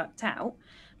to be worked out,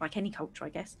 like any culture, I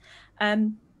guess.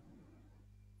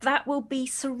 That will be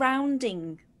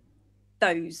surrounding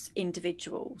those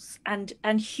individuals and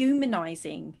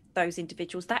humanizing those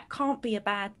individuals. That can't be a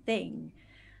bad thing.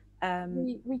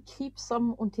 We keep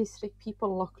some autistic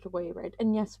people locked away, right?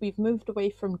 And yes, we've moved away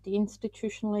from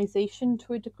deinstitutionalization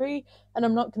to a degree, and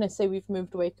I'm not going to say we've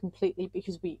moved away completely,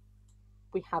 because we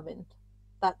haven't.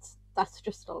 That's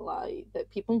just a lie that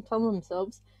people tell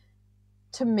themselves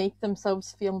to make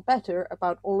themselves feel better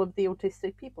about all of the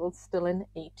autistic people still in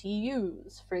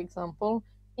ATUs, for example,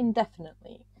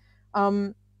 indefinitely.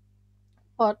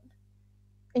 But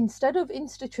instead of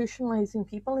institutionalizing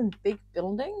people in big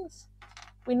buildings,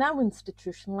 we now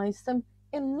institutionalize them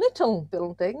in little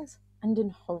buildings and in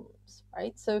homes,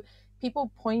 right? So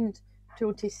people point to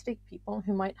autistic people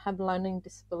who might have learning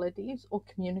disabilities or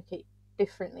communicate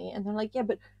differently, and they're like, yeah,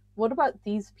 but what about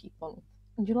these people?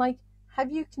 And you're like,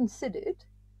 have you considered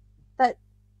that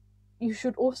you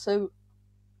should also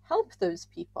help those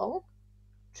people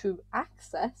to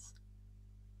access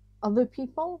other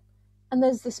people? And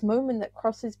there's this moment that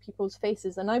crosses people's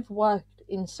faces, and I've worked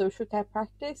in social care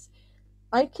practice.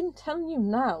 I can tell you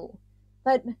now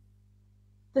that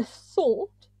the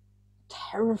thought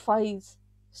terrifies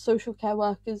social care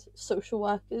workers, social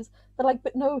workers. They're like,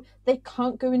 but no, they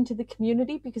can't go into the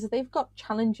community because they've got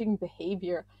challenging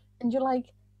behavior. And you're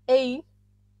like, A,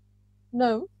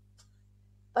 no,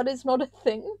 that is not a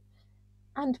thing.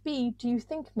 And B, do you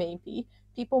think maybe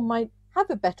people might have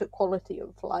a better quality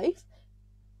of life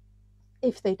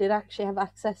if they did actually have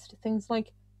access to things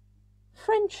like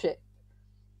friendship?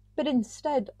 But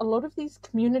instead, a lot of these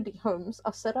community homes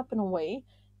are set up in a way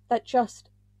that just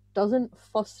doesn't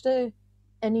foster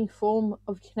any form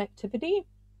of connectivity.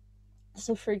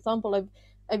 So, for example,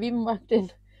 I've even worked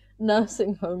in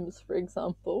nursing homes, for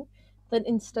example, that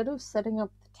instead of setting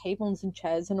up the tables and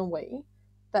chairs in a way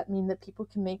that mean that people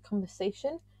can make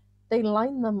conversation, they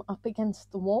line them up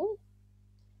against the wall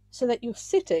so that you're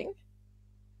sitting.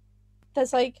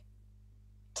 There's like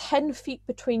 10 feet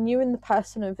between you and the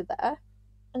person over there,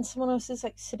 and someone else is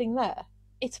like sitting there.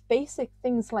 It's basic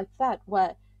things like that,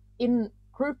 where in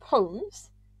group homes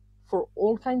for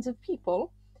all kinds of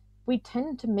people, we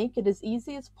tend to make it as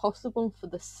easy as possible for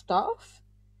the staff,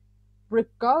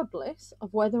 regardless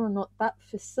of whether or not that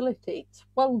facilitates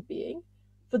well-being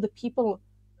for the people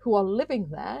who are living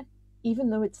there, even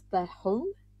though it's their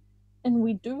home. And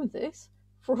we do this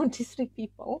for autistic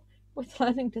people with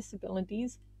learning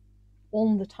disabilities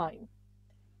all the time,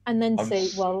 and then say,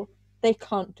 well, they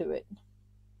can't do it.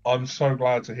 I'm so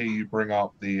glad to hear you bring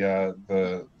up the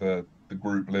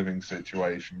group living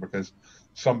situation, because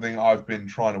something I've been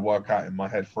trying to work out in my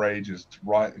head for ages to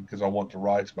write, because I want to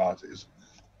write about it, is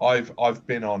I've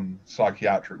been on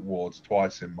psychiatric wards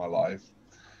twice in my life,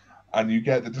 and you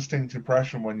get the distinct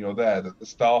impression when you're there that the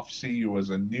staff see you as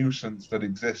a nuisance that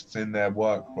exists in their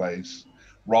workplace,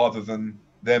 rather than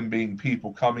them being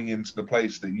people coming into the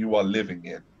place that you are living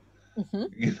in.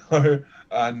 Mm-hmm.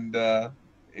 And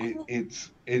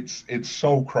it's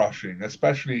soul crushing,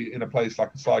 especially in a place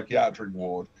like a psychiatric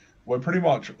ward, where pretty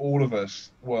much all of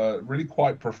us were really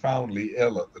quite profoundly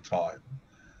ill at the time,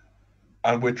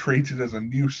 and we're treated as a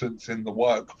nuisance in the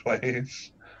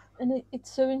workplace. And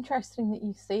it's so interesting that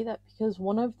you say that, because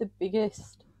one of the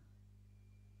biggest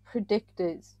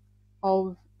predictors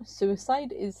of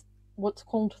suicide is what's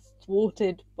called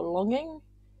thwarted belonging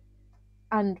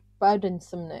and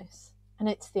burdensomeness. And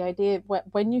it's the idea of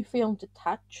when you feel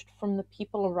detached from the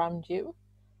people around you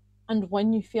and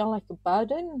when you feel like a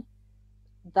burden,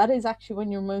 that is actually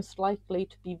when you're most likely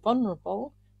to be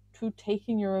vulnerable to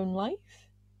taking your own life.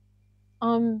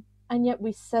 And yet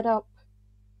we set up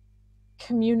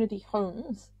community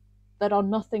homes that are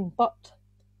nothing but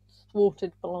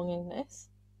thwarted belongingness,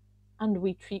 and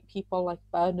we treat people like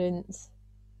burdens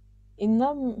in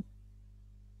them.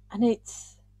 And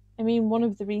one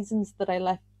of the reasons that I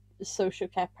left social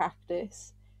care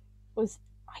practice was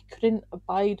I couldn't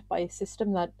abide by a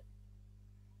system that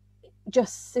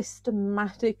just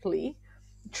systematically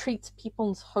treats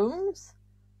people's homes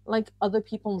like other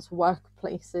people's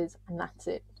workplaces, and that's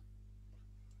it.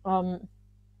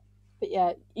 But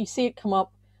yeah, you see it come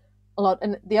up a lot.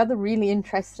 And the other really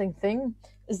interesting thing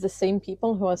is the same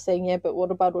people who are saying, yeah, but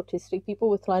what about autistic people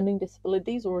with learning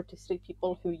disabilities or autistic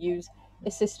people who use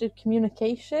assisted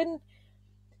communication?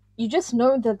 You just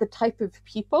know they're the type of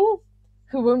people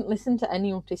who won't listen to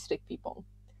any autistic people,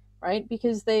 right?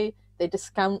 Because they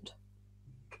discount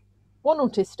one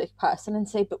autistic person and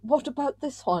say, but what about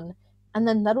this one? And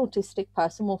then that autistic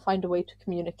person will find a way to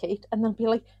communicate, and they'll be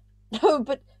like, no,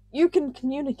 but you can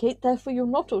communicate, therefore you're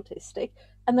not autistic.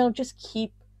 And they'll just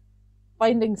keep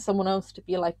finding someone else to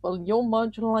be like, well, you're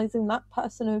marginalizing that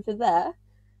person over there.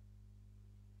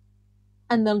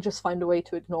 And they'll just find a way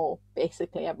to ignore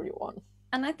basically everyone.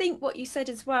 And I think what you said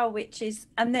as well, which is,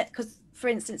 and that, because for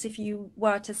instance, if you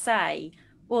were to say,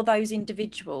 well, those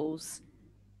individuals,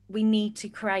 we need to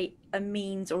create a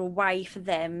means or a way for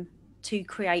them to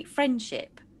create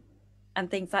friendship and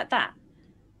things like that.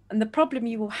 And the problem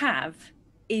you will have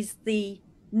is the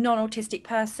non-autistic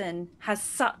person has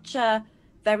such a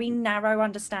very narrow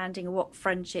understanding of what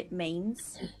friendship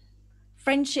means.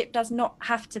 Friendship does not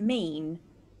have to mean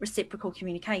reciprocal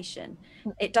communication.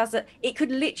 It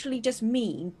could literally just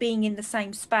mean being in the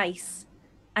same space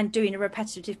and doing a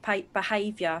repetitive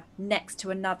behavior next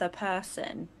to another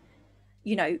person.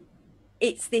 You know,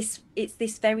 it's this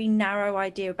very narrow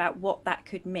idea about what that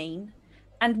could mean.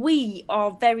 And we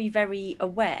are very, very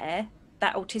aware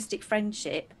that autistic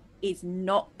friendship is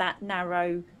not that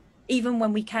narrow. Even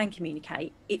when we can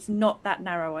communicate, it's not that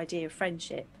narrow idea of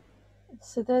friendship.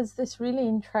 So there's this really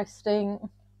interesting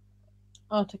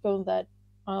article that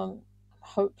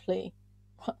hopefully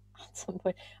at some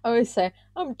point, I always say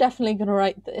I'm definitely going to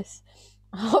write this,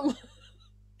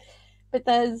 but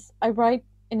I write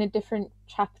in a different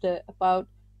chapter about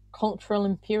cultural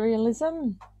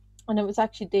imperialism, and it was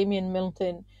actually Damien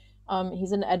Milton.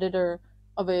 He's an editor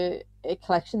of a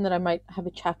collection that I might have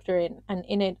a chapter in, and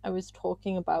in it I was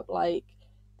talking about like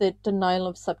the denial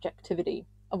of subjectivity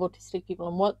of autistic people.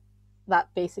 And what that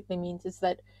basically means is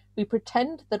that we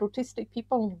pretend that autistic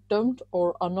people don't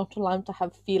or are not allowed to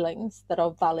have feelings that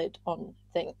are valid on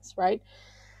things, right?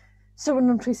 So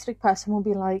an autistic person will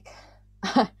be like,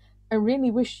 I really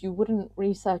wish you wouldn't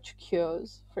research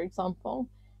cures, for example.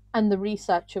 And the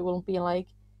researcher will be like,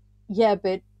 yeah,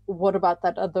 but what about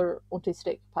that other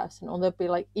autistic person? Or they'll be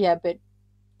like, yeah, but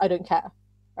I don't care,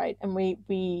 right? And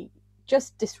we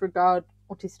just disregard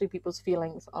autistic people's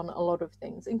feelings on a lot of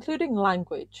things, including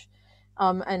language,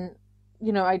 and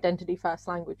identity first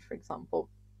language, for example.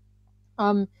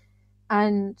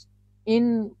 And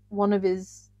in one of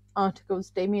his articles,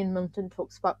 Damien Milton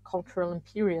talks about cultural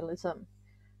imperialism.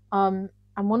 And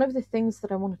one of the things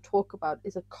that I want to talk about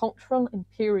is a cultural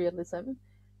imperialism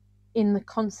in the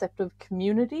concept of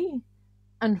community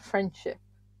and friendship.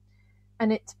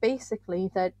 And it's basically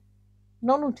that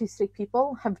non-autistic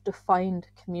people have defined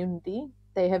community,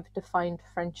 they have defined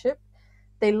friendship.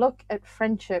 They look at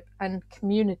friendship and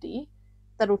community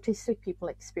that autistic people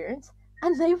experience,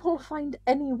 and they will find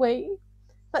any way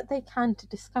that they can to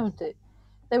discount it.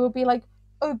 They will be like,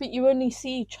 oh, but you only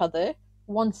see each other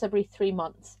once every 3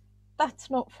 months. That's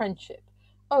not friendship.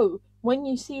 Oh, when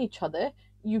you see each other,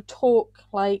 you talk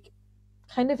like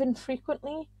kind of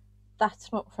infrequently.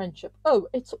 That's not friendship. Oh,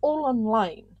 it's all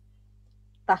online.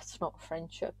 That's not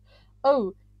friendship.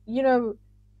 Oh, you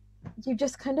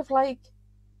just kind of like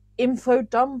info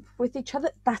dump with each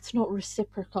other. That's not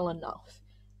reciprocal enough.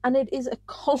 And it is a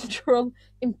cultural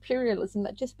imperialism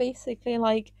that just basically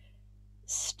like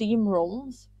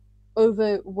steamrolls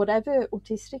over whatever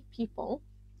autistic people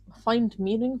find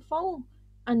meaningful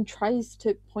and tries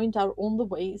to point out all the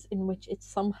ways in which it's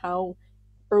somehow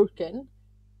broken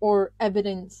or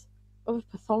evidence of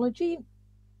pathology.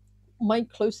 My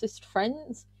closest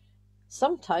friends,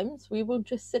 sometimes we will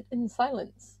just sit in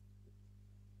silence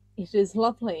It is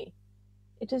lovely.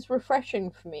 It is refreshing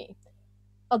for me.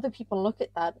 Other people look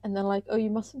at that and they're like, oh,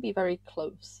 you mustn't be very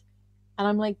close. And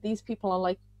I'm like, these people are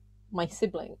like my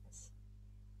siblings.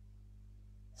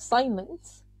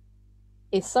 Silence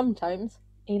is sometimes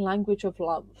a language of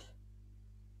love,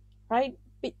 right?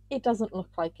 But it doesn't look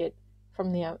like it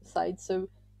from the outside, so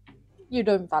you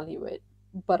don't value it,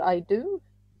 but I do.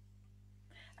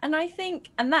 And I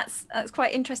think, and that's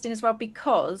quite interesting as well,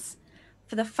 because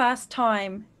for the first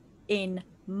time in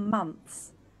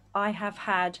months, I have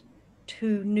had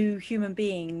 2 new human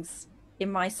beings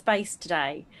in my space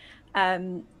today,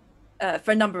 for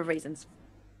a number of reasons,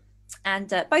 and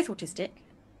both autistic,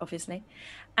 obviously.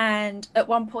 And at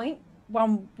one point,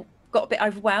 one got a bit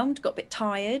overwhelmed, got a bit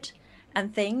tired,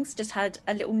 and things. Just had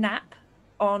a little nap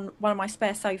on one of my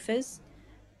spare sofas.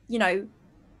 You know,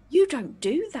 you don't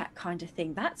do that kind of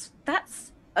thing. That's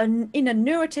in a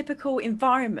neurotypical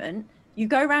environment. You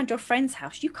go around your friend's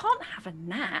house, you can't have a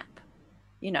nap.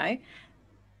 You know,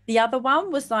 the other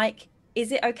one was like,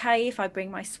 is it okay if I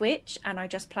bring my Switch and I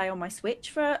just play on my Switch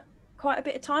for quite a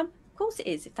bit of time? Of course it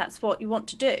is, if that's what you want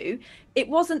to do. It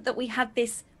wasn't that we had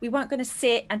this, we weren't going to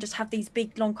sit and just have these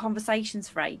big long conversations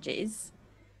for ages.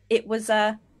 It was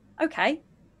okay,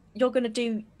 you're going to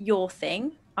do your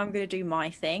thing, I'm going to do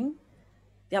my thing.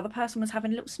 The other person was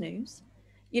having a little snooze.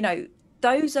 You know,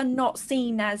 those are not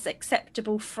seen as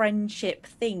acceptable friendship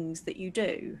things that you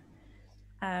do,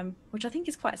 which I think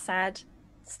is quite a sad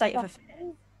state of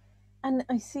affairs. And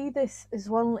I see this as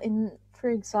well in, for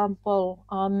example,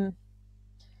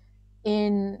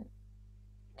 in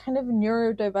kind of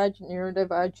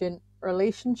neurodivergent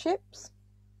relationships.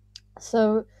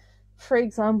 So, for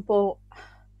example,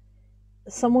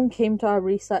 someone came to our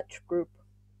research group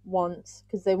once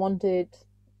because they wanted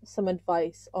some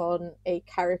advice on a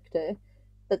character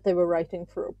that they were writing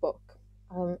for a book.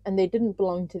 And they didn't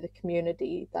belong to the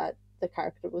community that the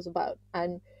character was about.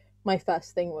 And my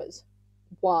first thing was,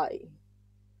 why?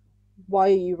 Why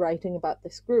are you writing about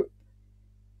this group?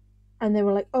 And they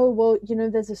were like, oh, well, you know,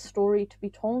 there's a story to be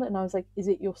told. And I was like, is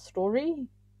it your story?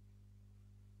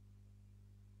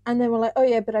 And they were like, oh,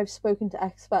 yeah, but I've spoken to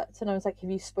experts. And I was like, have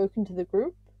you spoken to the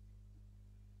group?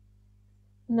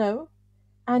 No.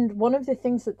 And one of the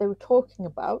things that they were talking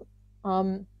about,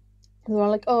 they were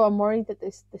like, oh, I'm worried that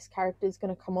this character is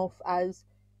going to come off as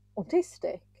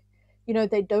autistic. You know,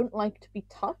 they don't like to be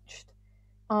touched.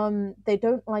 They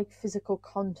don't like physical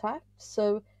contact.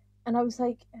 So, and I was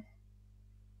like,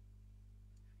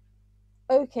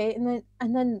 okay. And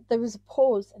then there was a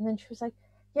pause, and then she was like,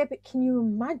 yeah, but can you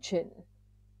imagine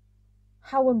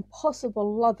how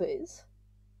impossible love is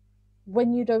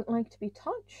when you don't like to be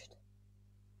touched?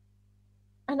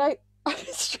 And I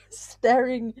was just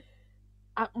staring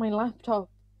at my laptop,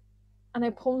 and I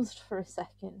paused for a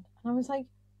second, and I was like,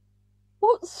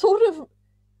 what sort of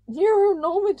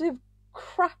neuronormative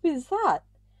crap is that?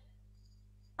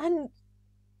 And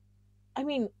I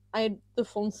mean, I had the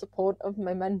full support of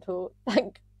my mentor,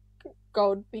 thank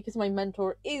God, because my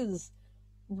mentor is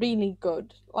really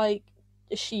good. Like,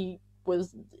 she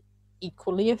was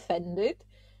equally offended.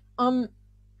 And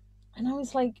I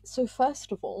was like, so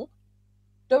first of all,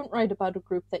 don't write about a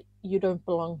group that you don't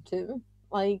belong to.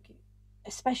 Like,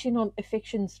 especially not a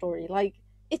fiction story. Like,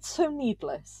 it's so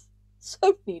needless.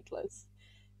 So needless.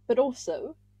 But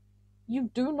also, you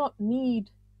do not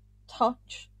need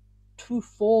touch to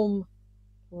form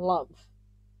love.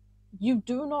 You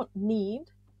do not need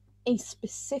a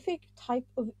specific type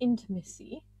of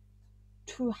intimacy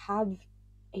to have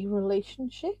a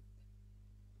relationship.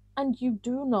 And you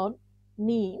do not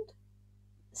need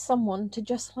someone to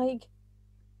just like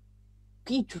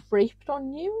be draped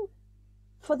on you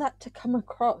for that to come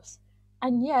across.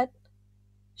 And yet,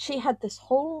 she had this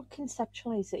whole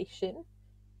conceptualization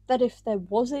that if there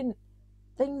wasn't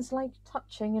things like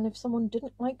touching and if someone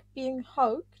didn't like being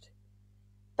hugged,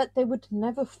 that they would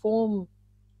never form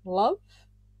love.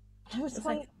 I was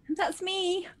like, that's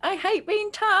me. I hate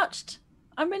being touched.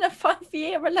 I'm in a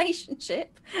 5-year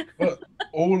relationship. But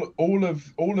all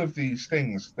of these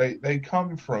things, they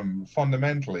come from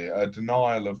fundamentally a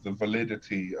denial of the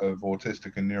validity of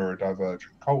autistic and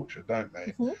neurodivergent culture, don't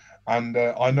they? mm-hmm. And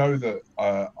I know that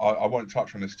I won't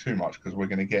touch on this too much because we're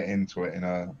going to get into it in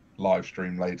a live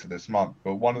stream later this month.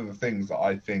 But one of the things that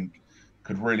I think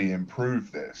could really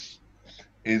improve this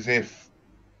is if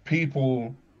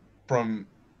people from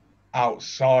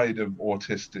outside of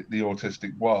the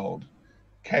autistic world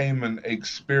came and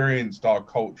experienced our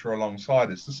culture alongside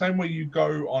us. The same way you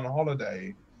go on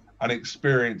holiday and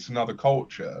experience another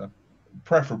culture,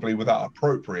 preferably without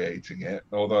appropriating it.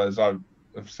 Although, as I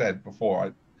have said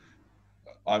before,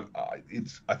 I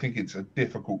think it's a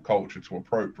difficult culture to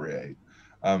appropriate.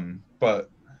 But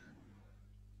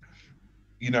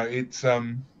it's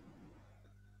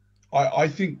I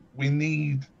think we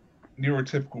need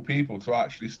neurotypical people to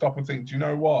actually stop and think, do you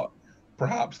know what?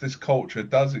 Perhaps this culture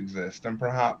does exist, and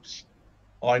perhaps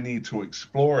I need to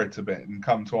explore it a bit and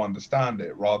come to understand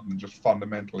it rather than just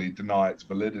fundamentally deny its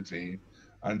validity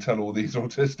and tell all these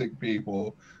autistic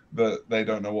people that they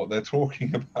don't know what they're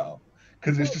talking about.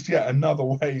 Because it's just yet another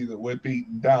way that we're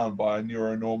beaten down by a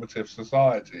neuronormative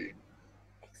society.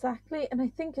 Exactly. And I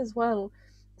think as well,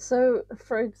 so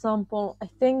for example, I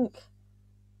think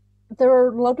there are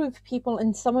a lot of people,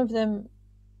 and some of them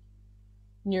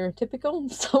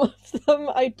neurotypical, some of them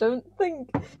I don't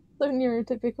think so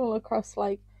neurotypical across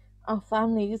like our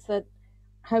families, that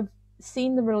have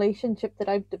seen the relationship that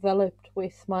I've developed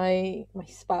with my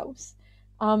spouse.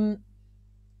 Um,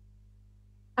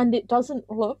 and it doesn't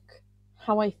look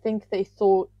how I think they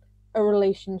thought a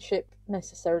relationship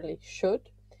necessarily should.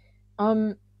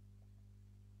 Um,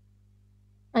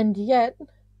 and yet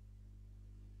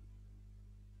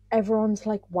everyone's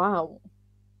like, wow,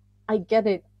 I get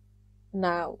it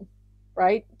now,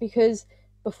 right? Because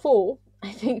before,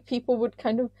 I think people would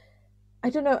kind of, I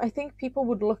don't know, I think people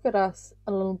would look at us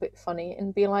a little bit funny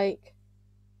and be like,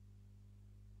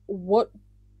 what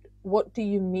what do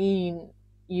you mean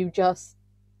you just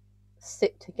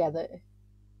sit together?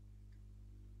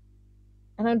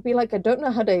 And I'd be like, I don't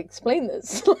know how to explain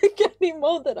this like any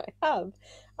more than I have.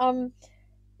 Um,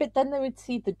 but then they would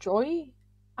see the joy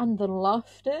and the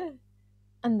laughter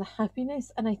and the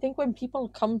happiness. And I think when people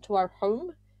come to our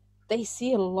home, they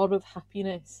see a lot of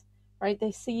happiness, right?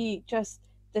 They see just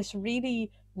this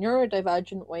really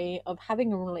neurodivergent way of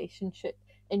having a relationship,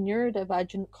 a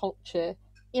neurodivergent culture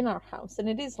in our house. And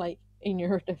it is like a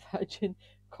neurodivergent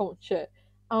culture.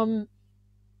 Um,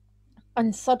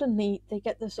 and suddenly they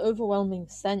get this overwhelming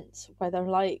sense where they're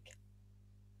like,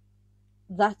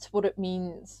 that's what it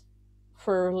means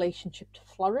for a relationship to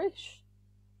flourish.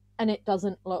 And it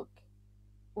doesn't look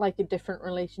like a different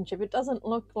relationship. It doesn't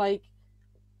look like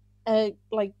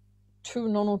two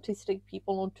non-autistic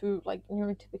people or two like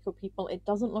neurotypical people. It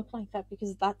doesn't look like that,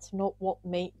 because that's not what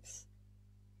makes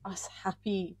us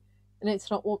happy, and it's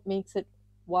not what makes it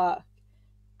work.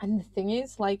 And the thing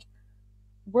is, like,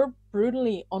 we're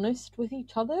brutally honest with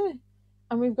each other,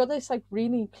 and we've got this like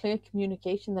really clear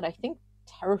communication that I think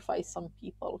terrifies some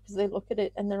people, because they look at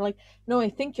it and they're like, no, I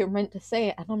think you're meant to say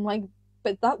it. And I'm like,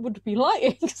 but that would be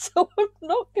lying. So I'm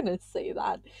not gonna say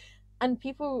that. And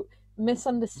people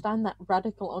misunderstand that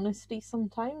radical honesty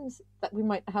sometimes that we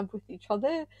might have with each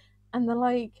other, and they're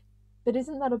like, but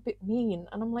isn't that a bit mean?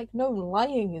 And I'm like, no,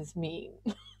 lying is mean.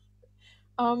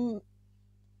 um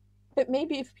but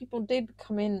maybe if people did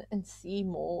come in and see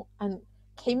more and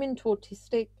came into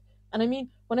autistic, and I mean,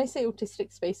 when I say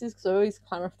autistic spaces, because I always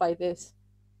clarify this,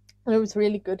 and it was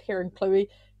really good hearing Chloe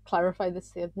clarify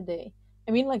this the other day.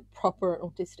 I mean, like proper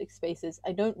autistic spaces.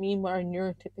 I don't mean where a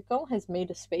neurotypical has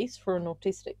made a space for an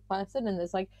autistic person and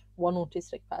there's like one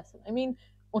autistic person. I mean,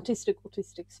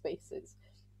 autistic spaces.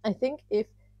 I think if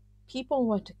people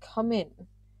were to come in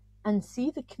and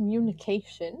see the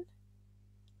communication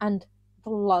and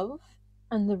the love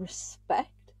and the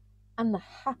respect and the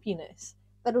happiness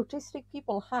that autistic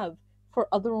people have for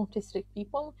other autistic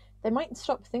people, they might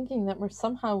stop thinking that we're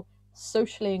somehow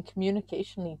socially and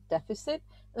communicationally deficit,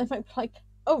 and they might be like,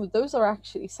 oh, those are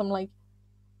actually some like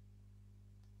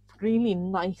really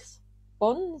nice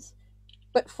bonds.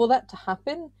 But for that to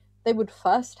happen, they would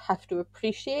first have to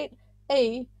appreciate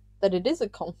A, that it is a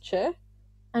culture,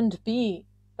 and B,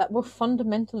 that we're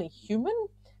fundamentally human,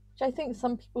 which I think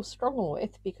some people struggle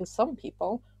with because some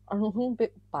people are a little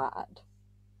bit bad.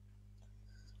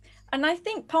 And I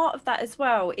think part of that as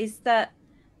well is that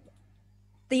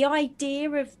the idea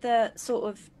of the sort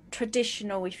of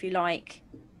traditional, if you like,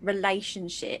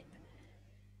 relationship,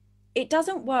 it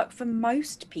doesn't work for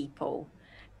most people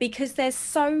because there's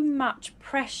so much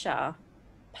pressure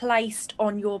placed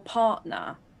on your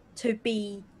partner to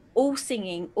be all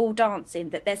singing, all dancing,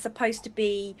 that they're supposed to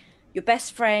be your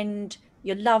best friend,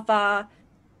 your lover.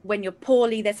 When you're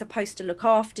poorly, they're supposed to look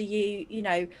after you, you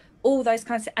know, all those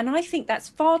kinds of, and I think that's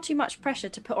far too much pressure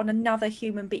to put on another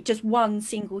human being, just one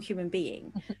single human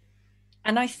being.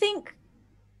 And I think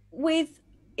with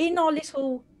in our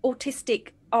little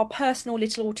autistic, our personal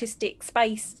little autistic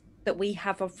space that we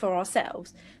have for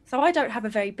ourselves, so I don't have a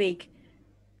very big,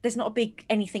 there's not a big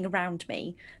anything around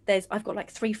me. I've got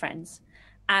like 3 friends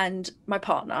and my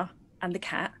partner and the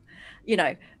cat, you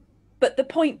know. But the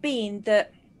point being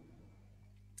that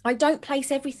I don't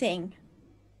place everything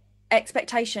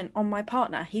expectation on my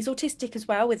partner. He's autistic as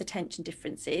well with attention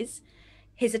differences.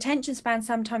 his attention span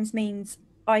sometimes means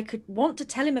I could want to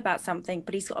tell him about something,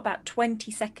 but he's got about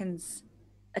 20 seconds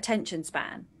attention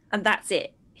span, and that's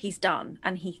it. He's done,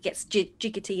 and he gets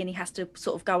jiggity and he has to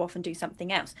sort of go off and do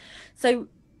something else. So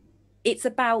it's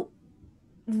about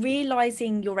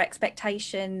realizing your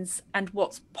expectations and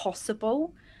what's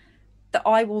possible, that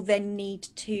I will then need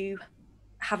to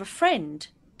have a friend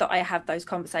that I have those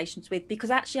conversations with,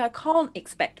 because actually I can't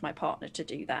expect my partner to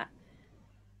do that,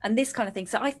 and this kind of thing.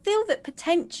 So I feel that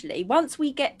potentially once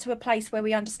we get to a place where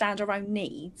we understand our own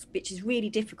needs, which is really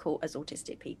difficult as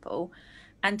autistic people,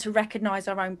 and to recognize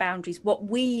our own boundaries, what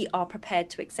we are prepared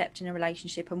to accept in a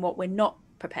relationship and what we're not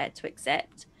prepared to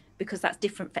accept, because that's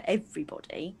different for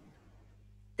everybody,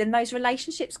 then those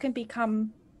relationships can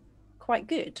become quite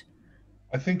good.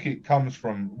 I think it comes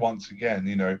from, once again,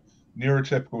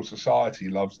 neurotypical society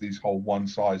loves these whole one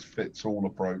size fits all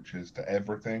approaches to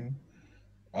everything.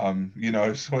 So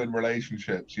in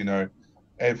relationships,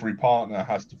 every partner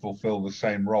has to fulfill the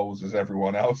same roles as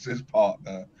everyone else's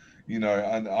partner,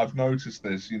 and I've noticed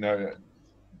this,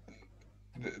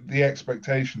 the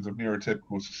expectations of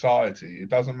neurotypical society, it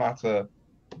doesn't matter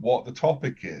what the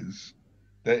topic is,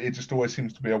 that it just always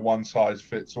seems to be a one size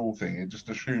fits all thing. It just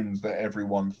assumes that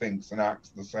everyone thinks and acts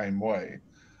the same way.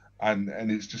 And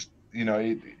it's just,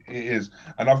 it is.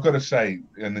 And I've got to say,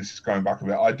 and this is going back a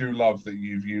bit, I do love that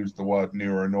you've used the word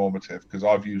neuronormative, because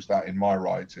I've used that in my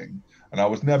writing and I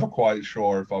was never quite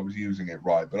sure if I was using it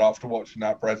right, but after watching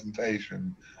that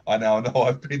presentation I now know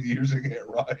I've been using it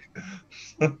right.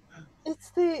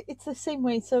 It's the same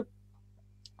way. So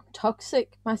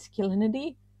toxic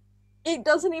masculinity, it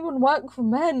doesn't even work for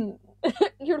men.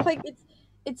 You're like,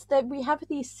 it's that we have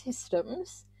these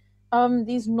systems,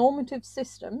 these normative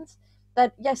systems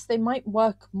that, yes, they might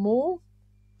work more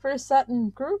for a certain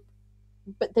group,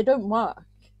 but they don't work.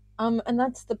 And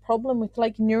that's the problem with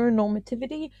like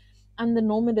neuronormativity and the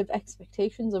normative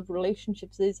expectations of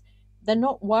relationships, is they're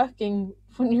not working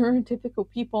for neurotypical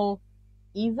people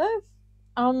either.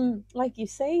 Like you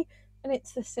say, and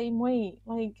it's the same way.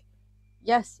 Like,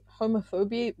 yes,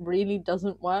 homophobia really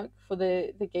doesn't work for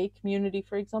the gay community,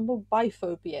 for example.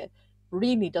 Biphobia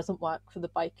really doesn't work for the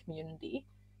bi community,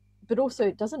 but also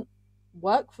it doesn't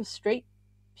work for straight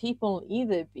people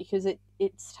either, because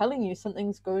it's telling you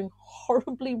something's going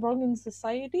horribly wrong in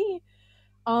society.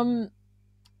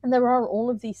 And there are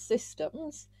all of these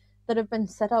systems that have been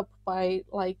set up by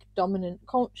like dominant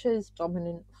cultures,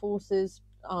 dominant forces,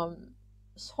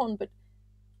 so on, but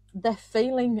they're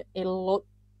failing a lot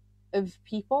of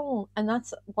people, and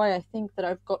that's why I think that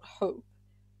I've got hope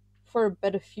for a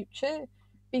better future,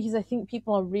 because I think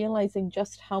people are realizing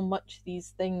just how much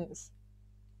these things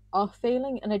are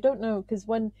failing. And I don't know, because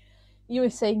when you were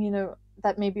saying,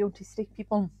 that maybe autistic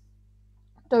people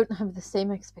don't have the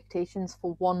same expectations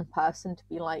for one person to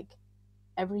be like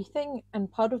everything,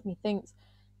 and part of me thinks,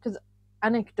 because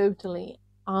anecdotally,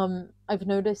 I've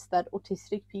noticed that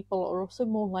autistic people are also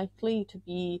more likely to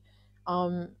be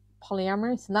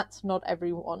polyamorous, and that's not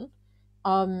everyone,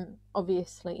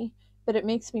 obviously, but it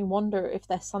makes me wonder if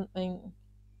there's something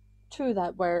to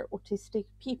that, where autistic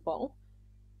people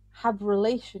have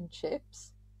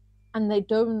relationships and they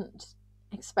don't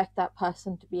expect that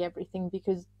person to be everything,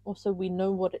 because also we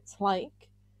know what it's like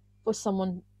for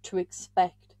someone to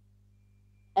expect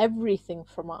everything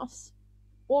from us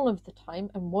all of the time,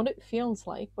 and what it feels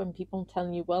like when people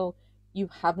tell you, well, you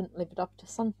haven't lived up to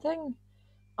something.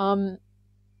 And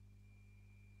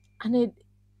it's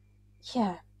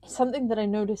something that I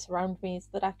notice around me, is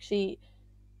that actually,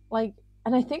 like,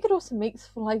 and I think it also makes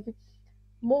for like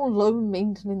more low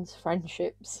maintenance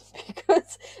friendships,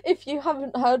 because if you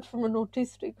haven't heard from an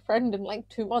autistic friend in like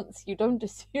 2 months, you don't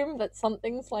assume that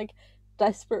something's like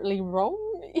desperately wrong.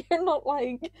 You're not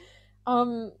like,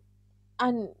 and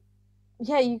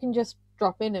yeah, you can just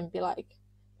drop in and be like,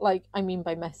 I mean,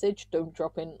 by message, don't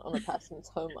drop in on a person's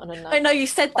home unannounced. I know you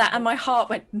said that and my heart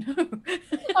went no.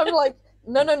 I'm like,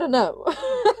 no.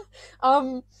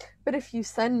 But if you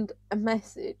send a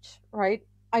message, right,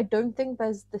 I don't think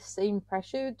there's the same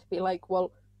pressure to be like,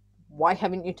 well, why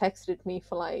haven't you texted me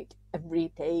for like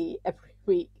every day, every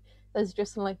week? There's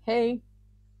just like, hey,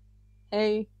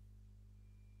 how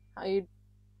you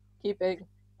keeping?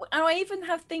 And I even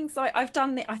have things like, I've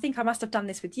done it, I think I must have done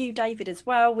this with you, David, as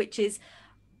well, which is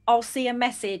I'll see a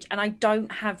message and I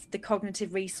don't have the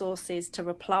cognitive resources to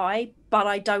reply, but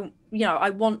I don't, I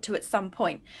want to at some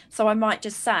point. So I might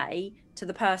just say to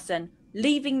the person,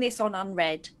 leaving this on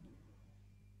unread,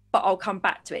 but I'll come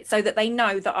back to it, so that they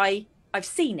know that I've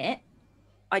seen it.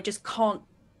 I just can't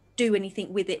do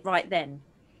anything with it right then.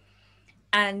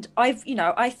 And I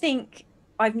think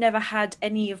I've never had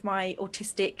any of my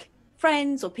autistic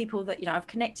friends or people that, you know, I've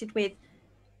connected with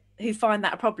who find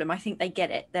that a problem, I think they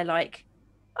get it. They're like,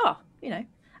 oh, you know,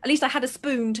 at least I had a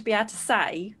spoon to be able to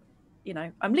say, you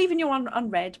know, I'm leaving you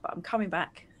unread, but I'm coming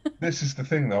back. This is the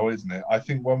thing, though, isn't it? I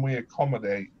think when we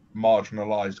accommodate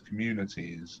marginalized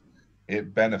communities,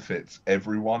 it benefits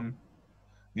everyone.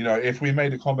 You know, if we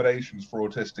made accommodations for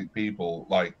autistic people,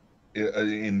 like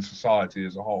in society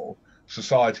as a whole,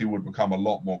 society would become a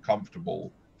lot more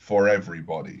comfortable for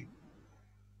everybody.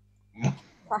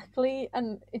 Exactly.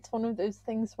 And it's one of those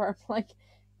things where I'm like,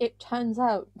 it turns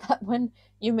out that when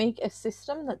you make a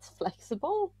system that's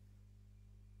flexible,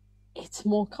 it's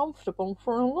more comfortable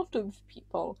for a lot of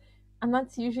people. And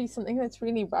that's usually something that's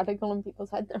really radical in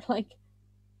people's head. They're like,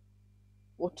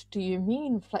 what do you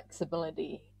mean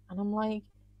flexibility? And I'm like,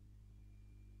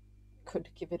 could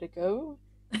give it a go.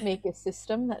 Make a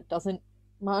system that doesn't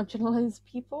marginalize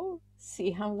people.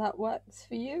 See how that works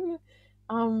for you.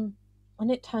 Um,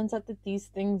 and it turns out that these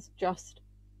things just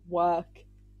work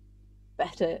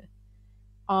better.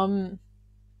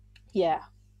 Yeah.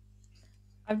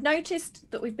 I've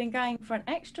noticed that we've been going for an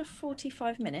extra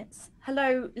 45 minutes.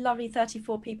 Hello, lovely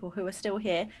 34 people who are still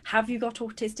here. Have you got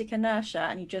autistic inertia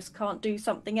and you just can't do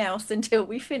something else until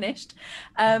we finished?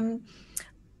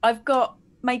 I've got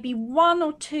maybe one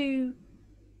or two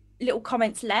little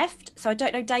comments left. So I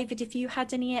don't know, David, if you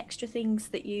had any extra things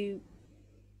that you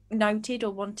noted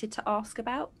or wanted to ask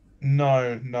about.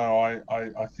 No, no,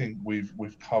 I think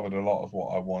we've covered a lot of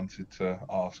what I wanted to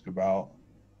ask about.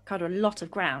 Covered a lot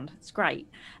of ground. It's great.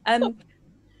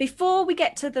 Before we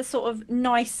get to the sort of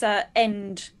nicer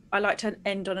end, I like to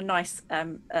end on a nice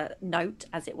note,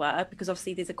 as it were, because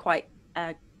obviously these are quite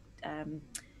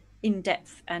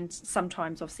in-depth and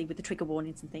sometimes obviously with the trigger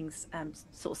warnings and things,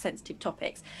 sort of sensitive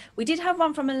topics. We did have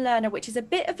one from a learner, which is a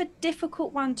bit of a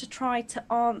difficult one to try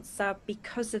to answer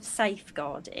because of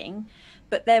safeguarding,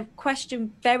 but their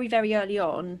question very, very early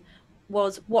on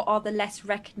was, what are the less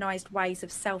recognised ways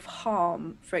of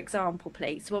self-harm, for example,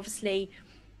 please? So obviously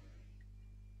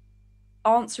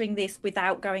answering this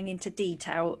without going into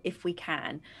detail if we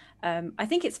can. I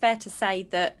think it's fair to say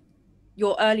that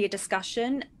your earlier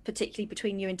discussion, particularly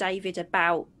between you and David,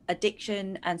 about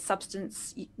addiction and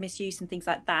substance misuse and things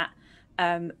like that,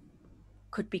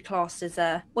 could be classed as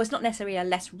a, well, it's not necessarily a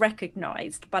less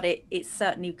recognised, but it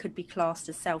certainly could be classed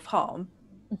as self-harm.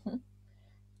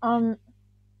 Mm-hmm.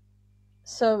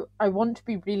 So I want to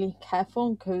be really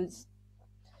careful because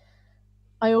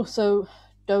I also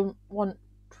don't want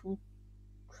to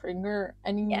trigger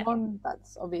anyone. Yeah.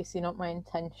 That's obviously not my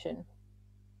intention.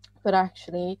 But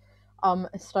actually, a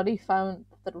study found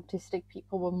that autistic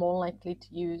people were more likely to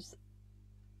use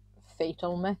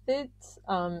fatal methods,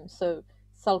 so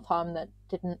self-harm that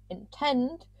didn't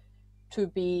intend to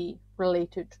be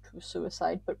related to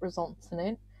suicide but results in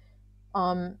it.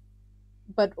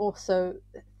 But also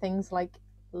things like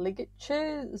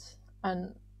ligatures,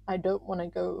 and I don't want to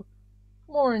go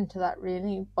more into that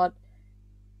really, but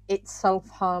it's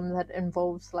self-harm that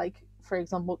involves, like, for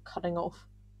example, cutting off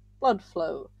blood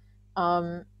flow,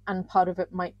 and part of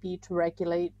it might be to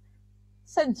regulate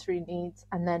sensory needs,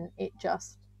 and then it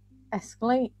just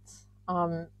escalates.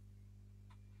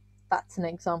 That's an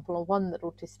example of one that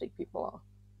autistic people are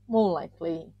more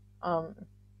likely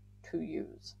to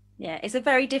use. Yeah, it's a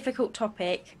very difficult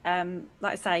topic, like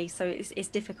I say, so it's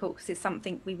difficult because it's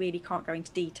something we really can't go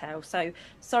into detail. So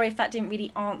sorry if that didn't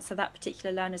really answer that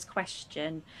particular learner's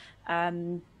question.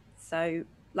 So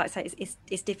like I say,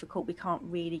 it's difficult. We can't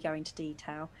really go into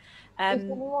detail. If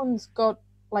anyone's got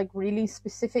like really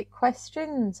specific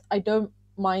questions, I don't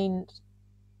mind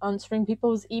answering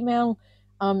people's email.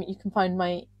 You can find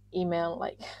my email,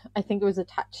 like, I think it was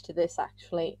attached to this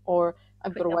actually, or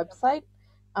I've got a website.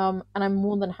 And I'm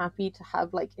more than happy to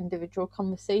have like individual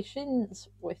conversations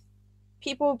with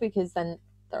people because then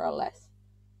there are less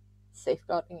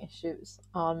safeguarding issues.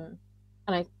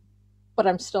 But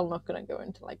I'm still not going to go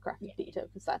into like graphic detail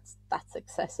because that's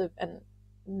excessive and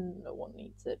no one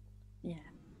needs it. Yeah.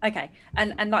 Okay.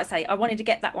 And like I say, I wanted to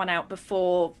get that one out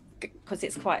before because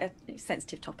it's quite a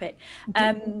sensitive topic.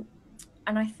 And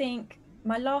I think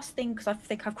my last thing, because I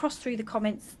think I've crossed through the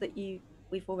comments that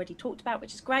we've already talked about,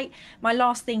 which is great. My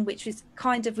last thing, which is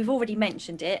kind of, we've already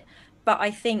mentioned it, but I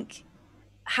think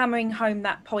hammering home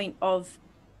that point of,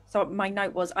 so my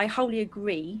note was, I wholly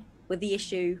agree with the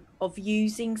issue of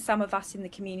using some of us in the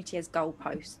community as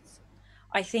goalposts.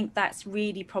 I think that's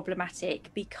really problematic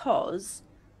because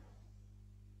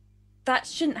that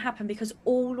shouldn't happen, because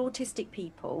all autistic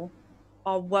people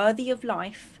are worthy of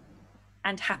life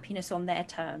and happiness on their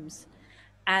terms.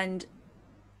 And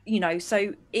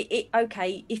so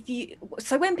okay,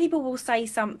 so when people will say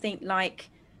something like,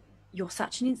 you're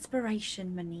such an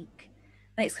inspiration, Monique.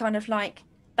 And it's kind of like,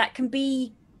 that can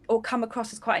be or come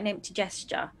across as quite an empty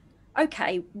gesture.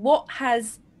 Okay, what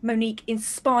has Monique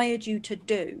inspired you to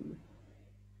do?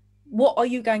 What are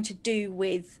you going to do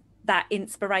with that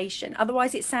inspiration?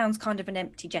 Otherwise, it sounds kind of an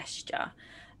empty gesture,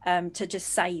 to just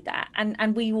say that.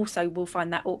 And we also will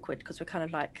find that awkward because we're kind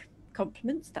of like,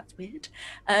 compliments, that's weird,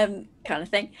 kind of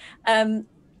thing.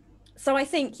 So I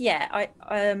think, yeah,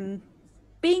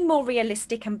 being more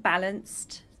realistic and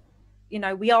balanced. You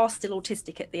know, we are still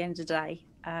autistic at the end of the day,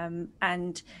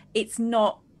 and it's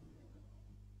not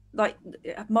like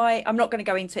I'm not going to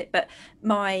go into it, but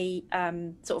my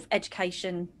sort of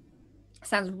education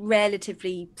sounds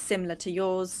relatively similar to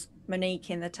yours, Monique,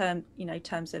 in the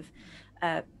terms of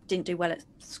didn't do well at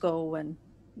school and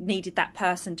needed that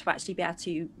person to actually be able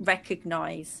to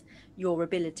recognize your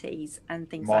abilities and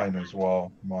things like that.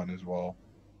 Mine as well.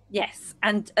 Yes,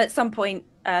 and at some point,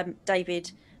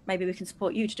 David, maybe we can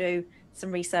support you to do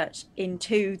some research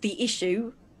into the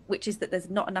issue, which is that there's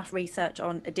not enough research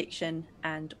on addiction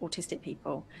and autistic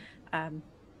people.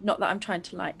 Not that I'm trying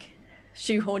to like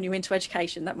shoehorn you into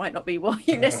education, that might not be what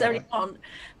you necessarily want.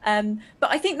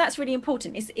 But I think that's really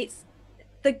important. It's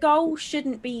the goal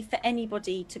shouldn't be for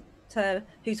anybody to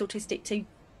who's autistic to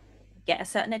get a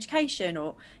certain education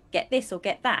or get this or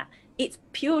get that. It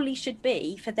purely should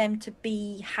be for them to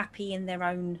be happy in their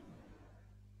own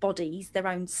bodies, their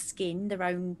own skin, their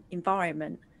own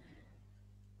environment.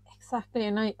 Exactly,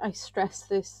 and I stress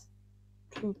this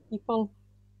to people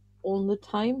all the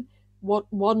time. What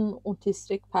one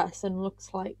autistic person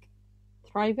looks like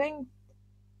thriving,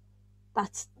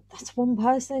 that's one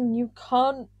person. You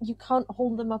can't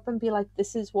hold them up and be like,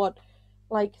 this is what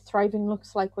like thriving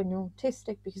looks like when you're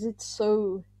autistic, because it's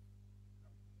so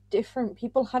different.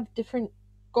 People have different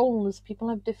goals, people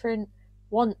have different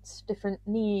wants, different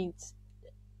needs.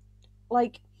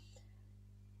 Like,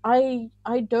 I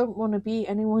don't want to be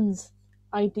anyone's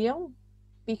ideal,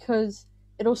 because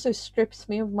it also strips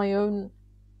me of my own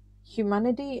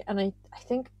humanity. And I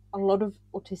think a lot of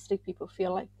autistic people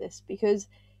feel like this, because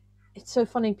it's so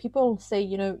funny. People say,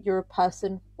 you're a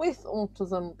person with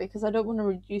autism, because I don't want to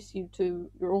reduce you to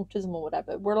your autism or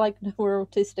whatever. We're like, no, we're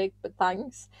autistic, but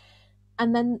thanks.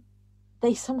 And then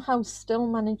they somehow still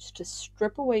manage to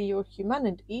strip away your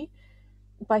humanity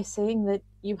by saying that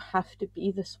you have to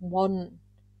be this one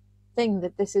thing,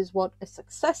 that this is what a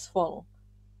successful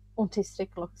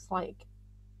autistic looks like.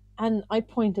 And I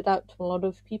pointed out to a lot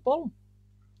of people,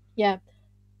 yeah,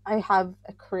 I have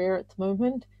a career at the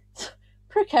moment. It's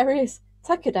precarious. It's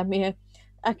academia.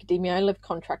 I live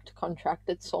contract to contract.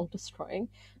 It's soul destroying.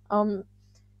 But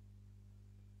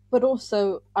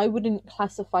also, I wouldn't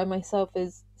classify myself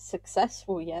as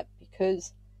successful yet,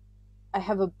 because I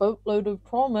have a boatload of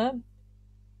trauma.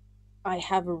 I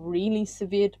have a really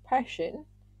severe depression,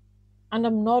 and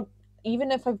I'm not,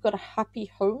 even if I've got a happy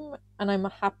home and I'm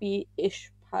a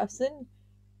happy-ish person,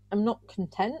 I'm not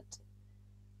content.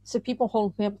 So people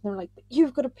hold me up and they're like, but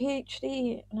you've got a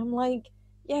PhD. And I'm like,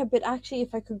 yeah, but actually,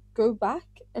 if I could go back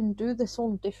and do this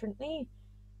all differently,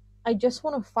 I just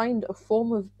want to find a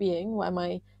form of being where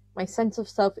my sense of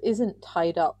self isn't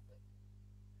tied up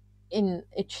in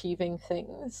achieving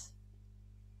things.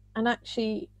 And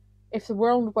actually, if the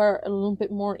world were a little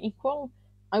bit more equal,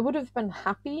 I would have been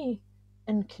happy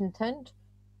and content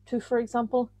to, for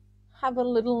example, have a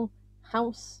little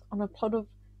house on a plot of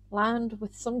land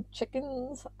with some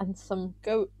chickens and some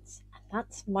goats. And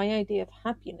that's my idea of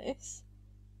happiness.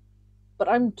 But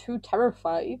I'm too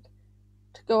terrified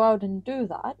to go out and do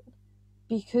that,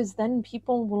 because then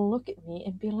people will look at me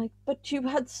and be like, but you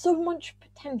had so much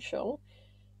potential.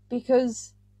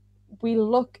 Because we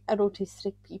look at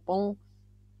autistic people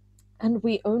and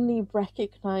we only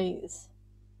recognize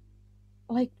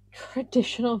like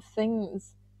traditional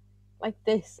things like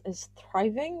this as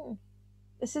thriving.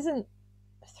 This isn't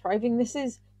thriving, this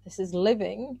is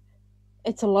living.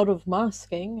 It's a lot of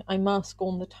masking. I mask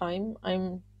all the time.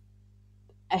 I'm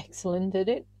excellent at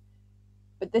it.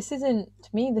 But this isn't, to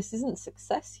me, this isn't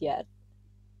success yet.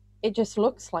 It just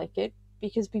looks like it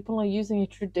because people are using a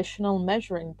traditional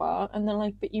measuring bar, and they're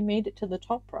like, but you made it to the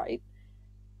top, right?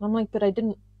 And I'm like, but I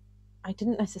didn't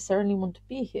necessarily want to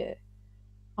be here.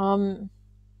 And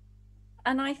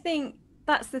I think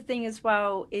that's the thing as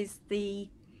well, is the,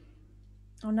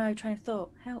 oh no, train of thought,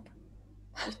 help.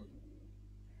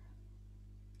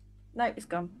 No, it's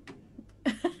gone.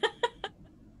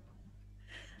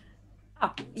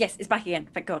 Oh, yes, it's back again,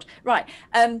 thank God. Right.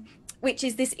 Which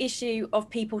is this issue of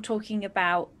people talking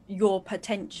about your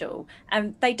potential.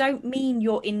 And they don't mean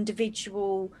your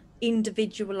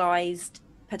individualized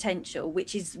potential,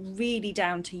 which is really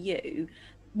down to you.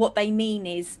 What they mean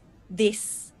is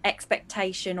this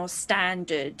expectation or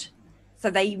standard. So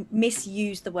they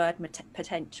misuse the word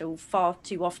potential far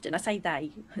too often. I say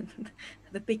they,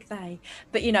 the big they,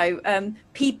 but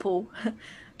people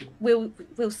will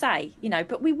say,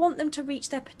 but we want them to reach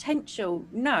their potential.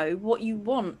 No, what you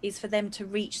want is for them to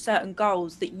reach certain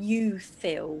goals that you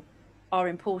feel are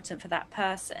important for that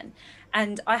person.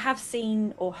 And I have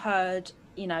seen or heard,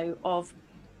 of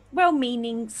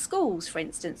well-meaning schools, for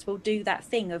instance, will do that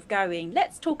thing of going,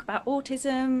 let's talk about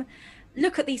autism,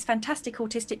 look at these fantastic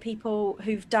autistic people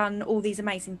who've done all these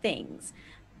amazing things.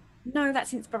 No,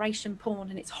 that's inspiration porn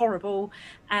and it's horrible.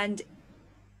 And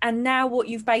now what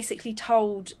you've basically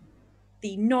told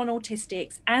the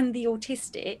non-autistics and the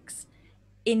autistics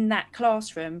in that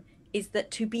classroom is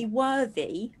that to be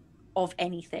worthy of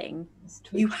anything,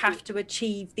 you have to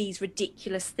achieve these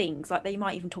ridiculous things. Like they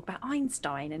might even talk about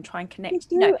Einstein and try and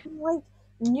connect, like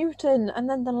Newton, and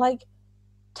then they're like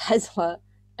Tesla,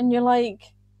 and you're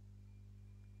like,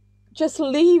 just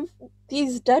leave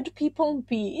these dead people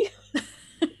be.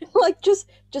 Like just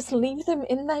leave them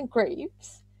in their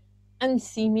graves and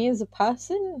see me as a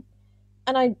person.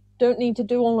 And I don't need to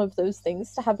do all of those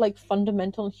things to have like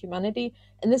fundamental humanity.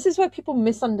 And this is why people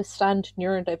misunderstand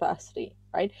neurodiversity,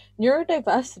 right?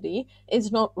 Neurodiversity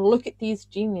is not look at these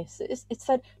geniuses. It's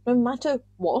that no matter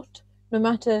what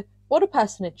a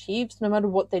person achieves, no matter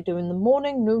what they do in the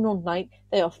morning, noon, or night,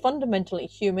 they are fundamentally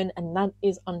human, and that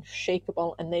is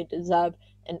unshakable, and they deserve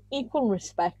an equal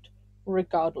respect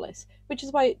regardless. Which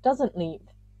is why it doesn't leave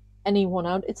anyone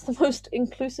out. It's the most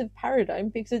inclusive paradigm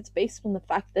because it's based on the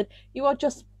fact that you are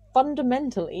just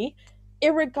fundamentally,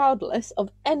 irregardless of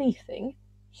anything,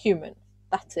 human.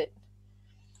 That's it.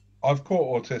 I've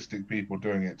caught autistic people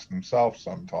doing it to themselves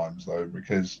sometimes, though,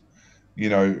 because,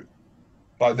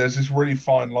 like there's this really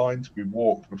fine line to be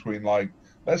walked between, like,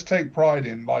 let's take pride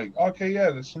in, like, okay,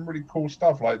 yeah, there's some really cool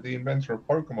stuff, like the inventor of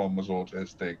Pokemon was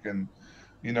autistic, and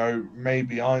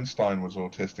maybe Einstein was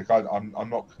autistic. I'm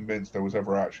not convinced there was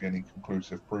ever actually any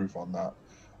conclusive proof on that.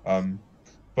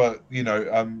 But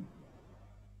yeah,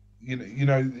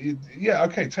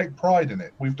 okay, take pride in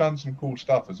it. We've done some cool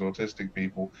stuff as autistic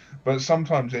people, but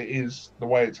sometimes it is the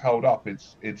way it's held up.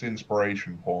 It's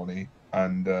inspiration porny,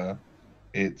 and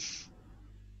that's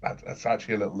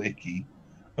actually a little icky.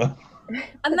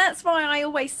 And that's why I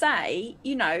always say,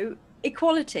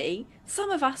 equality.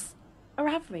 Some of us are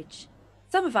average.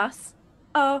 Some of us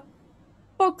are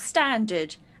bog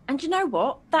standard. And you know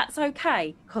what? That's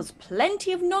okay, because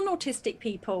plenty of non-autistic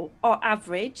people are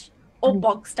average or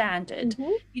bog standard.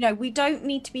 We don't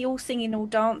need to be all singing or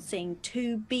dancing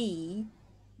to be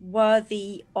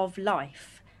worthy of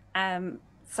life.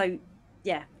 So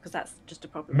yeah, because that's just a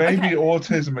problem. Maybe okay.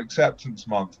 Autism Acceptance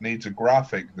Month needs a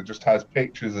graphic that just has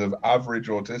pictures of average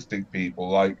autistic people.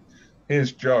 Like,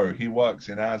 here's Joe, he works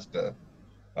in Asda.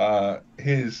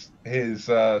 Here's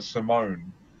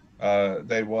Simone.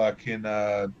 They work in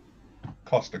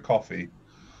Costa Coffee.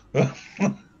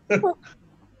 Well,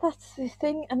 that's the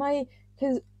thing, and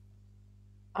because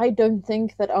I don't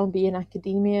think that I'll be in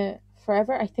academia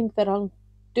forever. I think that I'll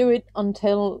do it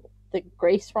until the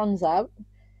grace runs out.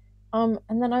 And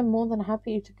then I'm more than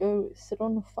happy to go sit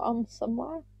on a farm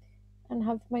somewhere and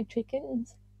have my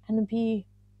chickens and be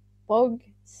bog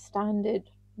standard,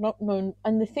 not known.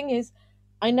 And the thing is,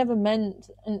 I never meant,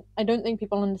 and I don't think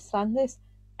people understand this,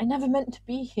 I never meant to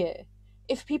be here.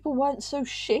 If people weren't so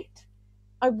shit,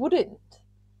 I wouldn't.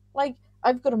 Like,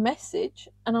 I've got a message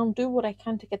and I'll do what I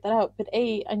can to get that out. But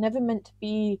I never meant to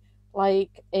be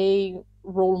like a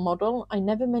role model. I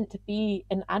never meant to be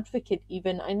an advocate,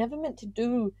 even. I never meant to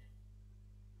do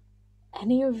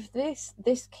any of this.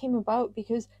 This came about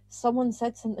because someone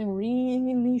said something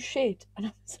really shit, and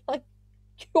I was like,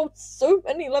 you're so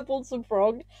many levels of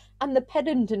wrong, and the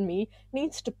pedant in me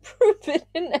needs to prove it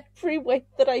in every way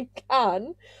that I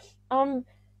can. And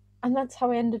that's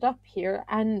how I ended up here,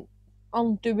 and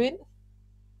I'll do it.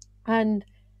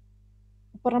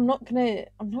 But I'm not gonna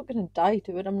die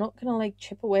to it. I'm not gonna like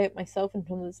chip away at myself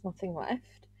until there's nothing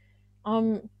left.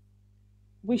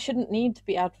 We shouldn't need to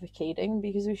be advocating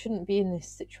because we shouldn't be in this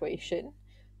situation.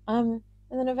 And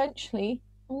then eventually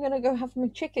I'm gonna go have my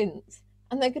chickens,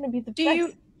 and they're gonna be the best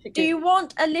chickens. Do you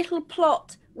want a little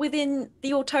plot within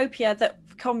the Autopia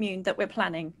commune that we're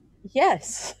planning?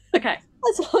 Yes. Okay.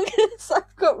 As long as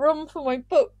I've got room for my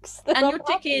books. And your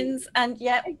chickens, and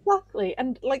yeah. Exactly.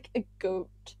 And like a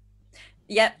goat.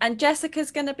 Yeah, and Jessica's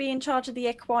going to be in charge of the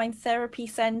equine therapy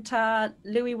centre.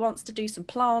 Louis wants to do some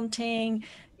planting.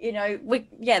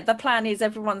 The plan is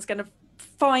everyone's going to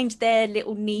find their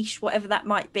little niche, whatever that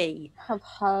might be. Have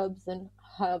herbs and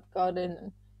herb garden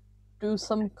and do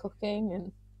some cooking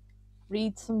and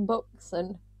read some books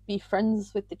and be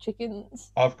friends with the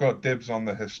chickens. I've got dibs on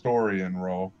the historian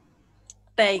role.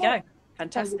 There you go. There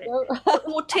Fantastic. we go.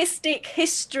 Autistic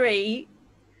history,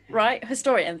 right?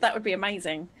 Historian. That would be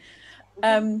amazing.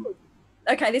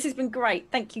 Okay, this has been great.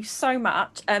 Thank you so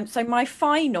much. So my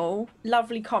final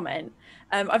lovely comment,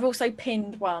 I've also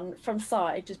pinned one from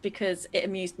Si just because it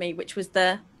amused me, which was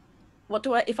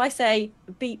if I say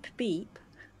beep beep?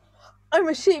 I'm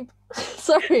a sheep.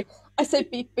 Sorry, I say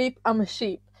beep beep, I'm a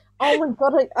sheep. Oh my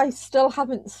god, I still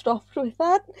haven't stopped with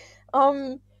that.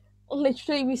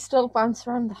 Literally we still bounce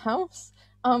around the house.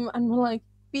 And we're like,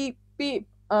 beep beep,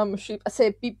 I'm a sheep. I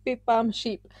say beep beep, I'm a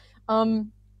sheep.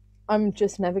 I'm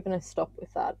just never gonna stop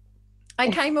with that. I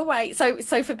came away.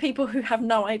 So for people who have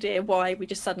no idea why we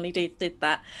just suddenly did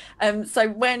that. So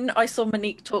when I saw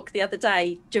Monique talk the other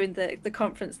day during the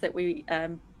conference that we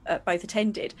both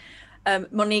attended,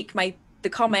 Monique made the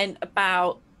comment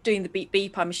about doing the beep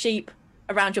beep, I'm a sheep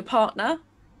around your partner,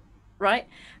 right?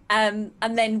 And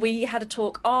then we had a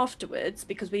talk afterwards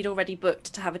because we'd already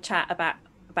booked to have a chat about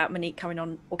Monique coming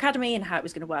on Academy and how it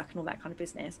was going to work and all that kind of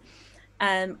business.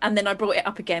 And then I brought it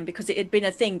up again because it had been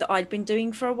a thing that I'd been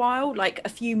doing for a while, like a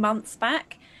few months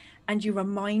back, and you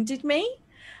reminded me.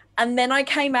 And then I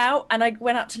came out and I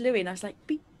went up to Louis and I was like,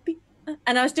 beep, beep.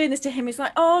 And I was doing this to him. He's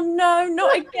like, oh no,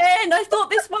 not again. I thought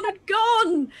this one had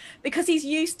gone, because he's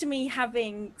used to me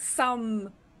having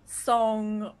some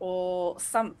song or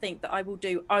something that I will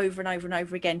do over and over and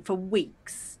over again for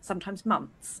weeks, sometimes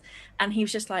months. And he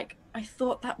was just like, I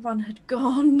thought that one had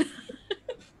gone.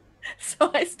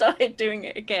 So I started doing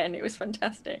it again. It was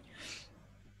fantastic.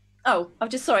 Oh, I've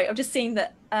just seen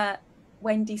that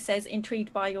Wendy says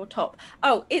intrigued by your top.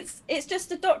 Oh, it's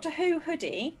just a Doctor Who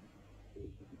hoodie,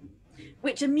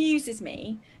 which amuses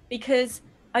me because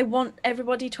I want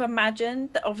everybody to imagine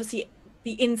that obviously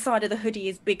the inside of the hoodie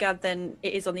is bigger than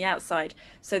it is on the outside.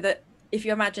 So that if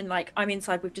you imagine like I'm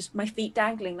inside with just my feet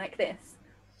dangling like this.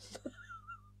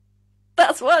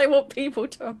 That's what I want people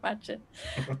to imagine.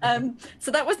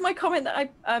 So that was my comment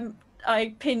that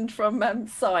I pinned from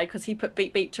Si, because he put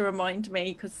beep beep to remind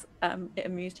me, because it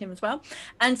amused him as well.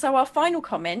 And so our final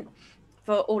comment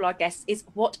for all our guests is,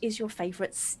 what is your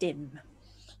favourite stim?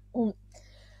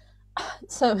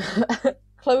 So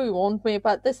Chloe warned me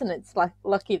about this, and it's like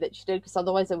lucky that she did, because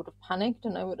otherwise I would have panicked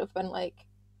and I would have been like,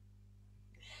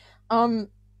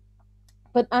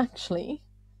 but actually,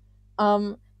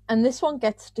 and this one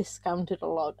gets discounted a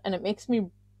lot, and it makes me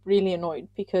really annoyed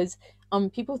because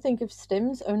people think of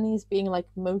stims only as being like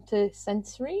motor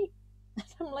sensory. And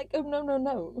I'm like, oh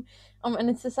no. And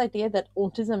it's this idea that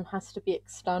autism has to be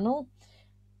external.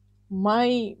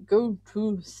 My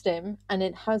go-to stim, and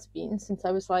it has been since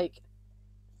I was like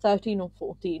 13 or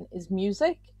 14, is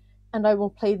music, and I will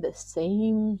play the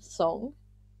same song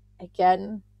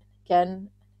again, again,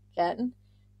 again.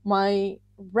 My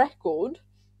record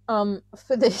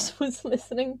for this was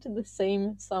listening to the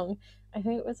same song, I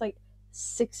think it was like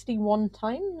 61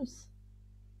 times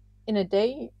in a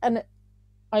day, and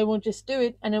I will just do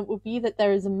it, and it will be that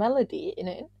there is a melody in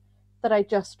it that I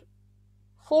just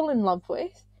fall in love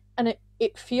with, and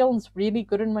it feels really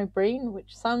good in my brain,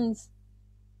 which sounds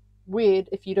weird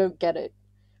if you don't get it.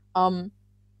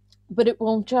 But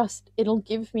it'll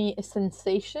give me a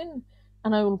sensation,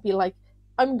 and I will be like,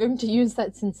 I'm going to use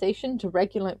that sensation to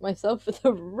regulate myself for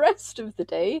the rest of the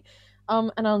day.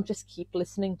 And I'll just keep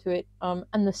listening to it.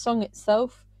 And the song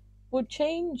itself would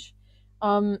change.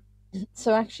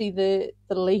 So actually the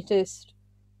latest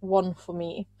one for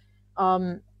me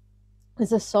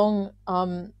is a song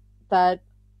that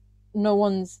no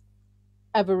one's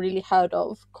ever really heard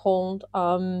of, called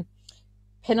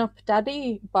Pin Up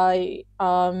Daddy by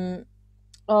her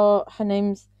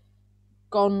name's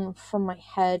gone from my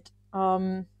head.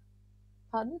 Pardon?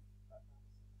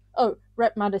 Oh,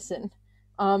 Rep Madison.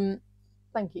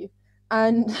 Thank you.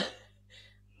 And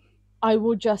I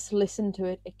will just listen to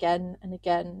it again and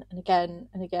again and again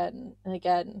and again and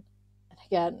again and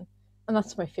again. And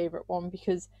that's my favorite one,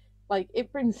 because like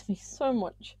it brings me so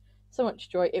much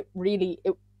joy.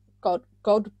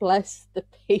 God bless the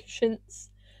patience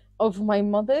of my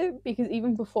mother, because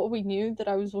even before we knew that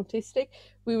I was autistic,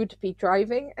 we would be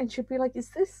driving and she'd be like, is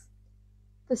this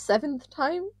the 7th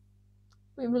time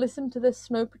we've listened to this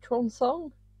Snow Patrol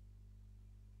song?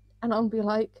 And I'll be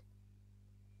like,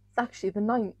 it's actually the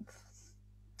 9th.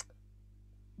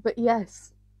 But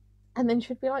yes. And then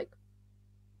she'd be like,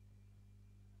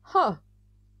 huh.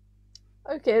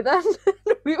 Okay then.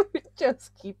 We would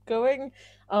just keep going.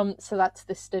 So that's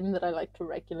the stim that I like to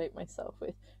regulate myself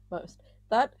with most.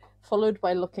 That, followed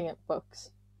by looking at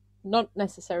books. Not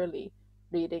necessarily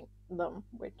reading them,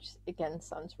 which again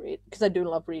sounds weird, because I do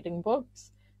love reading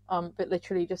books. but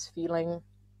literally just feeling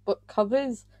book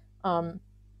covers and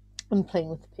playing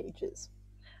with the pages.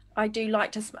 I do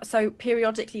like to, so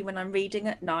periodically when I'm reading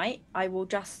at night, I will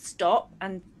just stop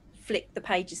and flick the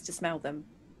pages to smell them.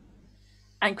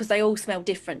 And because they all smell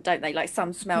different, don't they? Like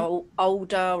some smell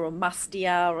older or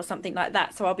mustier or something like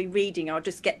that. So I'll be reading, I'll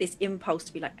just get this impulse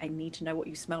to be like, I need to know what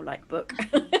you smell like, book.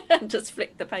 And just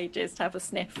flick the pages to have a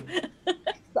sniff.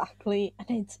 Exactly.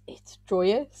 And it's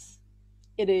joyous.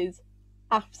 It is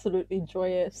absolutely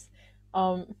joyous.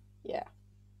 Yeah.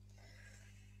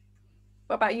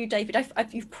 What about you, David?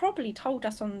 You've probably told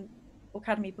us on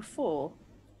Academy before.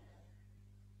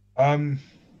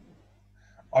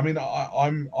 I mean,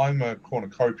 I'm a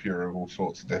cornucopia of all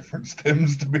sorts of different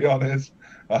stims, to be honest.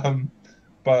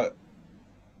 But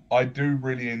I do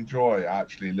really enjoy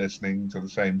actually listening to the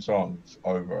same songs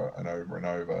over and over and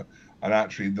over. And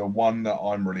actually, the one that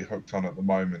I'm really hooked on at the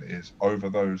moment is "Over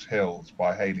Those Hills"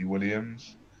 by Hayley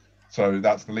Williams. So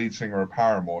that's the lead singer of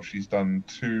Paramore. She's done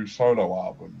 2 solo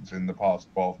albums in the past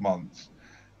 12 months.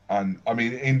 And I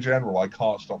mean, in general, I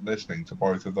can't stop listening to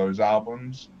both of those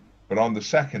albums. But on the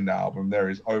second album, there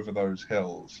is "Over Those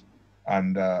Hills,"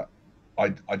 and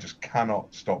I just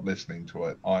cannot stop listening to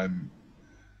it.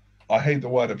 I hate the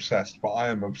word obsessed, but I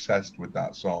am obsessed with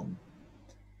that song.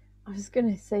 I was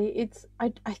gonna say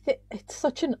I think it's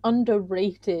such an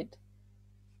underrated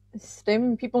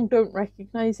stim. People don't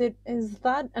recognize it as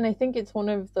that, and I think it's one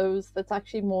of those that's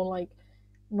actually more like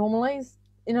normalized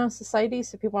in our society.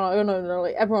 So people are like, oh no,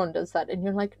 like everyone does that, and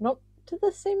you're like, not to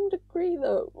the same degree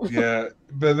though. Yeah,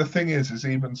 but the thing is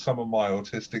even some of my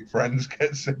autistic friends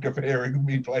get sick of hearing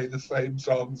me play the same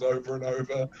songs over and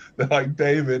over. They're like,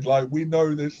 David, like we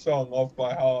know this song off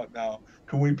by heart now.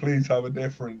 Can we please have a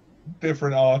different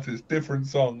artist, different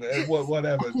song,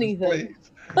 whatever, just Anything.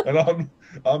 please. And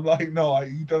I'm like, no,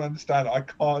 you don't understand. I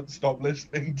can't stop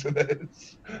listening to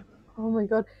this. Oh my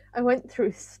god. I went through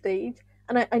a stage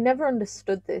and I never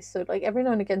understood this. So like every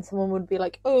now and again someone would be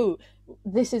like, oh,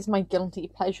 this is my guilty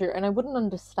pleasure, and I wouldn't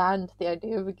understand the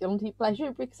idea of a guilty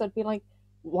pleasure because I'd be like,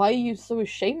 why are you so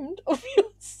ashamed of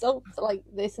yourself like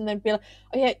this? And they'd be like,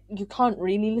 oh yeah, you can't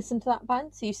really listen to that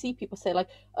band. So you see people say like,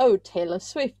 oh, Taylor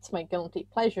Swift's my guilty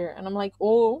pleasure, and I'm like,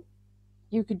 oh,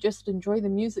 you could just enjoy the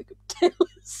music of Taylor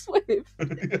Swift.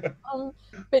 Yeah.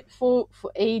 But for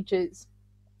ages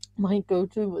my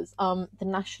go-to was the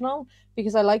National,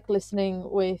 because I like listening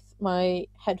with my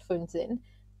headphones in,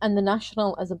 and the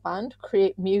National as a band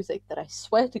create music that I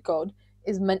swear to God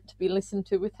is meant to be listened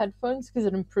to with headphones because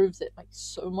it improves it like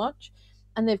so much.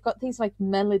 And they've got these like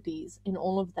melodies in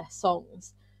all of their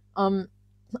songs, and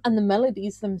the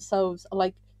melodies themselves are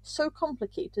like so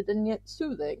complicated and yet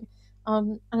soothing.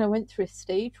 And I went through a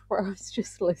stage where I was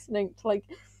just listening to like,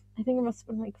 I think it must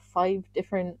have been like 5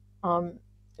 different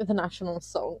the National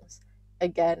songs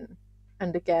again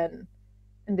and again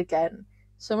and again.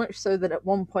 So much so that at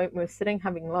one point we were sitting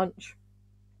having lunch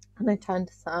and I turned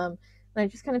to Sam and I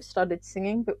just kind of started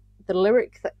singing, but the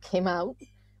lyric that came out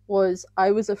was, I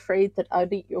was afraid that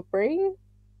I'd eat your brain.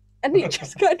 And he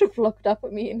just kind of looked up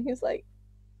at me and he was like,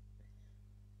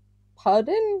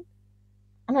 pardon?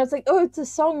 And I was like, oh, it's a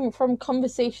song from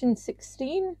Conversation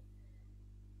 16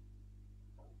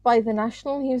 by the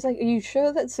National. He was like, are you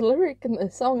sure that's a lyric in the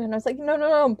song? And I was like, no,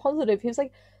 I'm positive. He was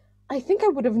like, I think I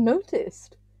would have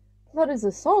noticed that is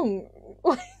a song.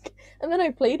 Like, and then I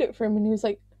played it for him and he was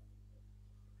like,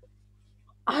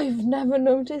 I've never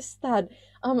noticed that.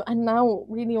 And now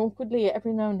really awkwardly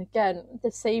every now and again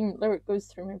the same lyric goes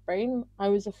through my brain. I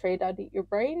was afraid I'd eat your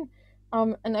brain.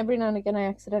 And every now and again I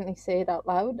accidentally say it out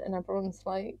loud and everyone's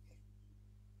like,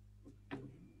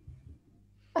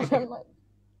 and I'm like,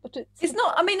 but it's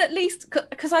not, I mean, at least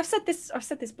because I've said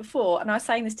this before, and I was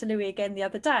saying this to Louis again the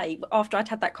other day after I'd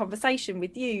had that conversation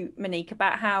with you, Monique,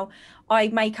 about how I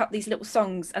make up these little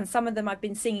songs, and some of them I've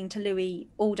been singing to Louis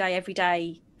all day every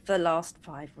day for the last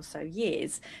 5 or so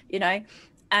years, you know.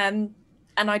 And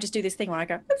I just do this thing where I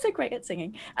go, I'm so great at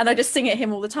singing, and I just sing at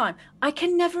him all the time. I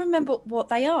can never remember what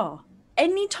they are.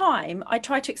 Anytime I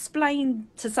try to explain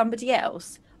to somebody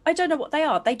else, I don't know what they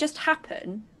are. They just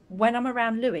happen when I'm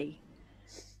around Louis.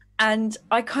 And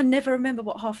I can never remember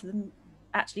what half of them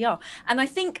actually are. And I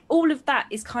think all of that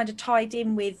is kind of tied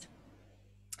in with,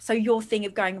 so your thing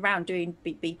of going around doing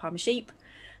beep beep, I'm a sheep,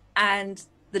 and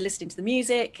the listening to the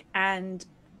music, and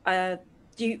do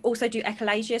you also do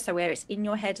echolalia, so where it's in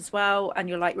your head as well, and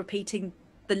you're like repeating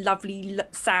the lovely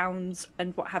sounds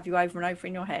and what have you over and over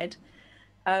in your head.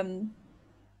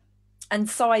 And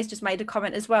Sai's just made a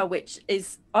comment as well, which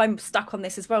is, I'm stuck on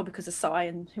this as well because of Sai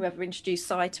and whoever introduced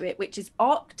Sai to it, which is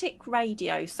Arctic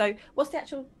Radio. So what's the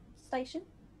actual station?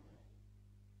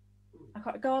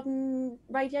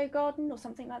 Radio Garden or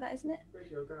something like that, isn't it?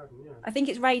 Radio Garden, yeah. I think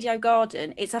it's Radio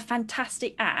Garden. It's a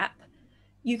fantastic app.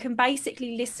 You can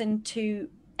basically listen to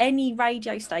any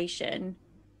radio station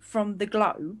from the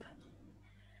globe,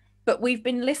 but we've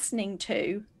been listening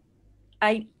to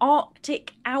an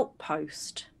Arctic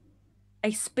outpost,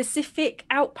 a specific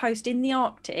outpost in the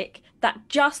Arctic that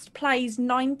just plays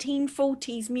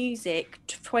 1940s music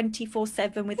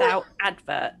 24/7 without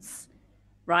adverts,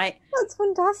 right? That's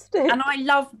fantastic. And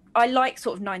I like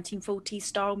sort of 1940s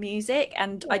style music,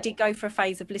 and I did go for a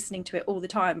phase of listening to it all the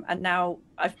time, and now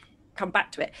I've come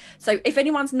back to it. So if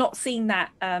anyone's not seen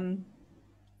that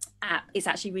app, it's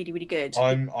actually really, really good.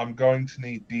 I'm going to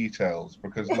need details,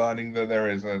 because learning that there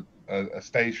is a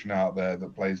station out there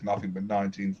that plays nothing but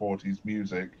 1940s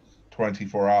music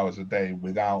 24 hours a day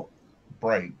without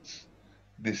breaks,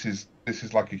 this is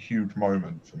like a huge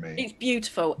moment for me. It's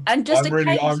beautiful. And just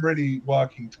I'm really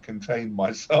working to contain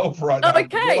myself right now.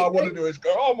 Okay. All I want to do is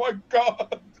go, oh my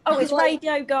God. Oh, it's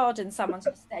Radio Garden, someone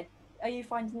said. Are you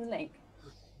finding the link?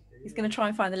 He's going to try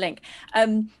and find the link.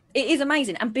 It is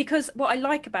amazing. And because what I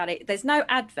like about it, there's no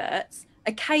adverts.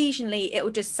 Occasionally it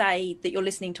will just say that you're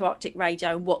listening to Arctic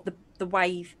radio and what the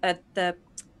wave, the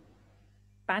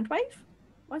band wave?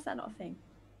 Why is that not a thing?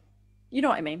 You know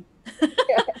what I mean?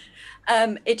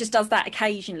 It just does that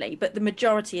occasionally, but the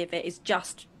majority of it is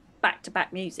just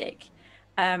back-to-back music,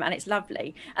 and it's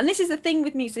lovely. And this is the thing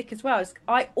with music as well, is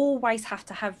I always have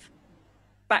to have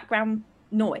background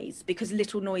noise, because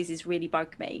little noises really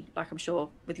bug me, like I'm sure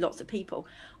with lots of people.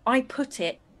 I put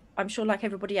it, I'm sure like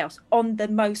everybody else, on the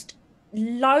most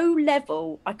low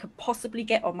level I could possibly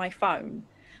get on my phone.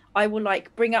 I will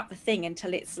like bring up the thing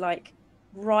until it's like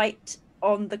right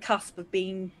on the cusp of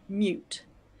being mute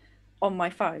on my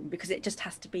phone, because it just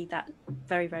has to be that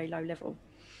very, very low level.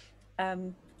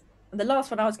 And the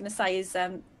last one I was going to say is,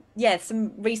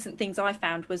 some recent things I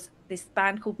found was this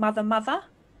band called Mother Mother,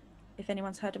 if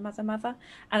anyone's heard of Mother Mother,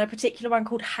 and a particular one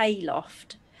called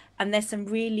Hayloft. And there's some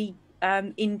really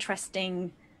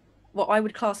interesting, what I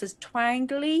would class as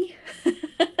twangly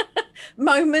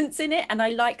moments in it, and I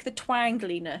like the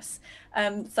twangliness.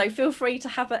 So feel free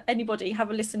to anybody have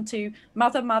a listen to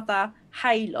Mother Mother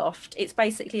Hayloft. It's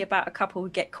basically about a couple who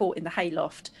get caught in the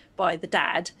hayloft by the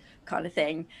dad, kind of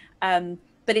thing.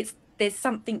 But there's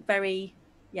something very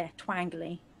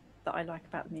twangly that I like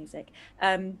about the music.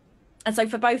 And so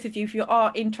for both of you, if you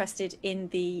are interested in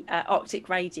the Arctic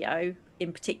radio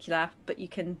in particular, but you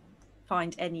can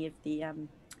find any of the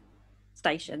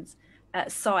stations,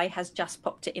 Sai has just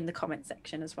popped it in the comment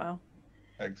section as well.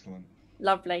 Excellent.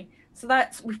 Lovely. So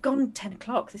we've gone 10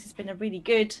 o'clock. This has been a really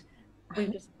good,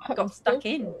 we've just got stuck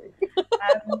in.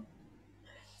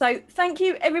 So thank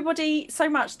you everybody so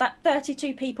much. That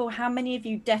 32 people, how many of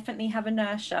you definitely have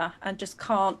inertia and just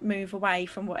can't move away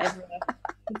from whatever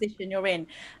position you're in?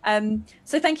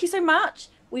 So thank you so much.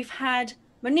 We've had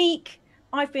Monique,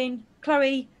 I've been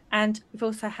Chloe, and we've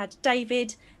also had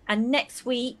David. And next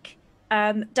week,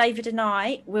 David and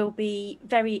I will be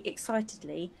very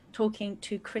excitedly talking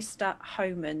to Krista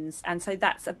Homans, and so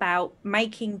that's about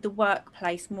making the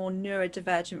workplace more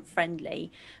neurodivergent friendly,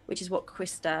 which is what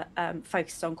Krista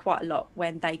focuses on quite a lot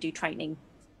when they do training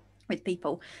with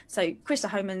people. So Krista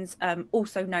Homans,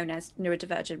 also known as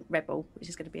Neurodivergent Rebel, which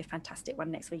is going to be a fantastic one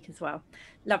next week as well.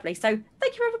 Lovely. So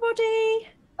thank you everybody.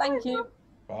 Thank you.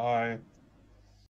 Bye.